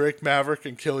have Drake Maverick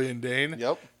and Killian Dane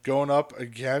Yep. going up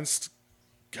against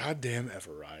goddamn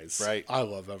Everrise. Right. I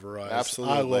love Everrise.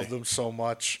 Absolutely. I love them so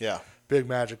much. Yeah. Big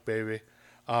Magic, baby.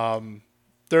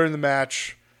 During the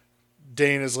match,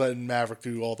 Dane is letting Maverick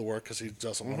do all the work because he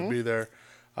doesn't want to be there.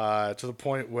 To the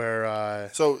point where...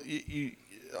 So you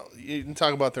didn't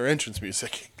talk about their entrance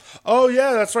music. oh,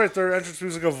 yeah, that's right. Their entrance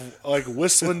music of, like,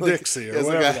 Whistling Dixie or It's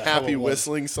whatever like a the hell happy it was.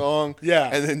 whistling song. Yeah.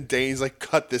 And then Dane's like,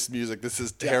 cut this music. This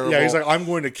is terrible. Yeah, he's like, I'm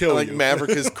going to kill And, like you.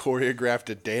 Maverick has choreographed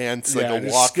a dance, like yeah, a and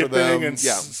he's walk for skipping them. and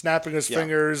Yeah. snapping his Yeah.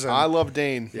 fingers. And I love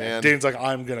Dane, yeah, man. Dane's like,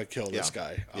 I'm going to kill this Yeah.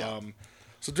 guy. Yeah.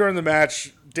 So during the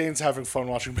match, Dane's having fun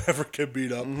watching Maverick get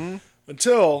beat up Mm-hmm.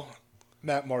 until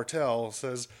Matt Martell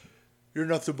says, "You're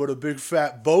nothing but a big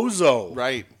fat bozo."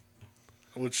 Right.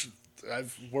 Which,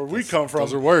 where we come from,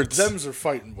 those are words. Them's are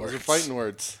fighting words. Those are fighting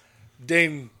words.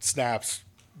 Dane snaps,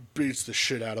 beats the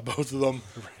shit out of both of them.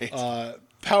 Right.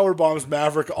 power bombs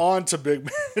Maverick onto Big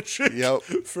Magic Yep.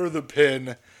 for the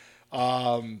pin.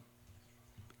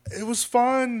 It was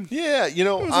fun. Yeah, It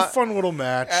was a fun little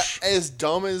match. As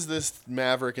dumb as this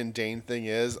Maverick and Dane thing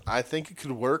is, I think it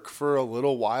could work for a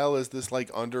little while as this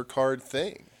like undercard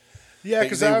thing. Yeah,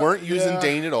 because they weren't using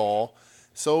Dane at all.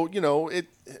 So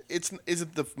is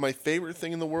it my favorite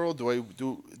thing in the world?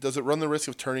 Does it run the risk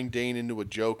of turning Dane into a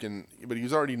joke? But he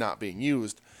was already not being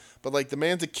used. But like the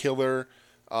man's a killer.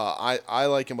 I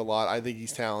like him a lot. I think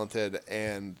he's talented,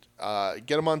 and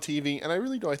get him on TV. And I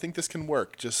really do. I think this can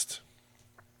work. Just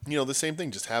the same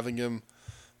thing. Just having him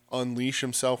unleash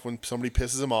himself when somebody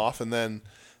pisses him off, and then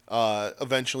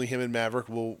eventually him and Maverick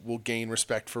will gain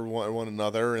respect for one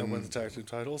another and win the tag team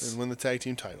titles. And win the tag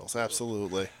team titles.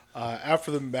 Absolutely.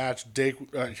 After the match,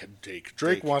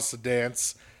 Drake wants to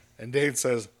dance, and Dane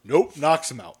says, "Nope,"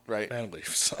 knocks him out. Right. And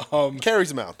leaves.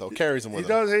 Carries him out, though. Carries him with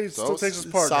him. He still takes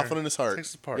his partner. Softening his heart.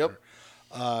 Takes his partner.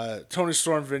 Yep. Tony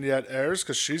Storm vignette airs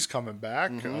because she's coming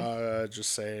back. Just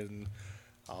saying,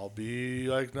 I'll be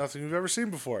like nothing you've ever seen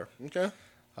before. Okay.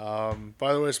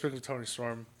 By the way, speaking of Tony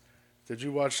Storm, did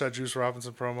you watch that Juice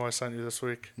Robinson promo I sent you this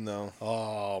week? No.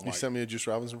 Oh, my. You sent me a Juice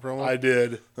Robinson promo? I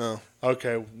did. Oh.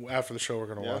 Okay, after the show, we're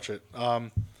going to watch it.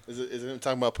 Is it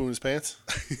talking about pooing his pants?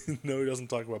 No, he doesn't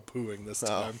talk about pooing this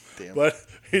time. Damn. But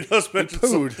he does mention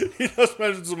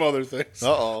some other things.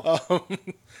 Uh-oh.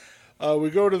 We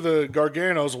go to the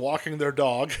Garganos walking their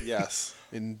dog. Yes.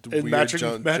 In matching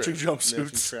jumpsuits. Matching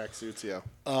tracksuits, yeah.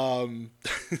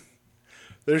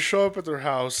 They show up at their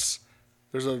house.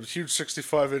 There's a huge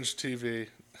 65-inch TV.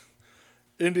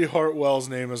 Indy Hartwell's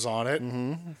name is on it.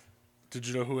 Mm-hmm. Did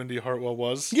you know who Indy Hartwell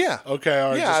was? Yeah. Okay, all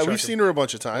right. Yeah, we've seen her a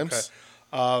bunch of times.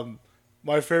 Okay.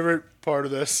 My favorite part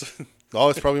of this Oh,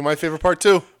 it's probably my favorite part,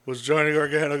 too. was Johnny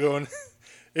Gargano going,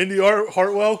 Indy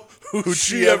Hartwell, who'd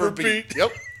she ever beat?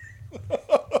 Yep.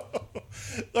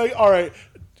 Like, all right,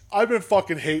 I've been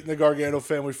fucking hating the Gargano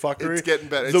family fuckery. It's getting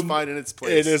better. It's finding its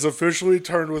place. It is officially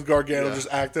turned with Gargano just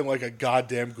acting like a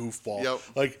goddamn goofball. Yep.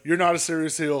 Like, you're not a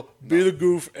serious heel. Be the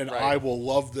goof, and I will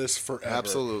love this forever.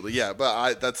 Absolutely, yeah.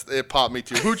 But it popped me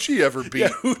too. Who'd she ever beat? Yeah,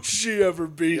 who'd she ever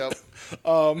beat? Yep.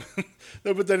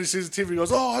 But then he sees the TV and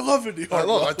goes, "Oh, I love Indy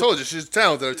Hartwell. I told you she's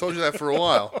talented. I told you that for a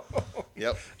while."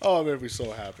 Yep. Oh, it made me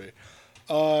so happy.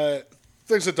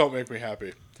 Things that don't make me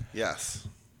happy. Yes.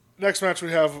 Next match,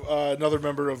 we have another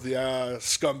member of the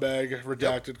Scumbag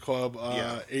Redacted Club,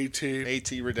 AT.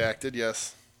 AT Redacted,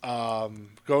 yes.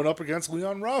 Going up against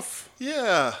Leon Ruff.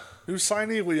 Yeah. New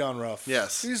signee Leon Ruff.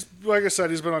 Yes. He's, like I said,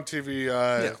 he's been on TV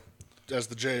as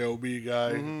the JOB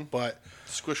guy, but...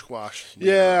 Squish squash.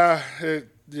 Yeah,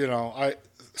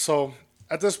 so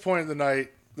at this point in the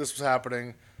night, this was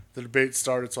happening. The debate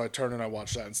started, so I turned and I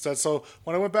watched that instead. So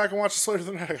when I went back and watched this later in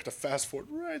the night, I got to fast forward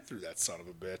right through that son of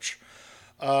a bitch.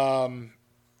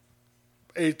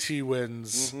 AT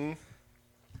wins. Mm-hmm.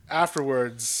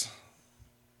 Afterwards,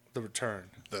 the return.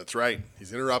 That's right.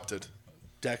 He's interrupted.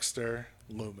 Dexter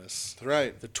Loomis. That's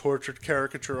right. The tortured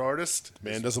caricature artist.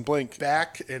 Man doesn't blink.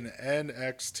 Back in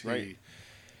NXT. Right.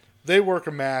 They work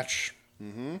a match.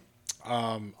 Mm-hmm.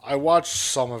 I watched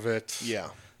some of it. Yeah.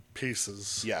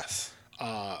 Pieces. Yes.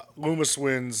 Loomis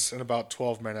wins in about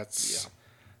 12 minutes.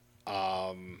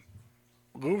 Yeah.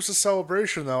 Loomis'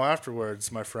 celebration, though,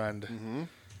 afterwards, my friend,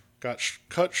 got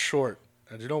cut short.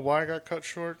 And do you know why it got cut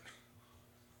short?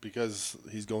 Because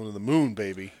he's going to the moon,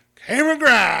 baby. Cameron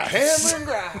Grimes! Cameron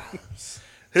Grimes!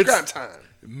 It's Grimes time.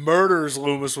 Murders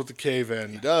Loomis with the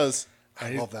cave-in. He does.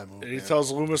 I love that movie. And he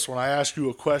tells Loomis, when I ask you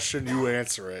a question, you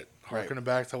answer it. Harkening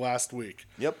back to last week.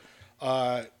 Yep.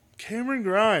 Cameron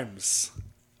Grimes.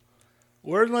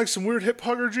 Wearing like some weird hip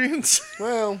hugger jeans.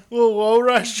 Well, a little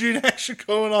low-rise jean action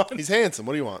going on. He's handsome.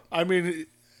 What do you want? I mean,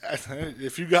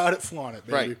 if you got it, flaunt it,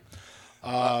 baby.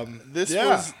 Right.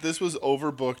 This was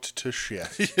overbooked to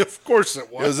shit. Of course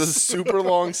it was. It was a super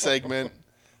long segment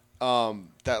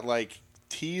that like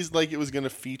teased like it was going to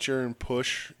feature and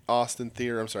push AT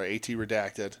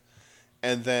Redacted,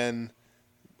 and then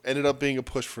ended up being a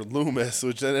push for Loomis,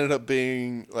 which then ended up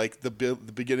being like the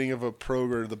beginning of a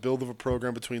program, the build of a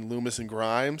program between Loomis and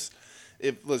Grimes.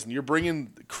 Listen, you're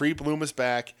bringing Creep Loomis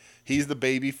back. He's the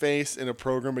baby face in a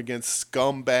program against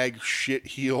scumbag shit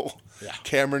heel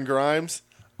Cameron Grimes.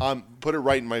 Put it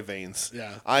right in my veins.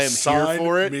 Yeah, I am Sign here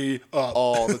for it me up.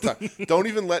 all the time. Don't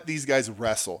even let these guys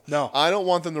wrestle. No, I don't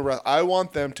want them to wrestle. I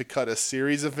want them to cut a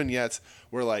series of vignettes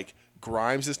where like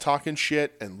Grimes is talking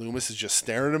shit and Loomis is just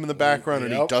staring at him in the background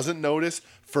and he doesn't notice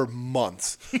for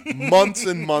months, months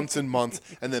and months and months,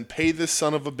 and then pay this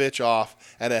son of a bitch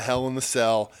off at a Hell in the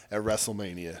Cell at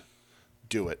WrestleMania.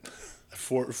 Do it.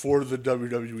 for the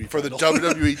WWE for the title.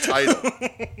 WWE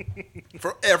title,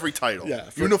 for every title, Yeah,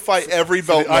 unify every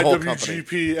belt in the whole company.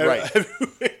 IWGP Right.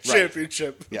 Heavyweight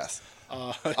Championship. Yes.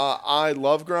 I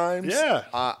love Grimes. Yeah.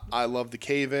 I love the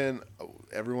Cave-In.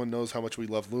 Everyone knows how much we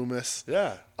love Loomis.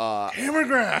 Yeah. Hammer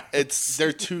Grimes.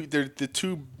 They're the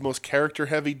two most character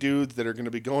heavy dudes that are going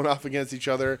to be going off against each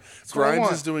other. what I Grimes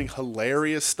want. is doing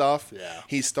hilarious stuff. Yeah.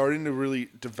 He's starting to really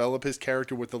develop his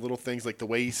character with the little things like the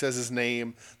way he says his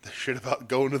name, the shit about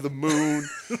going to the moon,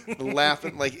 the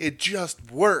laughing. Like, it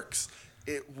just works.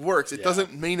 It works. It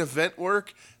doesn't main event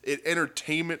work. It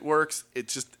entertainment works.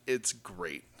 It's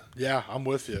great. Yeah, I'm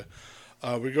with you.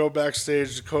 We go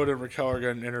backstage. Dakota and Raquel are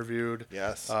getting interviewed.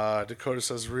 Yes. Dakota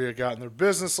says Rhea got in their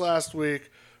business last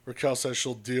week. Raquel says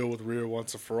she'll deal with Rhea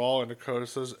once and for all. And Dakota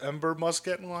says Ember must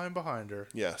get in line behind her.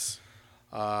 Yes.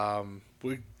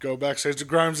 We go backstage to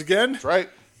Grimes again. That's right.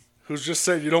 Who's just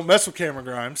said you don't mess with Cameron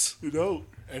Grimes. You don't.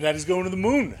 And that he's going to the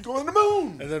moon. Going to the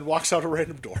moon. And then walks out a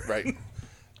random door. Right.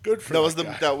 Good for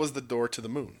That guy. was the door to the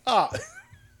moon.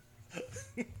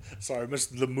 Sorry, I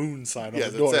missed the moon sign on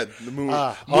Yes, the it door. said the moon.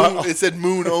 I'll- It said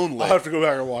moon only. I'll have to go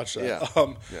back and watch that. Yeah.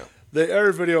 Yeah. The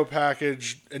air video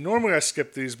package, and normally I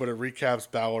skip these, but it recaps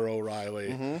Balor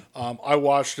O'Reilly. I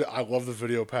watched it. I love the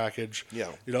video package.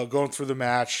 Yeah. You know, going through the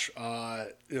match,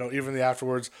 even the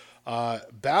afterwards.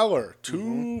 Balor,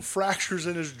 two fractures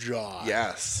in his jaw.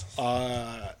 Yes.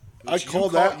 I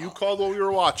called that. You called what we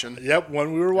were watching. Yep,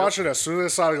 when we were watching it, as soon as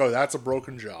I saw it, I go, that's a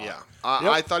broken jaw. Yeah.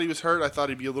 Yep. I thought he was hurt. I thought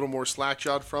he'd be a little more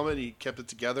slack-jawed from it. He kept it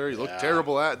together. He looked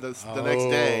terrible the next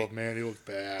day. Oh, man, he looked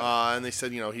bad. And they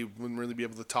said, he wouldn't really be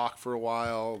able to talk for a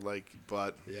while.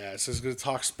 But Yeah, it says he's going to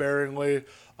talk sparingly.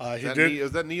 it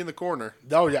was that knee in the corner.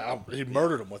 Oh, yeah, he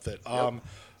murdered him with it.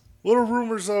 Little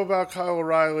rumors, though, about Kyle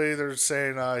O'Reilly. They're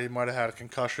saying he might have had a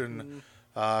concussion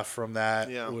from that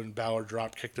when Balor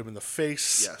drop-kicked him in the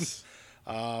face. Yes.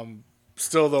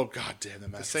 Still, though, god damn, the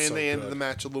match They're was saying so they ended good. the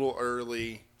match a little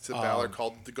early. Said Balor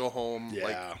called to go home.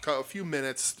 yeah. Like a few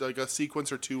minutes, like a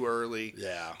sequence or two early.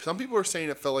 Yeah. Some people are saying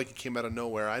it felt like it came out of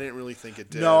nowhere. I didn't really think it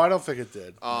did. No, I don't think it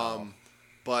did.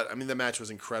 But, I mean, the match was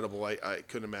incredible. I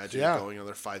couldn't imagine it going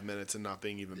another 5 minutes and not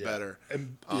being even better.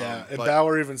 And, but-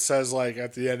 Balor even says, like,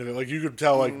 at the end of it, like, you could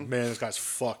tell, like, man, this guy's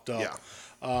fucked up.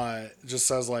 Yeah. Just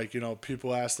says, like,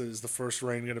 people asked, is the first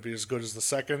reign going to be as good as the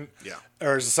second? Yeah.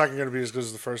 Or is the second going to be as good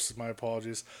as the first? My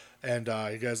apologies. And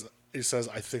he says,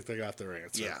 I think they got their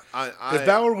answer. Yeah. If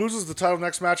Balor loses the title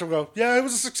next match, I'll go, yeah, it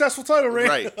was a successful title reign.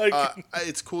 Right. Like,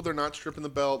 It's cool they're not stripping the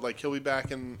belt. Like, he'll be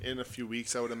back in a few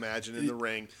weeks, I would imagine, in the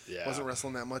ring. Yeah. Wasn't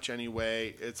wrestling that much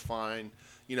anyway. It's fine.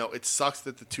 It sucks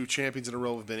that the two champions in a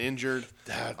row have been injured.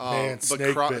 man, but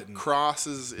snake bitten. Cross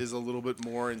is a little bit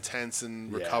more intense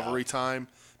in recovery time.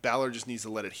 Balor just needs to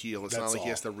let it heal. It's not That's like he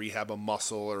all. has to rehab a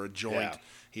muscle or a joint. Yeah.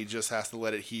 He just has to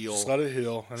let it heal. just let it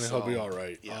heal, and then he'll be all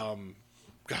right. Yeah.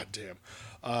 God damn.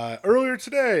 Earlier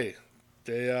today,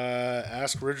 they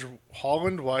asked Ridge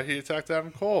Holland why he attacked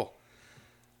Adam Cole.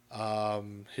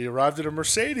 He arrived at a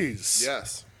Mercedes.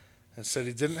 Yes. And said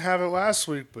he didn't have it last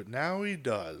week, but now he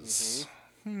does.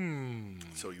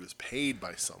 So he was paid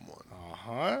by someone.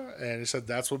 And he said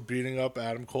that's what beating up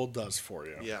Adam Cole does for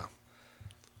you. Yeah.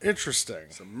 Interesting.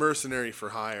 It's a mercenary for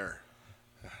hire.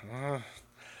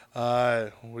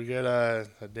 We get a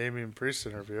Damian Priest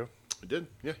interview. We did.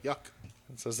 Yeah, yuck.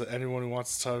 It says that anyone who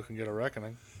wants the title can get a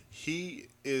reckoning. He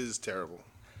is terrible.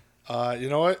 You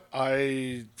know what?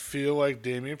 I feel like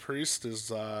Damian Priest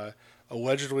is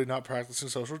allegedly not practicing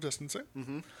social distancing.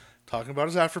 Mm-hmm. Talking about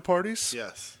his after parties.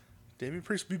 Yes. Damian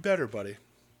Priest, be better, buddy.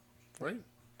 Right?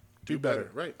 Do better.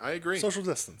 Right. I agree. Social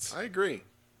distance. I agree.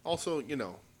 Also,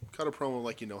 cut a promo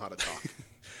like you know how to talk.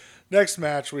 Next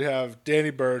match, we have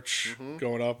Danny Burch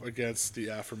going up against the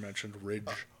aforementioned Ridge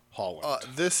Holland.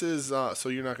 This is, so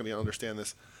you're not going to understand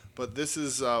this, but this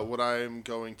is what I'm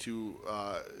going to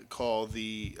call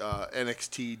the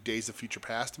NXT Days of Future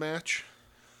Past match.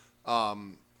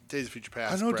 Days of Future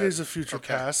Past. I know Brett. Days of Future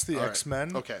Past, the all right.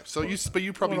 X-Men. Okay, so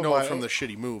you probably What know am it I- from the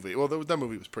shitty movie. Well, that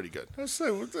movie was pretty good. I say,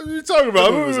 what are you talking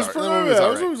about? The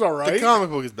movie was all right. The comic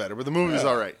book is better, but the movie is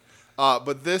all right.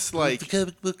 But this, like... The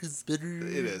comic book is better.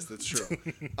 It is, that's true.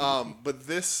 But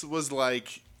this was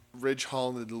like Ridge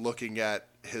Holland looking at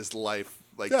his life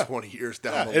like 20 years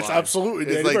down the line. It's absolutely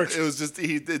Danny like, Burch. It was just,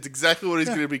 it's exactly what he's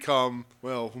going to become.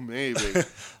 Well, maybe.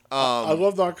 I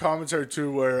love that commentary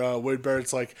too, where Wade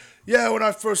Barrett's like, "Yeah, when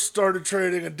I first started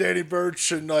training, and Danny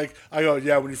Burch," and like, I go,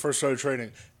 "Yeah, when you first started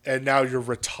training, and now you're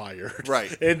retired,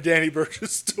 Right. And Danny Burch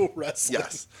is still wrestling."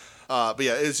 Yes. But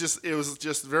yeah, it was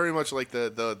just very much like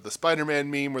the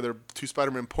Spider-Man meme where they're two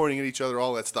Spider-Men pointing at each other,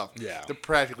 all that stuff. Yeah. They're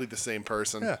practically the same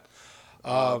person. Yeah.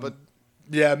 But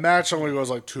Yeah, match only goes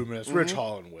like 2 minutes. Rich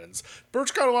Holland wins.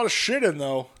 Birch got a lot of shit in,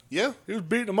 though. Yeah. He was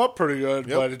beating him up pretty good,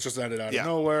 Yep. but it just ended out of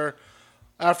nowhere.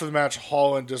 After the match,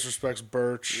 Holland disrespects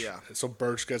Birch. Yeah. So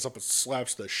Birch gets up and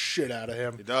slaps the shit out of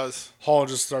him. He does. Holland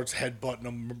just starts headbutting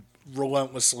him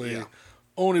relentlessly. Yeah.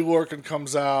 Oni Lorcan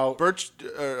comes out.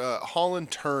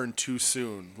 Holland turned too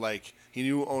soon. Like, he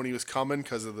knew Oni was coming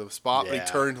because of the spot, but he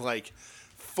turned like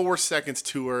 4 seconds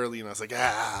too early, and I was like,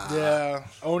 ah. Yeah.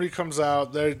 Oni comes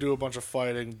out. They do a bunch of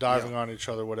fighting, diving on each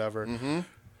other, whatever.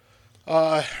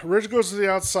 Ridge goes to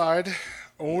the outside.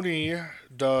 Oni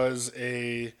does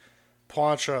a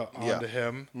plancha onto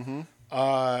him.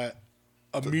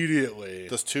 Immediately.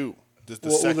 Does two.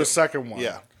 The second one.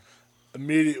 Yeah.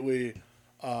 Immediately,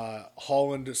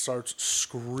 Holland starts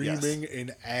screaming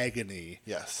in agony.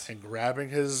 Yes. And grabbing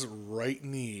his right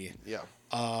knee. Yeah.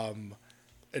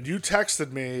 And you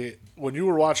texted me when you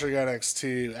were watching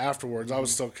NXT afterwards. I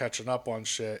was still catching up on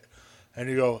shit. And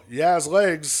you go, yeah, his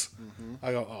legs.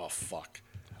 I go, oh, fuck.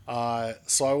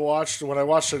 So when I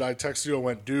watched it, I texted you and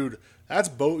went, dude, that's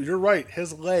both. You're right.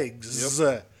 His legs,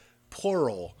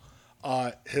 plural.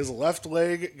 His left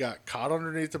leg got caught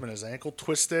underneath him and his ankle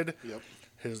twisted. Yep.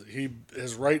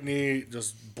 His right knee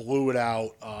just blew it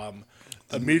out.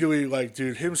 Immediately, like,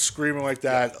 dude, him screaming like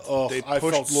that. Oh, They I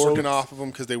pushed felt Lorcan off of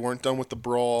him because they weren't done with the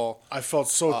brawl. I felt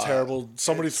so terrible.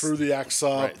 Somebody threw the X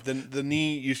up. Right. The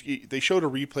knee. They showed a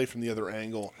replay from the other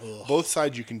angle. Both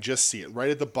sides, you can just see it. Right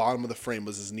at the bottom of the frame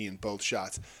was his knee in both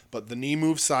shots. But the knee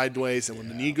moves sideways, and when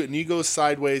the knee goes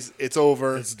sideways, it's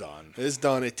over. It's done. It's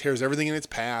done. It tears everything in its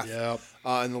path. Yep.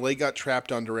 And the leg got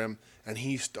trapped under him, and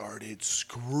he started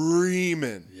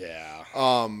screaming. Yeah.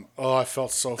 I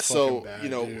felt so fucking bad.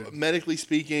 Dude. Medically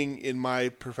speaking, in my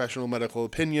professional medical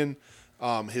opinion,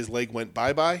 his leg went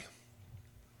bye-bye.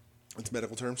 It's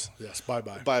medical terms. Yes,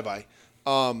 bye-bye. Bye-bye.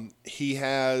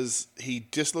 He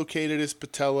dislocated his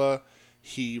patella.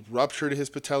 He ruptured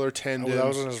his patellar tendon. Oh, that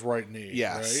was on his right knee,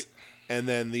 yes. right? And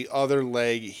then the other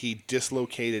leg, he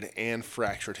dislocated and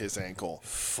fractured his ankle.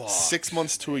 Fuck, 6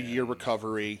 months to a year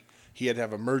recovery. He had to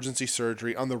have emergency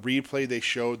surgery. On the replay they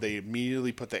showed, they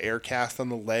immediately put the air cast on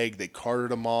the leg. They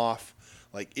carted him off.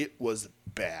 Like, it was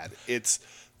bad. It's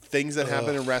things that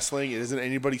happen in wrestling. It isn't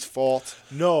anybody's fault.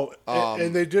 No,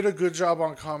 and they did a good job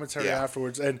on commentary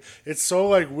afterwards. And it's so,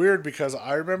 like, weird because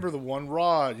I remember the one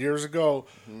Raw years ago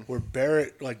where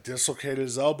Barrett, like, dislocated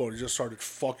his elbow and he just started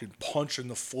fucking punching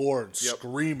the floor and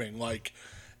screaming, like...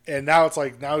 And now it's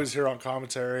like, now he's here on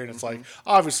commentary, and it's like,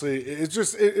 obviously, it's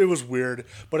just, it was weird.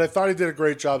 But I thought he did a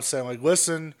great job saying, like,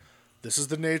 listen, this is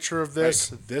the nature of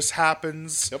this. Right. This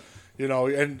happens. Yep. You know,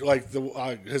 and like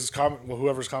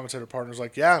whoever's commentator partner's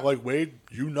like, yeah, like Wade,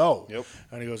 you know. Yep.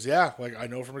 And he goes, yeah, like I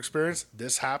know from experience,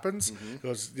 this happens. He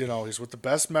goes, you know, he's with the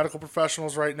best medical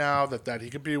professionals right now that he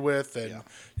could be with, and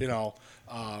you know.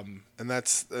 And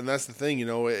that's the thing, you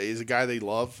know, he's a guy they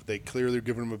love. They clearly are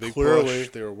giving him a big push.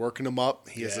 They were working him up.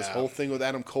 He has this whole thing with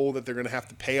Adam Cole that they're going to have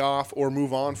to pay off or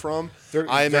move on from.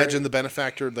 I imagine the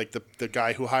benefactor, like the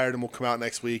guy who hired him, will come out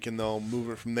next week and they'll move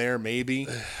it from there. Maybe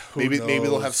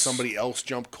they'll have somebody else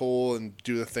jump Cole and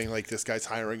do the thing like this guy's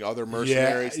hiring other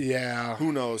mercenaries. Yeah.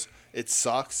 Who knows? It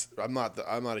sucks. I'm not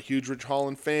a huge Rich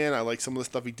Holland fan. I like some of the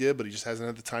stuff he did, but he just hasn't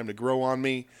had the time to grow on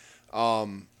me.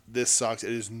 This sucks.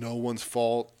 It is no one's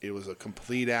fault. It was a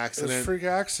complete accident. It was a freak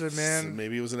accident, man. So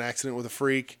maybe it was an accident with a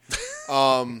freak.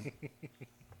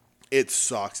 It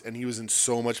sucks, and he was in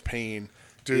so much pain.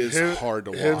 Dude, it's hard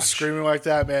to watch. Him screaming like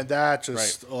that, man. That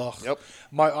just, ugh. Yep.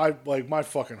 My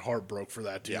fucking heart broke for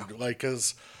that dude. Yeah. Like,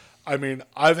 cause, I mean,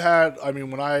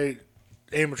 when I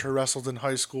amateur wrestled in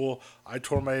high school, I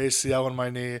tore my ACL in my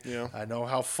knee. Yeah. I know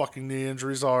how fucking knee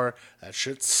injuries are. That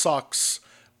shit sucks.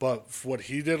 But what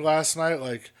he did last night,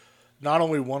 like, not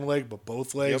only one leg but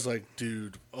both legs, like,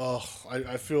 dude,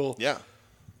 I feel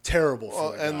terrible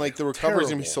for that and guy. like the recovery's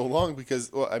gonna be so long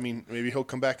because, well, I mean, maybe he'll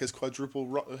come back as quadruple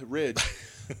ridge,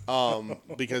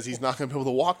 because he's not gonna be able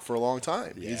to walk for a long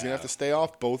time. Yeah. He's gonna have to stay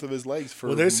off both of his legs for.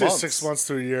 Well, they say months. 6 months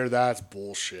to a year. That's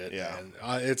bullshit. Yeah,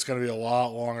 man. It's gonna be a lot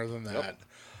longer than that.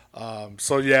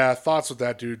 So yeah, thoughts with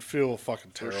that dude. Feel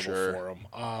fucking terrible for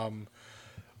him.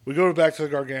 We go back to the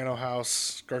Gargano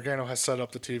house. Gargano has set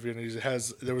up the TV, and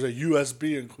there was a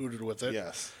USB included with it.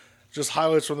 Yes. Just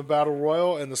highlights from the Battle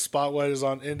Royal, and the spotlight is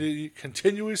on Indy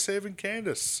continually saving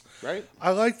Candice. Right. I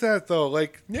like that, though.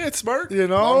 Like, yeah, it's smart. You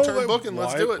know, long-term booking.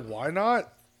 Let's do it. Why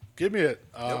not? Give me it.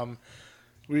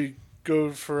 We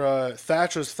go for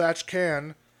Thatch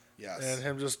Can. Yes. And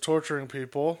him just torturing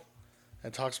people,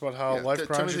 and talks about how life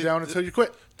grinds you down until you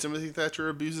quit. Timothy Thatcher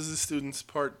abuses his students,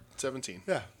 part 17.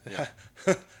 Yeah.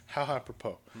 How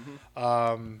apropos.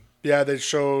 Yeah, they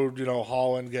showed,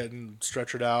 Holland getting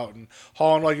stretchered out. And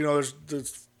Holland,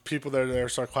 there's people there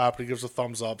start clapping. He gives a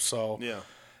thumbs up. So, Yeah.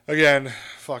 again,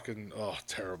 fucking,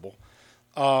 terrible.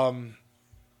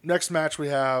 Next match we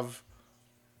have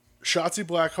Shotzi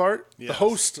Blackheart, the Yes.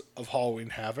 host of Halloween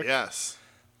Havoc. Yes.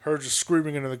 Her just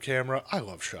screaming into the camera. I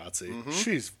love Shotzi.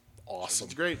 She's awesome.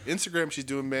 It's great. Instagram, she's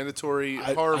doing mandatory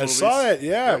I horror movies. saw it,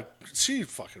 yeah. Yep. She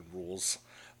fucking rules.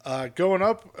 Going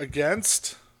up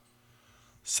against,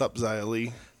 Sup, Xia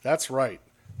Li. that's right,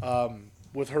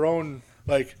 with her own,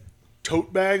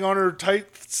 tote bag on her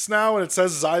tights now, and it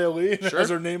says Xia Li, and it Sure. has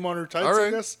her name on her tights, All I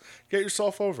right. guess. Get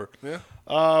yourself over. Yeah.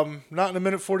 Not in a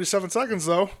minute 47 seconds,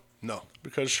 though, No.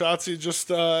 because Shotzi just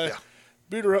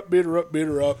beat her up.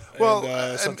 Well,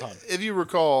 and, sometime. if you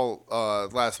recall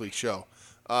last week's show,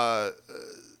 Xia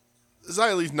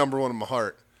Li's number one in my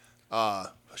heart.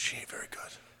 She ain't very good.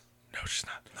 No, she's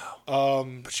not.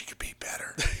 No. But she could be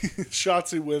better.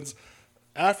 Shotzi wins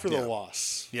after the Yeah.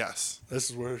 loss. Yes. This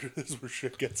is where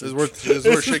shit gets. This is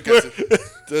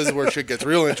where shit gets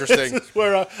real interesting. This is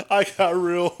where I got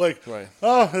real Right.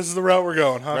 Oh, this is the route we're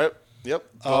going, huh? Right? Yep.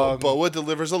 Boa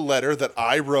delivers a letter that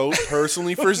I wrote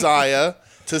personally for Xia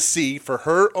to see for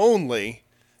her only,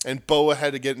 and Boa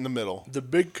had to get in the middle. The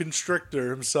big constrictor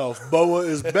himself, Boa,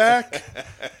 is back.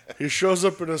 He shows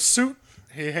up in a suit.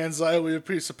 He hands Xia Li a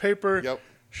piece of paper. Yep.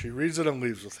 She reads it and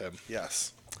leaves with him.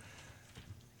 Yes.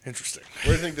 Interesting. Where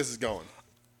do you think this is going?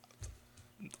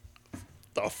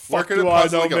 The fuck could it do I know,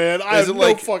 possibly go? man? I Is have it no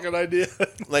like- fucking idea.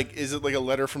 Like, is it like a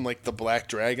letter from like the Black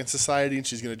Dragon Society, and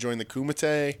she's going to join the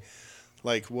Kumite?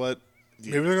 Like what?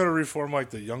 Maybe they're going to reform like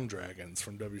the Young Dragons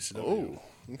from WCW.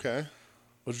 Oh, okay.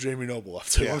 What's Jamie Noble up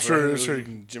to? Yeah, I'm sure right. you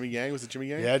can. Jimmy Yang, was it Jimmy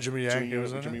Yang? Yeah, Jimmy Yang, he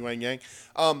was in Jimmy it. Wang Yang.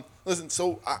 Listen,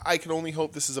 so I can only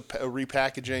hope this is a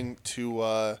repackaging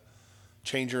to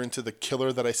change her into the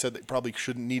killer that I said they probably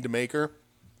shouldn't need to make her.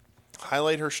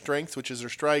 Highlight her strengths, which is her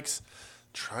strikes.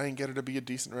 Try and get her to be a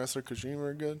decent wrestler because she ain't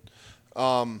very good.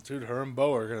 Dude, her and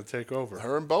Bo are going to take over.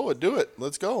 Her and Boa, do it.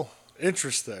 Let's go.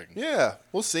 Interesting. Yeah,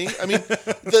 we'll see. I mean,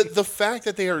 the fact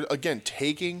that they are, again,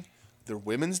 taking their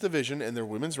women's division and their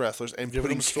women's wrestlers and Giving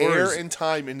putting them care stories. and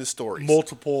time into stories.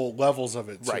 Multiple levels of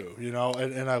it, too. Right.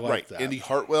 And I like Right. that. Indy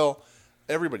Hartwell,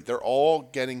 everybody. They're all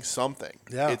getting something.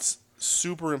 Yeah. It's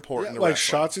super important Yeah, to like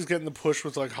wrestling. Shotzi's getting the push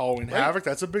with like Halloween Right. Havoc.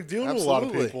 That's a big deal to a lot of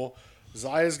Absolutely. people.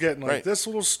 Zaya's getting like Right. this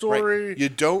little Right. story. You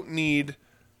don't need...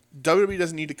 WWE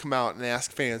doesn't need to come out and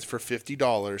ask fans for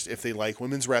 $50 if they like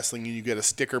women's wrestling and you get a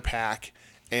sticker pack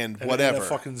and And whatever. in a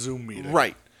fucking Zoom meeting.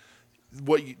 Right.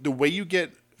 The way you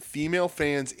get female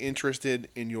fans interested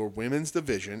in your women's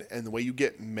division and the way you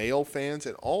get male fans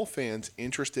and all fans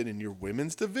interested in your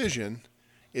women's division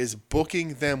is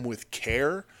booking them with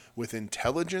care, with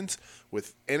intelligence,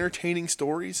 with entertaining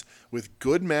stories, with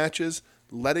good matches,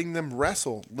 letting them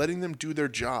wrestle, letting them do their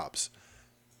jobs.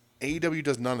 AEW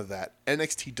does none of that.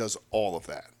 NXT does all of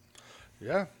that.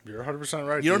 Yeah, you're 100%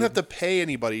 right. You don't dude. have to pay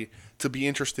anybody to be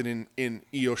interested in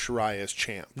Io Shirai as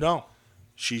champ. No.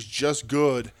 She's just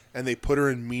good, and they put her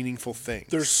in meaningful things.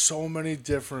 There's so many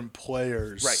different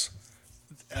players. Right.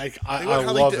 Like, Think I about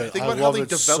how love they, it. Think I about how love they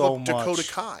it so developed Dakota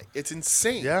much. Kai. It's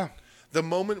insane. Yeah. The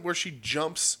moment where she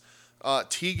jumps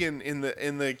Tegan in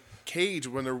the cage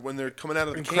when they're coming out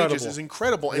of the Incredible. cages is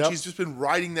incredible, and Yep. she's just been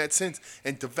riding that since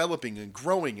and developing and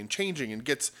growing and changing and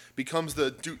becomes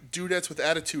the dudettes with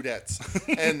attitudettes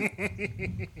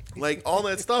and like all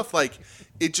that stuff. Like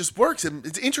it just works and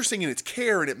it's interesting and it's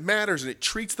care and it matters and it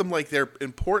treats them like they're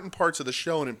important parts of the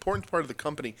show, an important part of the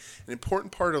company, an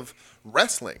important part of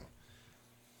wrestling.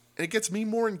 And it gets me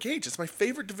more engaged. It's my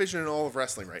favorite division in all of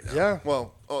wrestling right now. Yeah.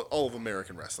 Well, all of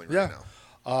American wrestling right Yeah. now.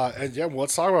 And yeah,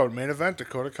 let's talk about it. Main event: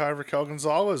 Dakota Kai, Raquel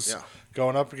Gonzalez, Yeah.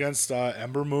 going up against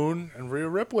Ember Moon and Rhea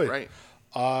Ripley. Right.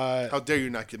 Uh, How dare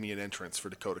you not give me an entrance for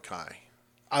Dakota Kai?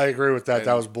 I agree with that. And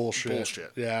That was bullshit.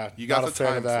 bullshit. Yeah, You got not the a fan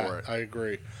time of that. for it. I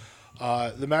agree.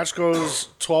 The match goes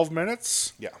 12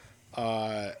 minutes. Yeah.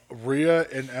 Rhea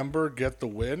and Ember get the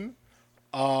win.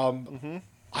 Mm-hmm.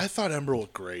 I thought Ember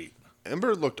looked great.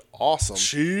 Ember looked awesome.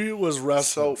 She was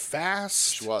wrestling So-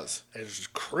 fast. She was. It was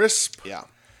crisp. Yeah.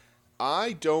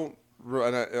 I don't.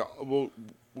 And we'll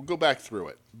go back through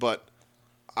it, but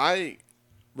I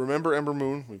remember Ember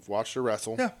Moon. We've watched her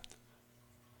wrestle. Yeah.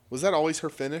 Was that always her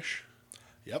finish?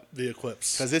 Yep. The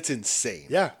Eclipse. Because it's insane.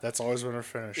 Yeah, that's always been her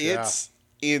finish. It's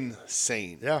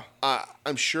insane. Yeah.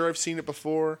 I'm sure I've seen it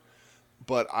before,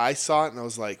 but I saw it and I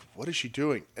was like, what is she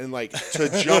doing? And like to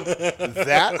jump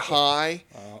that high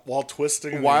while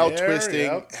twisting. In while the air, twisting,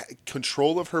 yep.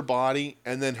 control of her body,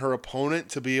 and then her opponent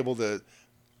to be able to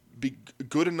be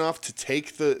good enough to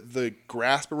take the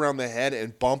grasp around the head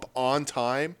and bump on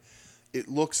time. It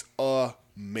looks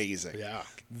amazing. Yeah.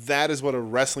 That is what a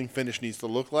wrestling finish needs to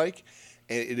look like,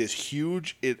 and it is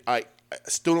huge. I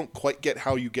still don't quite get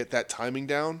how you get that timing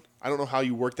down. I don't know how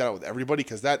you work that out with everybody,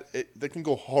 because that can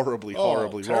go horribly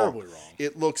terribly wrong.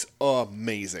 It looks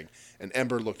amazing, and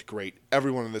Ember looked great.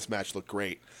 Everyone in this match looked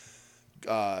great.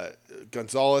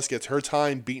 Gonzalez gets her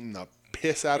time, beating the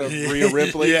piss out of Rhea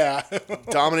Ripley, Yeah.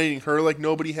 dominating her like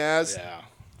nobody has. Yeah.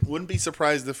 Wouldn't be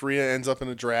surprised if Rhea ends up in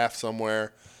a draft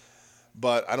somewhere,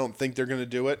 but I don't think they're going to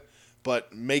do it. But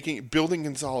building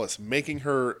Gonzalez, making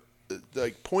her,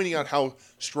 like, pointing out how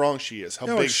strong she is, how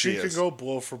big she is. She can go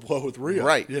blow for blow with Rhea,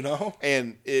 Right. You know?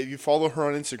 And if you follow her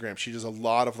on Instagram, she does a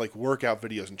lot of, like, workout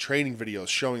videos and training videos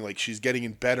showing, like, she's getting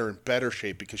in better and better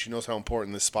shape because she knows how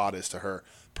important this spot is to her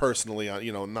personally, on,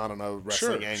 you know, not on a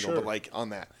wrestling angle, but, like, on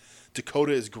that.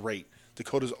 Dakota is great.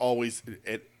 Dakota's always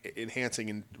enhancing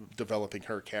and developing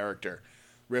her character.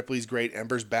 Ripley's great.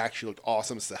 Ember's back. She looked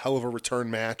awesome. It's a hell of a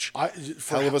return match.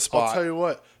 Hell of a spot. I'll tell you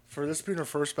what, for this being her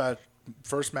first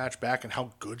match back and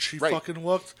how good she Right. fucking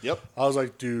looked, Yep. I was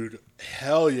like, dude,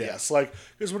 hell yes. Like,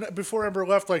 because before Ember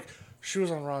left, like, she was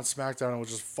on Raw and SmackDown and was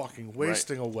just fucking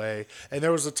wasting away. And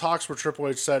there was the talks where Triple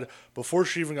H said before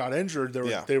she even got injured,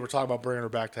 they were talking about bringing her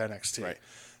back to NXT. Right.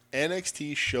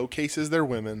 NXT showcases their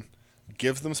women,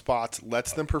 gives them spots,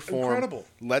 lets them perform, Incredible.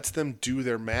 lets them do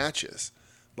their matches.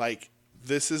 Like,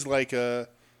 this is like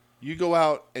you go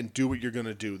out and do what you're going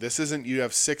to do. This isn't you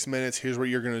have 6 minutes, here's what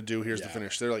you're going to do, here's the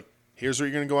finish. They're like, here's what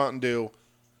you're going to go out and do,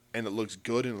 and it looks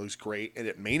good and it looks great. And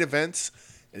it main events,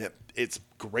 and it's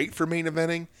great for main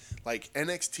eventing. Like,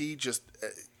 NXT just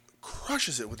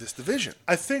crushes it with this division.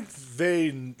 I think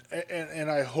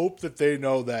and I hope that they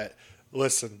know that,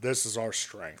 listen, this is our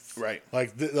strength. Right.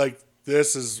 Like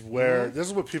this is where this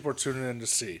is what people are tuning in to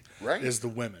see. Right. Is the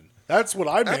women. That's what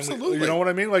I mainly. Absolutely. You know what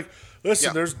I mean? Like, listen,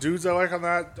 Yeah. there's dudes I like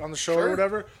on the show or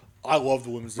whatever. I love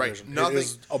the women's Right. division. Nothing- It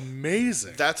is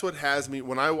amazing. That's what has me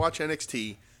when I watch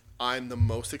NXT. I'm the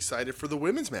most excited for the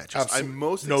women's matches. Absolutely. I'm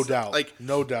most no excited. doubt. Like,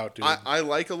 no doubt, dude. I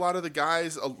like a lot of the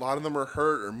guys. A lot of them are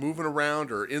hurt or moving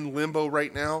around or in limbo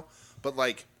right now. But,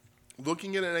 like,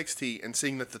 looking at NXT and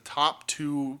seeing that the top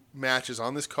 2 matches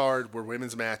on this card were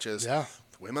women's matches. Yeah.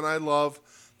 Women I love,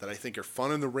 that I think are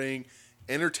fun in the ring,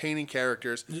 entertaining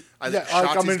characters. I think like,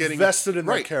 I'm Shotzi's invested in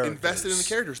their characters. Invested in the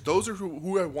characters. Those are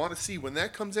who I want to see. When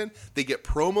that comes in, they get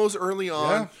promos early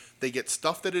on. Yeah. They get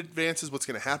stuff that advances what's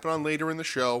going to happen on later in the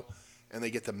show. And they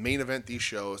get to main event these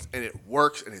shows. And it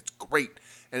works, and it's great.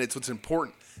 And it's what's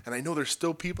important. And I know there's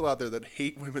still people out there that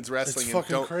hate women's wrestling. It's and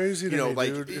fucking don't, crazy to you know, me,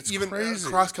 like, dude. It's even crazy.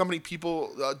 cross-company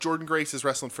people. Jordan Grace is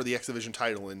wrestling for the X Division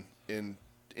title in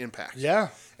Impact. Yeah.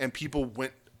 And people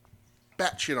went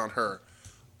batshit on her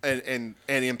and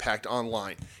Impact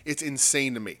online. It's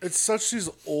insane to me. It's such these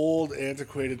old,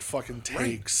 antiquated fucking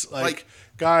takes. Right. Like,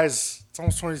 guys, it's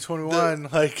almost 2021.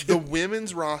 The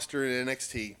women's roster in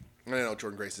NXT. I know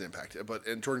Jordan Grace is Impact,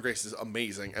 and Jordan Grace is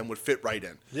amazing and would fit right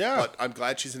in. Yeah. But I'm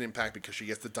glad she's an Impact because she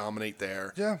gets to dominate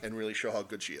there and really show how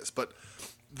good she is. But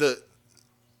the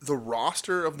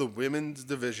roster of the women's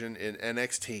division in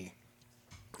NXT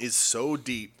is so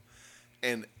deep,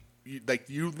 and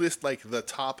you list like the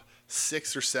top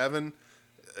 6 or 7.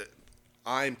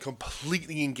 I'm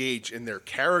completely engaged in their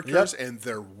characters and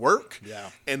their work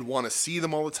and want to see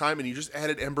them all the time. And you just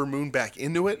added Ember Moon back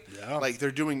into it. Yeah. Like, they're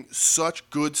doing such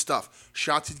good stuff.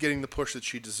 Shotzi's getting the push that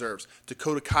she deserves.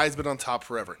 Dakota Kai's been on top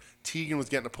forever. Tegan was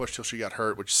getting a push till she got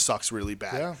hurt, which sucks really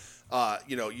bad. Yeah.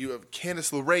 You have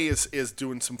Candice LeRae is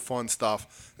doing some fun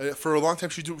stuff. For a long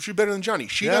time, she's better than Johnny.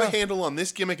 She got a handle on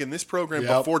this gimmick and this program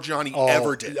before Johnny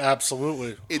ever did.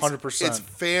 Absolutely. 100%. It's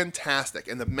fantastic.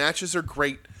 And the matches are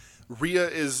great. Rhea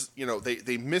is,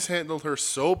 they mishandled her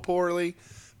so poorly,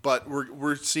 but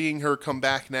we're seeing her come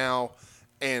back now,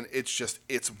 and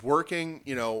it's working.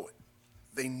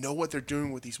 They know what they're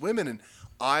doing with these women, and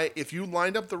if you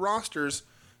lined up the rosters,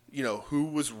 who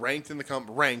was ranked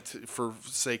for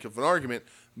sake of an argument,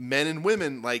 men and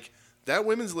women, like that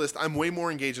women's list, I'm way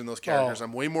more engaged in those characters.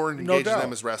 I'm way more engaged in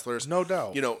them as wrestlers. No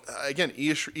doubt. Again,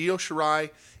 Io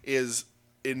Shirai is,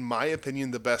 in my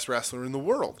opinion, the best wrestler in the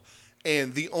world.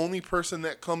 And the only person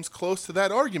that comes close to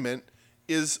that argument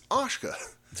is Asuka.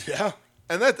 Yeah.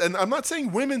 And I'm not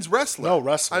saying women's wrestler. No,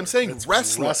 wrestler. I'm saying It's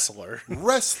wrestler.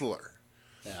 Wrestler.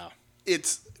 Yeah.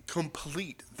 It's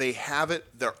complete. They have it.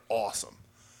 They're awesome.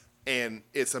 And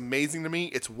it's amazing to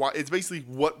me. It's basically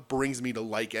what brings me to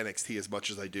like NXT as much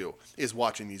as I do, is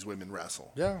watching these women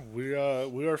wrestle. Yeah, we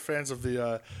are fans of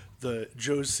the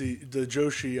Joshi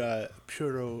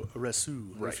Puro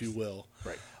Resu, if you will.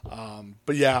 Right.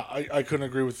 But yeah, I couldn't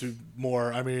agree with you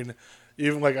more. I mean,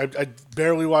 Even like I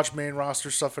barely watch main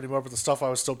roster stuff anymore, but the stuff I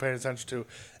was still paying attention to,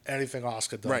 anything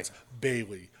Asuka does, Right.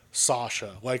 Bailey,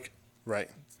 Sasha, like Right.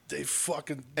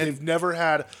 they've never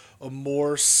had a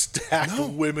more stacked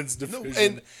women's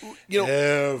division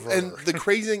ever. And the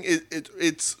crazy thing is,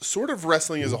 it's sort of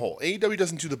wrestling as a whole. AEW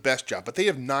doesn't do the best job, but they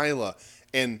have Nyla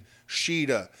and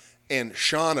Shida and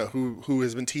Shauna, who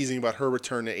has been teasing about her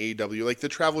return to AEW. Like, the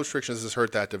travel restrictions has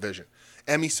hurt that division.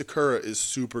 Emi Sakura is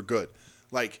super good.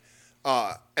 Like,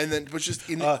 and then, but just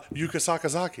in Yuka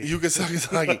Sakazaki.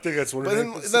 I think that's what. But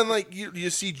then like you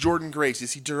see Jordan Grace, you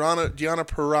see Diana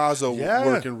Perrazzo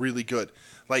working really good.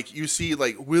 Like, you see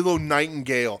like Willow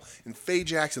Nightingale and Faye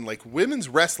Jackson. Like, women's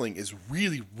wrestling is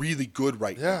really, really good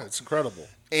right now. Yeah, it's incredible.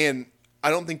 And I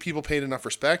don't think people paid enough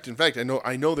respect. In fact, I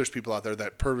know there's people out there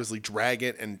that purposely drag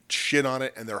it and shit on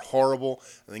it, and they're horrible,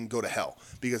 and they can go to hell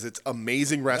because it's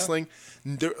amazing wrestling.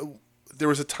 Yeah. There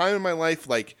was a time in my life,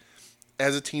 like,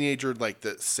 as a teenager, like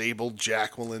the Sable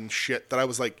Jacqueline shit that I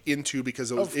was like into because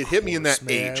it hit me in that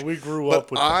age. We grew up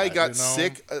with that. I got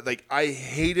sick. Like, I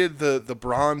hated the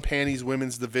bra and panties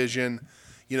women's division.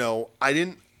 You know,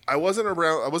 I wasn't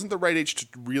the right age to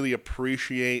really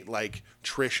appreciate like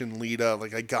Trish and Lita.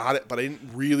 Like, I got it, but I didn't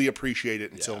really appreciate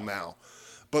it until now.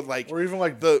 But like, or even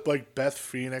like Beth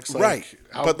Phoenix, like, right?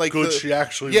 How but like good she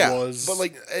actually was. But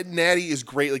like, Natty is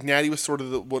great. Like, Natty was sort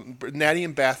of Natty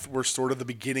and Beth were sort of the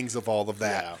beginnings of all of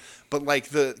that. Yeah. But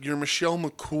like your Michelle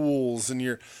McCools and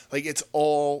your like, it's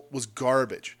all was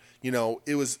garbage. You know,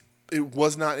 it was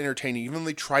not entertaining. Even when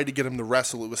they tried to get him to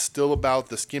wrestle, it was still about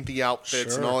the skimpy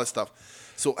outfits and all that stuff.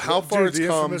 So how far it's the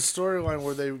come? Infamous storyline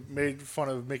where they made fun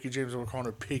of Mickie James and were calling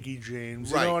her Piggy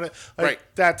James, right? You know what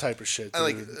that type of shit.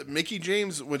 Like, Mickie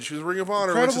James when she was Ring of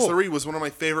Honor, Winchester 3 was one of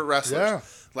my favorite wrestlers. Yeah.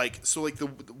 Like, so like the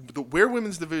where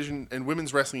women's division and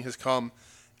women's wrestling has come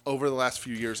over the last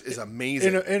few years is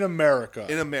amazing in America.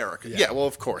 In America, yeah. Well,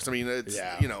 of course. I mean, it's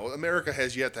you know, America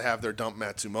has yet to have their dump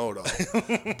Matsumoto,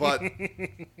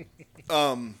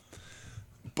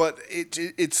 but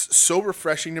it's so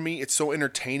refreshing to me. It's so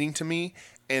entertaining to me.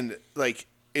 And, like,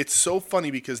 it's so funny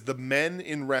because the men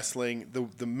in wrestling,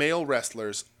 the male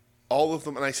wrestlers, all of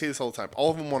them, and I say this all the time,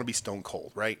 all of them want to be Stone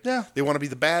Cold, right? Yeah. They want to be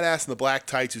the badass in the black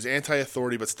tights who's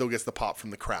anti-authority but still gets the pop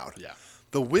from the crowd. Yeah.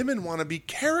 The women want to be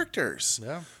characters.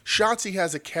 Yeah. Shotzi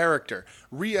has a character.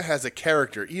 Rhea has a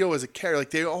character. Io has a character. Like,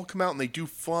 they all come out and they do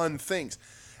fun things.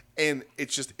 And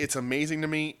it's amazing to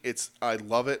me. I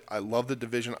love it. I love the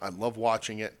division. I love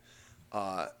watching it.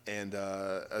 And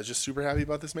I was just super happy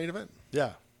about this main event.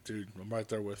 Yeah, dude, I'm right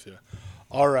there with you.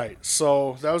 All right,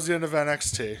 so that was the end of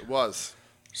NXT. It was.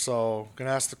 So,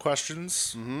 gonna ask the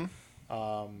questions.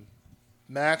 Mm-hmm.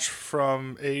 Match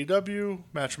from AEW,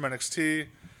 match from NXT,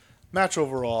 match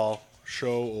overall,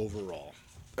 show overall.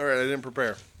 All right, I didn't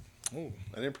prepare. Oh,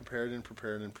 I didn't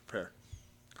prepare.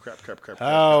 Crap.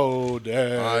 How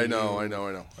dare I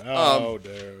know. How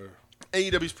dare.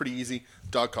 AEW's pretty easy.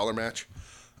 Dog collar match.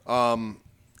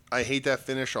 I hate that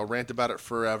finish. I'll rant about it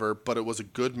forever, but it was a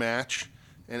good match,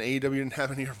 and AEW didn't have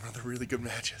any other really good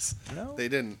matches. No. They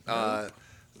didn't. No.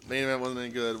 Main event wasn't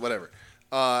any good, whatever.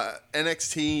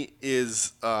 NXT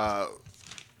is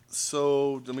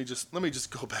so let me just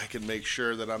go back and make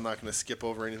sure that I'm not going to skip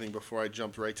over anything before I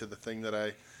jump right to the thing that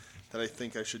I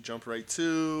think I should jump right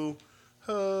to.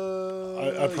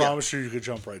 I promise you could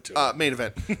jump right to it. Main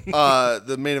event.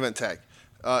 The main event tag.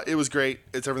 It was great.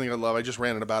 It's everything I love. I just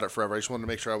ranted about it forever. I just wanted to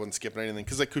make sure I wasn't skipping anything.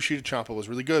 Because, like, Kushida Ciampa was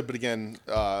really good. But, again,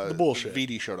 the bullshit.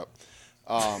 VD showed up.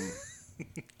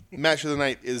 Match of the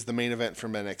night is the main event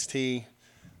from NXT.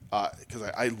 Because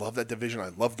I love that division. I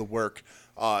love the work.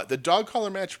 The dog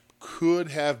collar match could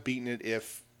have beaten it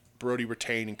if Brody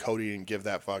retained and Cody didn't give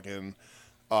that fucking...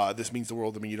 this means the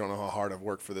world to me. You don't know how hard I've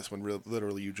worked for this one.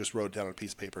 Literally, you just wrote it down on a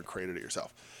piece of paper and created it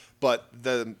yourself. But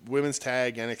the women's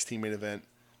tag NXT main event...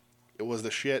 It was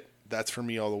the shit. That's for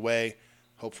me all the way.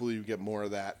 Hopefully you get more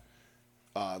of that.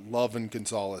 Love and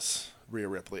Gonzalez, Rhea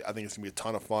Ripley. I think it's going to be a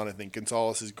ton of fun. I think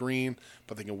Gonzalez is green,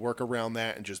 but they can work around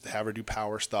that and just have her do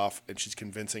power stuff, and she's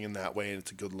convincing in that way, and it's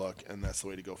a good look, and that's the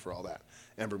way to go for all that.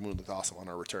 Ember Moon looked awesome on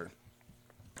her return.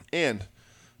 And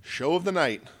show of the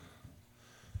night,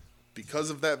 because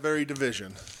of that very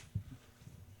division,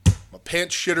 my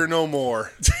pants shitter no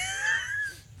more.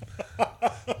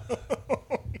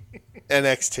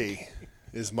 NXT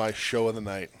is my show of the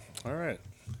night. All right.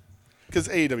 Because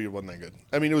AEW wasn't that good.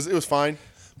 I mean, it was fine,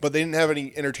 but they didn't have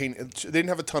any entertaining. They didn't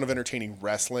have a ton of entertaining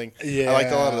wrestling. Yeah. I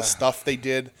liked a lot of the stuff they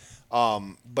did,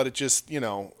 but it just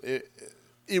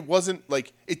it wasn't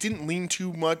like it didn't lean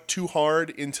too hard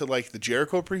into like the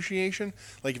Jericho appreciation.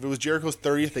 Like if it was Jericho's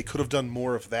 30th, they could have done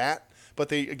more of that. But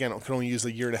they again could only use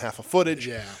a year and a half of footage.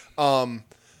 Yeah.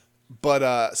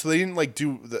 But so they didn't like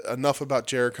do enough about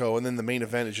Jericho, and then the main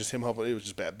event is just him helping. It was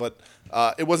just bad. But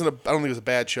it wasn't. I don't think it was a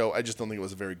bad show. I just don't think it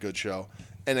was a very good show.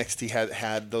 NXT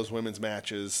had those women's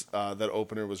matches. That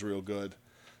opener was real good.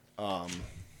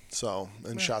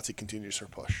 Shotzi continues her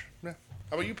push. Yeah.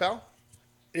 How about you, pal?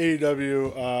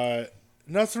 AEW,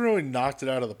 nothing really knocked it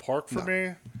out of the park for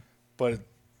me, but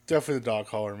definitely the dog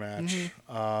collar match.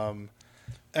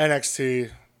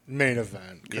 NXT main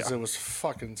event because it was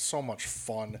fucking so much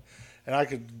fun, and I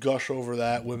could gush over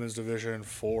that women's division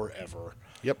forever.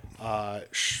 Yep.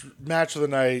 Match of the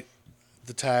night,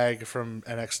 the tag from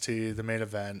NXT, the main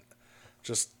event,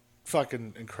 just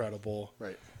fucking incredible.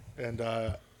 Right. And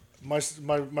my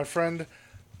friend,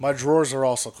 my drawers are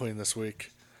also clean this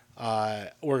week.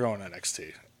 We're going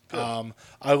NXT.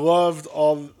 I loved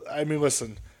all. I mean,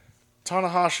 listen,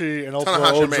 Tanahashi and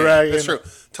Ultimo Dragon. That's true.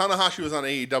 Tanahashi was on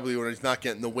AEW and he's not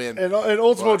getting the win. And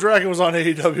Ultimo Dragon was on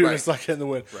AEW and Right. he's not getting the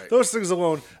win. Right. Those things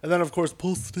alone. And then, of course,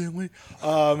 Paul Stanley.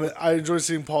 I enjoy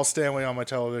seeing Paul Stanley on my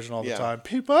television all the time.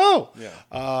 People! Yeah.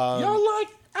 Y'all like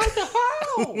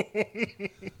alcohol?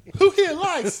 Who here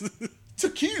likes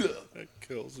tequila? That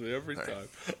kills me every time.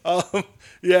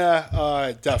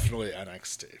 Definitely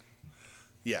NXT.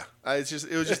 Yeah, it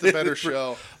was just a better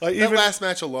show. Like, that even- last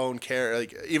match alone,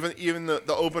 even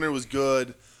the opener was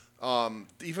good.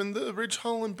 Even the Ridge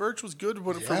Holland Birch was good for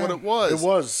what it was. It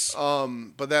was.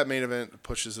 But that main event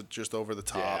pushes it just over the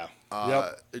top.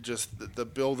 Yeah. It just the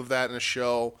build of that in a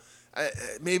show.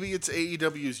 Maybe it's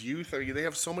AEW's youth. I mean, they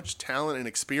have so much talent and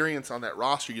experience on that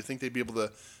roster. You think they'd be able to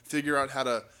figure out how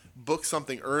to book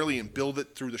something early and build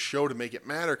it through the show to make it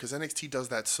matter? Because NXT does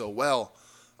that so well.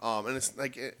 And it's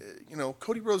like,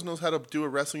 Cody Rhodes knows how to do a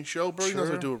wrestling show. Brody knows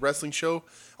how to do a wrestling show.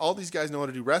 All these guys know how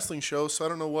to do wrestling shows. So I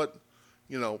don't know what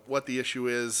the issue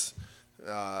is.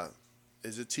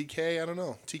 Is it TK? I don't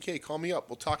know. TK, call me up.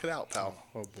 We'll talk it out, pal.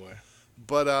 Oh boy.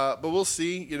 But we'll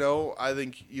see. I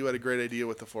think you had a great idea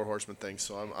with the Four Horsemen thing.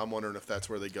 So I'm wondering if that's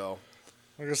where they go.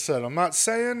 Like I said, I'm not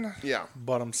saying. Yeah.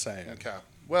 But I'm saying. Okay.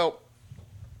 Well,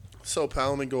 so pal,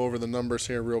 let me go over the numbers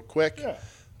here real quick. Yeah.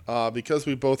 Because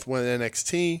we both went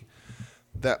NXT,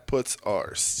 that puts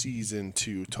our season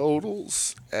 2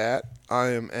 totals at,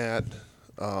 hold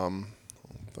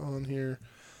on here,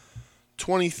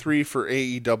 23 for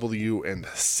AEW and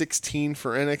 16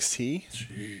 for NXT.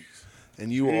 Jeez.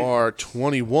 And you are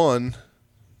 21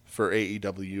 for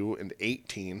AEW and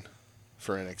 18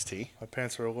 for NXT. My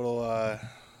pants are a little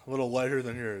lighter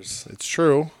than yours. It's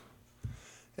true.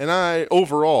 And I,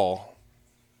 overall,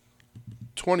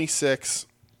 26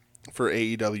 for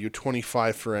AEW,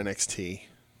 25 for NXT.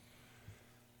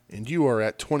 And you are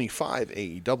at 25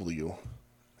 AEW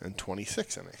and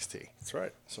 26 NXT. That's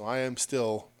right. So I am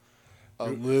still a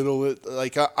little bit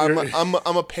like I'm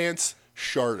a pants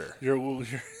sharter.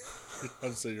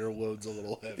 I'd say your load's a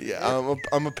little heavy. Yeah,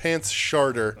 I'm a pants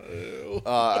sharter.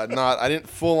 I didn't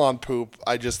full on poop.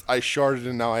 I sharded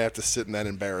and now I have to sit in that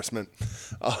embarrassment.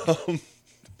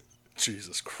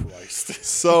 Jesus Christ.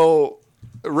 So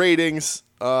ratings.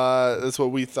 That's what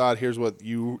we thought. Here's what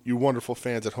you wonderful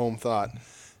fans at home thought.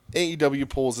 AEW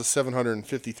polls is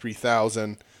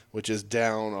 753,000, which is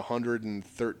down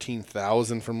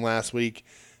 113,000 from last week.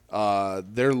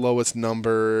 Their lowest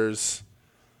numbers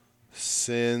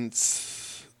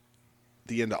since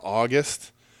the end of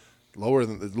August. Lower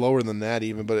than that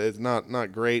even, but it's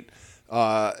not great.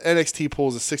 NXT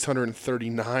polls is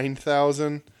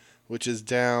 639,000, which is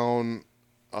down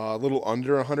a little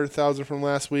under 100,000 from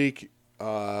last week.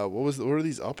 What are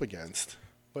these up against?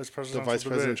 Vice The vice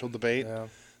presidential debate. Yeah.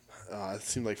 It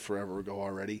seemed like forever ago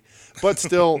already. But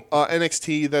still,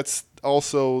 NXT, that's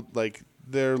also like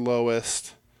their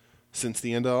lowest since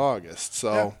the end of August.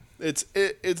 So it's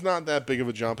not that big of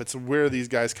a jump. It's where these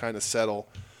guys kind of settle.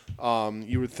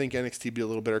 You would think NXT would be a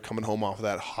little better coming home off of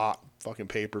that hot fucking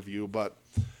pay-per-view, but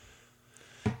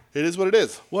it is what it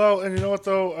is. Well, and you know what,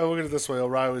 though? I look at it this way.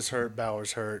 O'Reilly's hurt.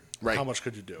 Bauer's hurt. Right. How much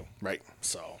could you do? Right.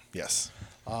 So. Yes.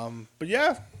 But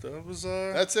yeah, that was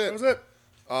That's it. That was it.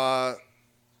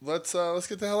 Let's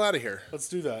get the hell out of here. Let's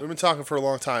do that. We've been talking for a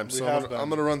long time, so have I'm been.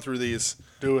 going to run through these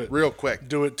Do it. real quick.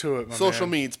 Do it to it, my Social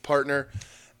man. medias partner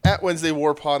at Wednesday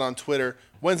War Pod on Twitter,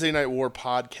 Wednesday Night War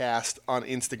Podcast on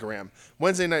Instagram,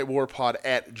 Wednesday Night War Pod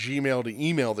at Gmail to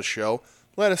email the show.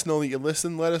 Let us know that you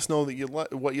listen. Let us know that you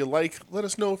what you like. Let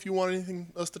us know if you want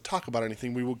us to talk about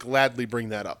anything. We will gladly bring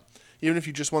that up. Even if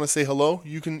you just want to say hello,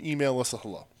 you can email us a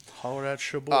hello. Holler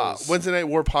at your boys. Wednesday Night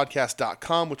War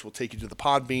Podcast.com, which will take you to the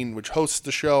Podbean, which hosts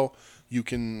the show. You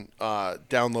can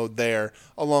download there,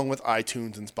 along with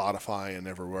iTunes and Spotify and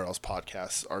everywhere else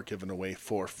podcasts are given away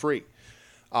for free.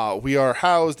 We are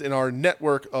housed in our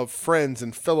network of friends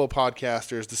and fellow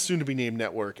podcasters, the soon-to-be-named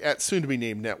network, at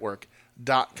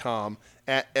soon-to-be-named-network.com,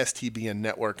 at STBN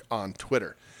Network on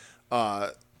Twitter.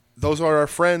 Those are our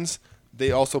friends.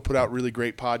 They also put out really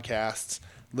great podcasts.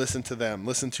 Listen to them.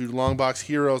 Listen to Longbox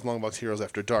Heroes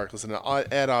After Dark. Listen to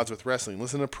At Odds with Wrestling.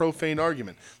 Listen to Profane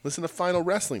Argument. Listen to Final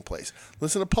Wrestling Place.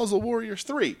 Listen to Puzzle Warriors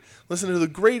 3. Listen to the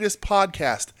greatest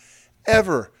podcast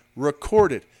ever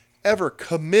recorded, ever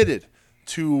committed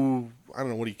to, I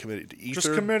don't know, what are you committed to? Ether?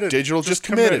 Just committed. Digital? Just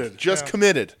committed. Just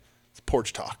committed. It's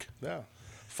Porch Talk. Yeah.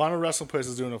 Final Wrestling Place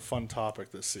is doing a fun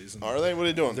topic this season. Are they? What are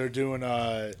they doing? They're doing...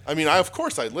 I mean, of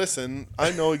course I listen.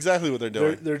 I know exactly what they're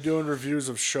doing. They're doing reviews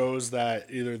of shows that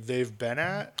either they've been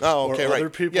at or other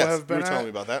people have been you were telling at. me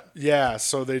about that. Yeah,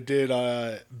 so they did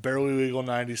Barely Legal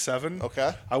 97.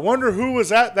 Okay. I wonder who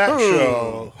was at that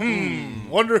show.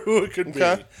 Wonder who it could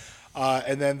be.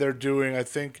 And then they're doing, I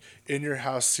think, In Your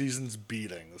House Seasons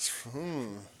Beatings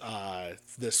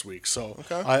this week. So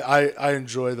I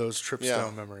enjoy those trips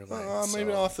down memory lane.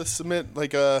 Maybe I'll have to submit,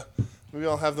 maybe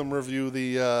I'll have them review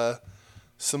the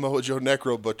Samoa Joe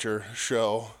Necro Butcher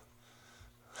show.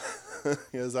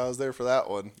 Because I was there for that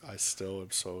one. I still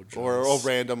am so jealous. Or a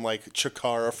random,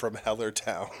 Chikara from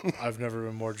Hellertown. I've never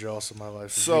been more jealous in my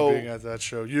life So, you being at that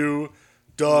show. You,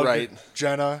 Doug, right.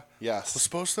 Jenna. Yes. Was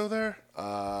Sposto there?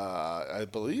 I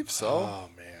believe so. Oh,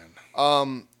 man.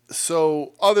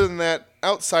 So, other than that,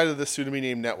 outside of the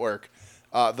soon-to-be-named network,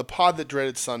 the pod that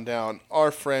dreaded sundown, our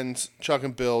friends Chuck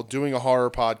and Bill doing a horror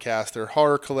podcast. They're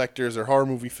horror collectors. They're horror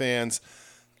movie fans.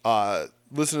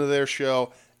 Listen to their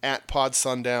show at Pod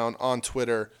Sundown on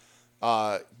Twitter.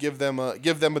 Give them a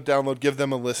download. Give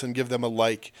them a listen. Give them a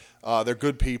like. They're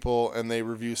good people, and they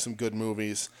review some good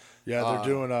movies. Yeah, they're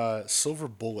doing Silver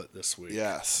Bullet this week.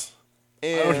 Yes.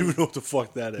 I don't even know what the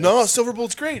fuck that is. No, Silver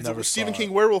Bullet's great. It's Never a saw Stephen it.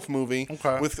 King werewolf movie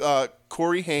with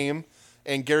Corey Haim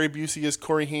and Gary Busey as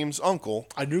Corey Haim's uncle.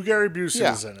 I knew Gary Busey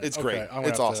was in it. It's great. I'm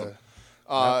It's awesome.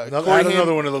 Add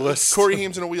another one to the list. Corey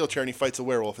Haim's in a wheelchair and he fights a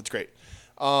werewolf. It's great.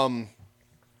 And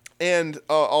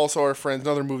also our friends,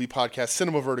 another movie podcast,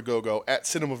 Cinema Vertigogo, at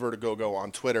Cinema Vertigogo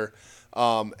on Twitter.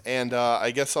 And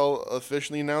I guess I'll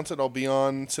officially announce it. I'll be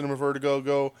on Cinema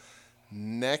Vertigogo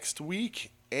next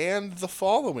week and the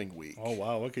following week. Oh,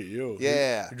 wow. Look at you.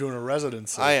 Yeah. You're doing a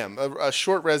residency. I am. A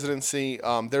short residency.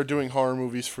 They're doing horror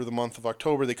movies for the month of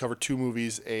October. They cover 2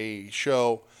 movies, a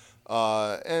show,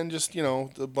 and just,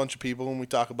 a bunch of people, and we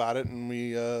talk about it, and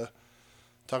we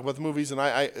talk about the movies. And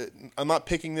I'm not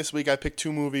picking this week. I picked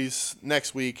 2 movies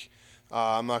next week.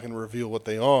 I'm not going to reveal what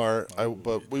they are,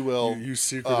 but we will. You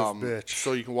secretive bitch.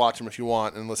 So you can watch them if you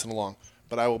want and listen along.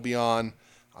 But I will be on,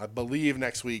 I believe,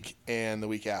 next week and the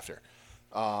week after.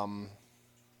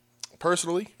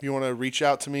 Personally, if you want to reach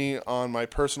out to me on my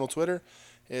personal Twitter,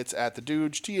 it's at the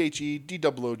Dooge,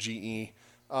 TheDooge.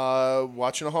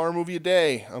 Watching a horror movie a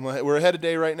day. We're ahead of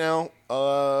day right now.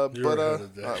 You're ahead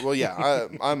of day. Well, yeah,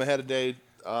 I'm ahead of day.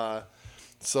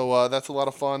 So that's a lot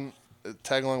of fun.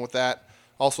 Tag along with that.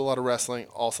 Also a lot of wrestling.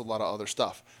 Also a lot of other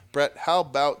stuff. Brett, how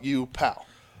about you, pal?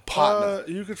 Partner.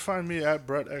 You could find me at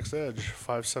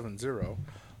BrettXEdge570.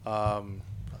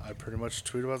 I pretty much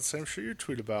tweet about the same shit you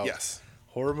tweet about. Yes.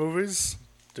 Horror movies.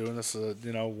 Doing this,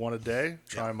 one a day.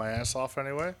 Trying my ass off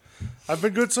anyway. I've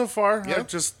been good so far. Yeah.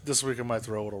 Just this week I might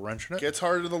throw a little wrench in it. Gets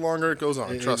harder the longer it goes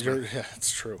on. Trust me. Yeah,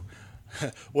 it's true.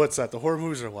 What's that? The horror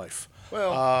movies are life.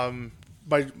 Well,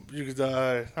 you could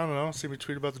I don't know, see me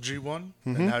tweet about the G1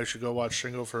 and how you should go watch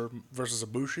Shingo versus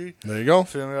Ibushi. there you go.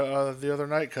 The other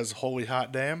night because holy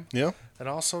hot damn. Yeah. And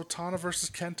also Tana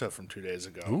versus Kenta from 2 days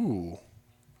ago. Ooh.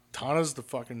 Tana's the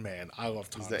fucking man. I love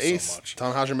Tana The ace. so much.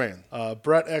 Tom, how's your man?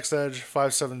 Brett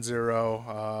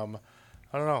XEdge570.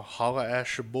 I don't know. Holla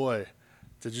at your boy.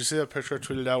 Did you see that picture I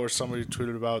tweeted out where somebody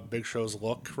tweeted about Big Show's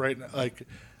look right now?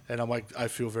 And I'm like, I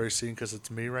feel very seen because it's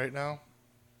me right now.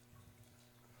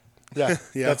 Yeah,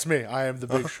 Yeah. That's me. I am the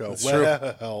Big Show. That's true.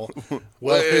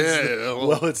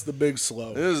 It's the Big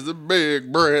Slow. This is the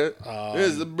big Brett.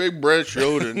 This is the big Brett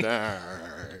show tonight.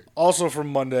 Also from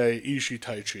Monday, Ishii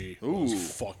Taichi was Ooh.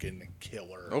 fucking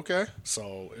killer. Okay.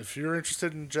 So if you're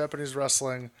interested in Japanese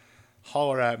wrestling,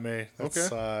 holler at me.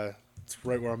 That's, Okay. it's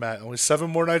right where I'm at. Only 7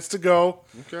 more nights to go.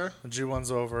 Okay. The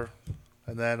G1's over.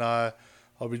 And then I'll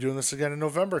be doing this again in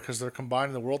November because they're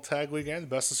combining the World Tag League and the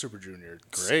Best of Super Junior.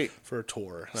 Great. For a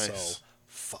tour. Nice. So,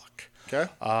 fuck. Okay.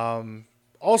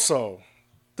 Also,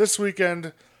 this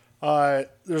weekend,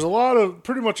 there's a lot of,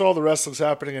 pretty much all the wrestling's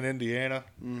happening in Indiana.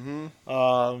 Mm-hmm.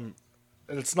 And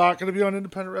it's not going to be on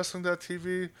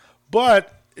independentwrestling.tv.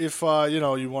 But if,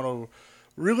 you want to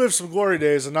relive some glory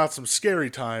days and not some scary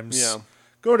times, Yeah.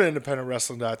 go to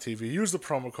independentwrestling.tv. Use the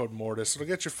promo code Mortis. It'll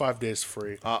get you 5 days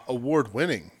free.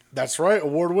 Award-winning. That's right.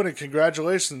 Award-winning.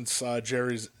 Congratulations,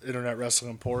 Jerry's Internet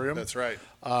Wrestling Emporium. That's right.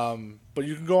 But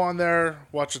you can go on there,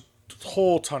 watch a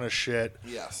whole ton of shit.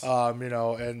 Yes.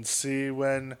 And see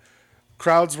when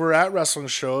crowds were at wrestling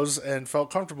shows and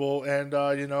felt comfortable and,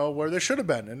 where they should have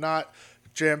been and not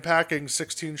jam-packing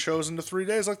 16 shows into 3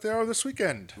 days like they are this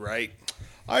weekend. Right.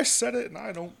 I said it and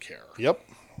I don't care. Yep.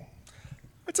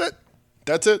 That's it.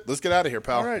 That's it. Let's get out of here,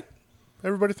 pal. All right.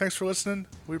 Everybody, thanks for listening.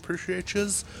 We appreciate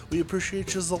yous. We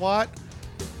appreciate yous a lot.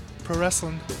 Pro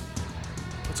wrestling.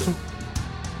 Let's go.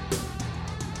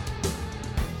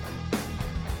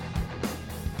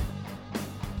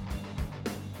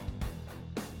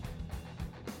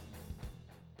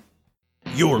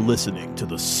 You're listening to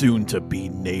the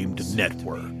soon-to-be-named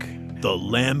network, the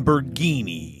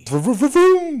Lamborghini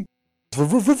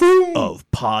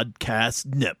of podcast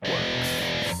networks.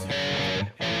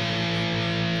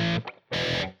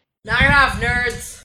 Knock it off, nerds!